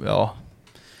 och ja.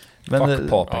 Men fuck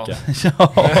paprika.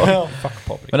 Fuck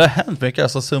paprika. Men det har hänt mycket,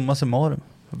 alltså summa summarum.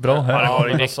 Bra här. Ja, det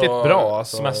var riktigt bra.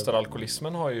 Alltså.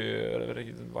 Semesteralkoholismen har ju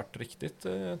varit riktigt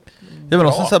men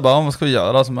också så här bara, vad ska vi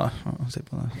göra? Så bara,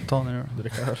 ta ner det.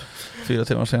 4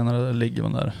 timmar senare ligger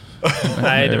man där.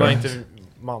 Nej, det var inte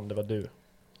man, det var du.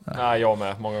 Nej, jag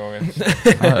med, många gånger.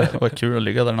 Det var kul att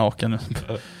ligga där naken.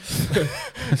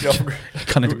 Jag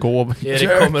kan inte gå.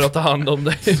 Erik kommer att ta hand om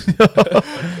dig.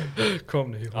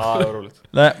 Kom nu. Ja, det var roligt.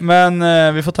 Nej, men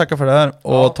vi får tacka för det här.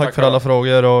 Och tack för alla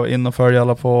frågor. Och in och följ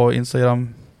alla på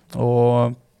Instagram.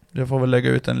 Och Jag får väl lägga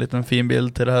ut en liten fin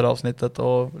bild till det här avsnittet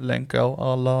och länka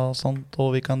alla sånt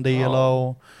och vi kan dela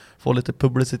och få lite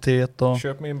publicitet. Och...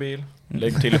 Köp min bil.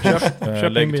 Lägg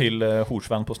till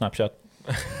Horsvän på Snapchat.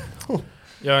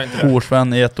 Gör inte det.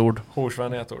 Horsvän i ett ord.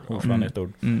 Horsvän i ett ord. Horsvän i ett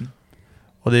ord.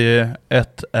 Och det är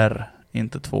 1 R,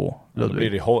 inte 2. Ludvig. Då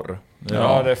blir det horr.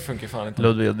 Ja, det funkar fan inte.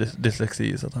 Ludvig och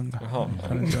dyslexi så att han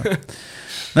kan inte.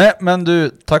 Nej, men du,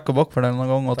 tack och bock för den någon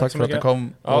gång och tack för att du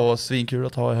kom. Och svinkul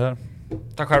att ha er här.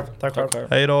 Tack själv.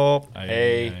 Hej då.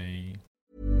 Hej.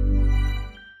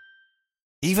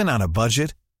 Even on a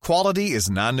budget, quality is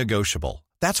non-negotiable.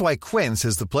 That's why Quince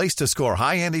is the place to score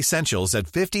high-end essentials at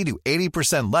 50 to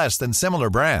 80% less than similar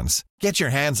brands. Get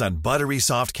your hands on buttery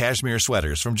soft cashmere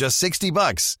sweaters from just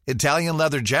 $60, Italian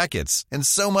leather jackets, and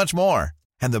so much more.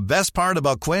 And the best part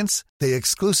about Quince, they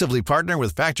exclusively partner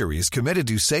with factories committed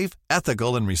to safe,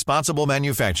 ethical, and responsible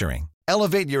manufacturing.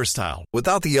 Elevate your style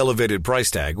without the elevated price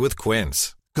tag with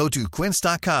Quince. Go to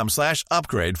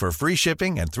quince.com/upgrade for free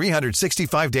shipping and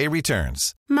 365-day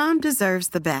returns. Mom deserves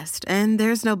the best, and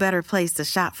there's no better place to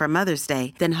shop for Mother's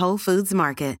Day than Whole Foods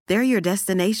Market. They're your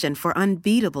destination for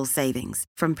unbeatable savings,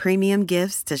 from premium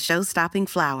gifts to show-stopping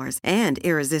flowers and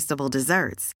irresistible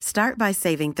desserts. Start by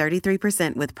saving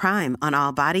 33% with Prime on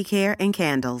all body care and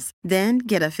candles. Then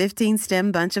get a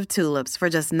 15-stem bunch of tulips for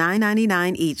just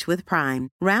 $9.99 each with Prime.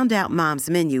 Round out Mom's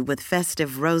menu with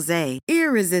festive rosé,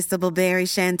 irresistible berry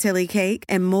chantilly cake,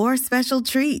 and more special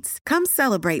treats. Come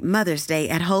celebrate Mother's Day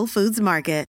at Whole Foods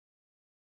Market.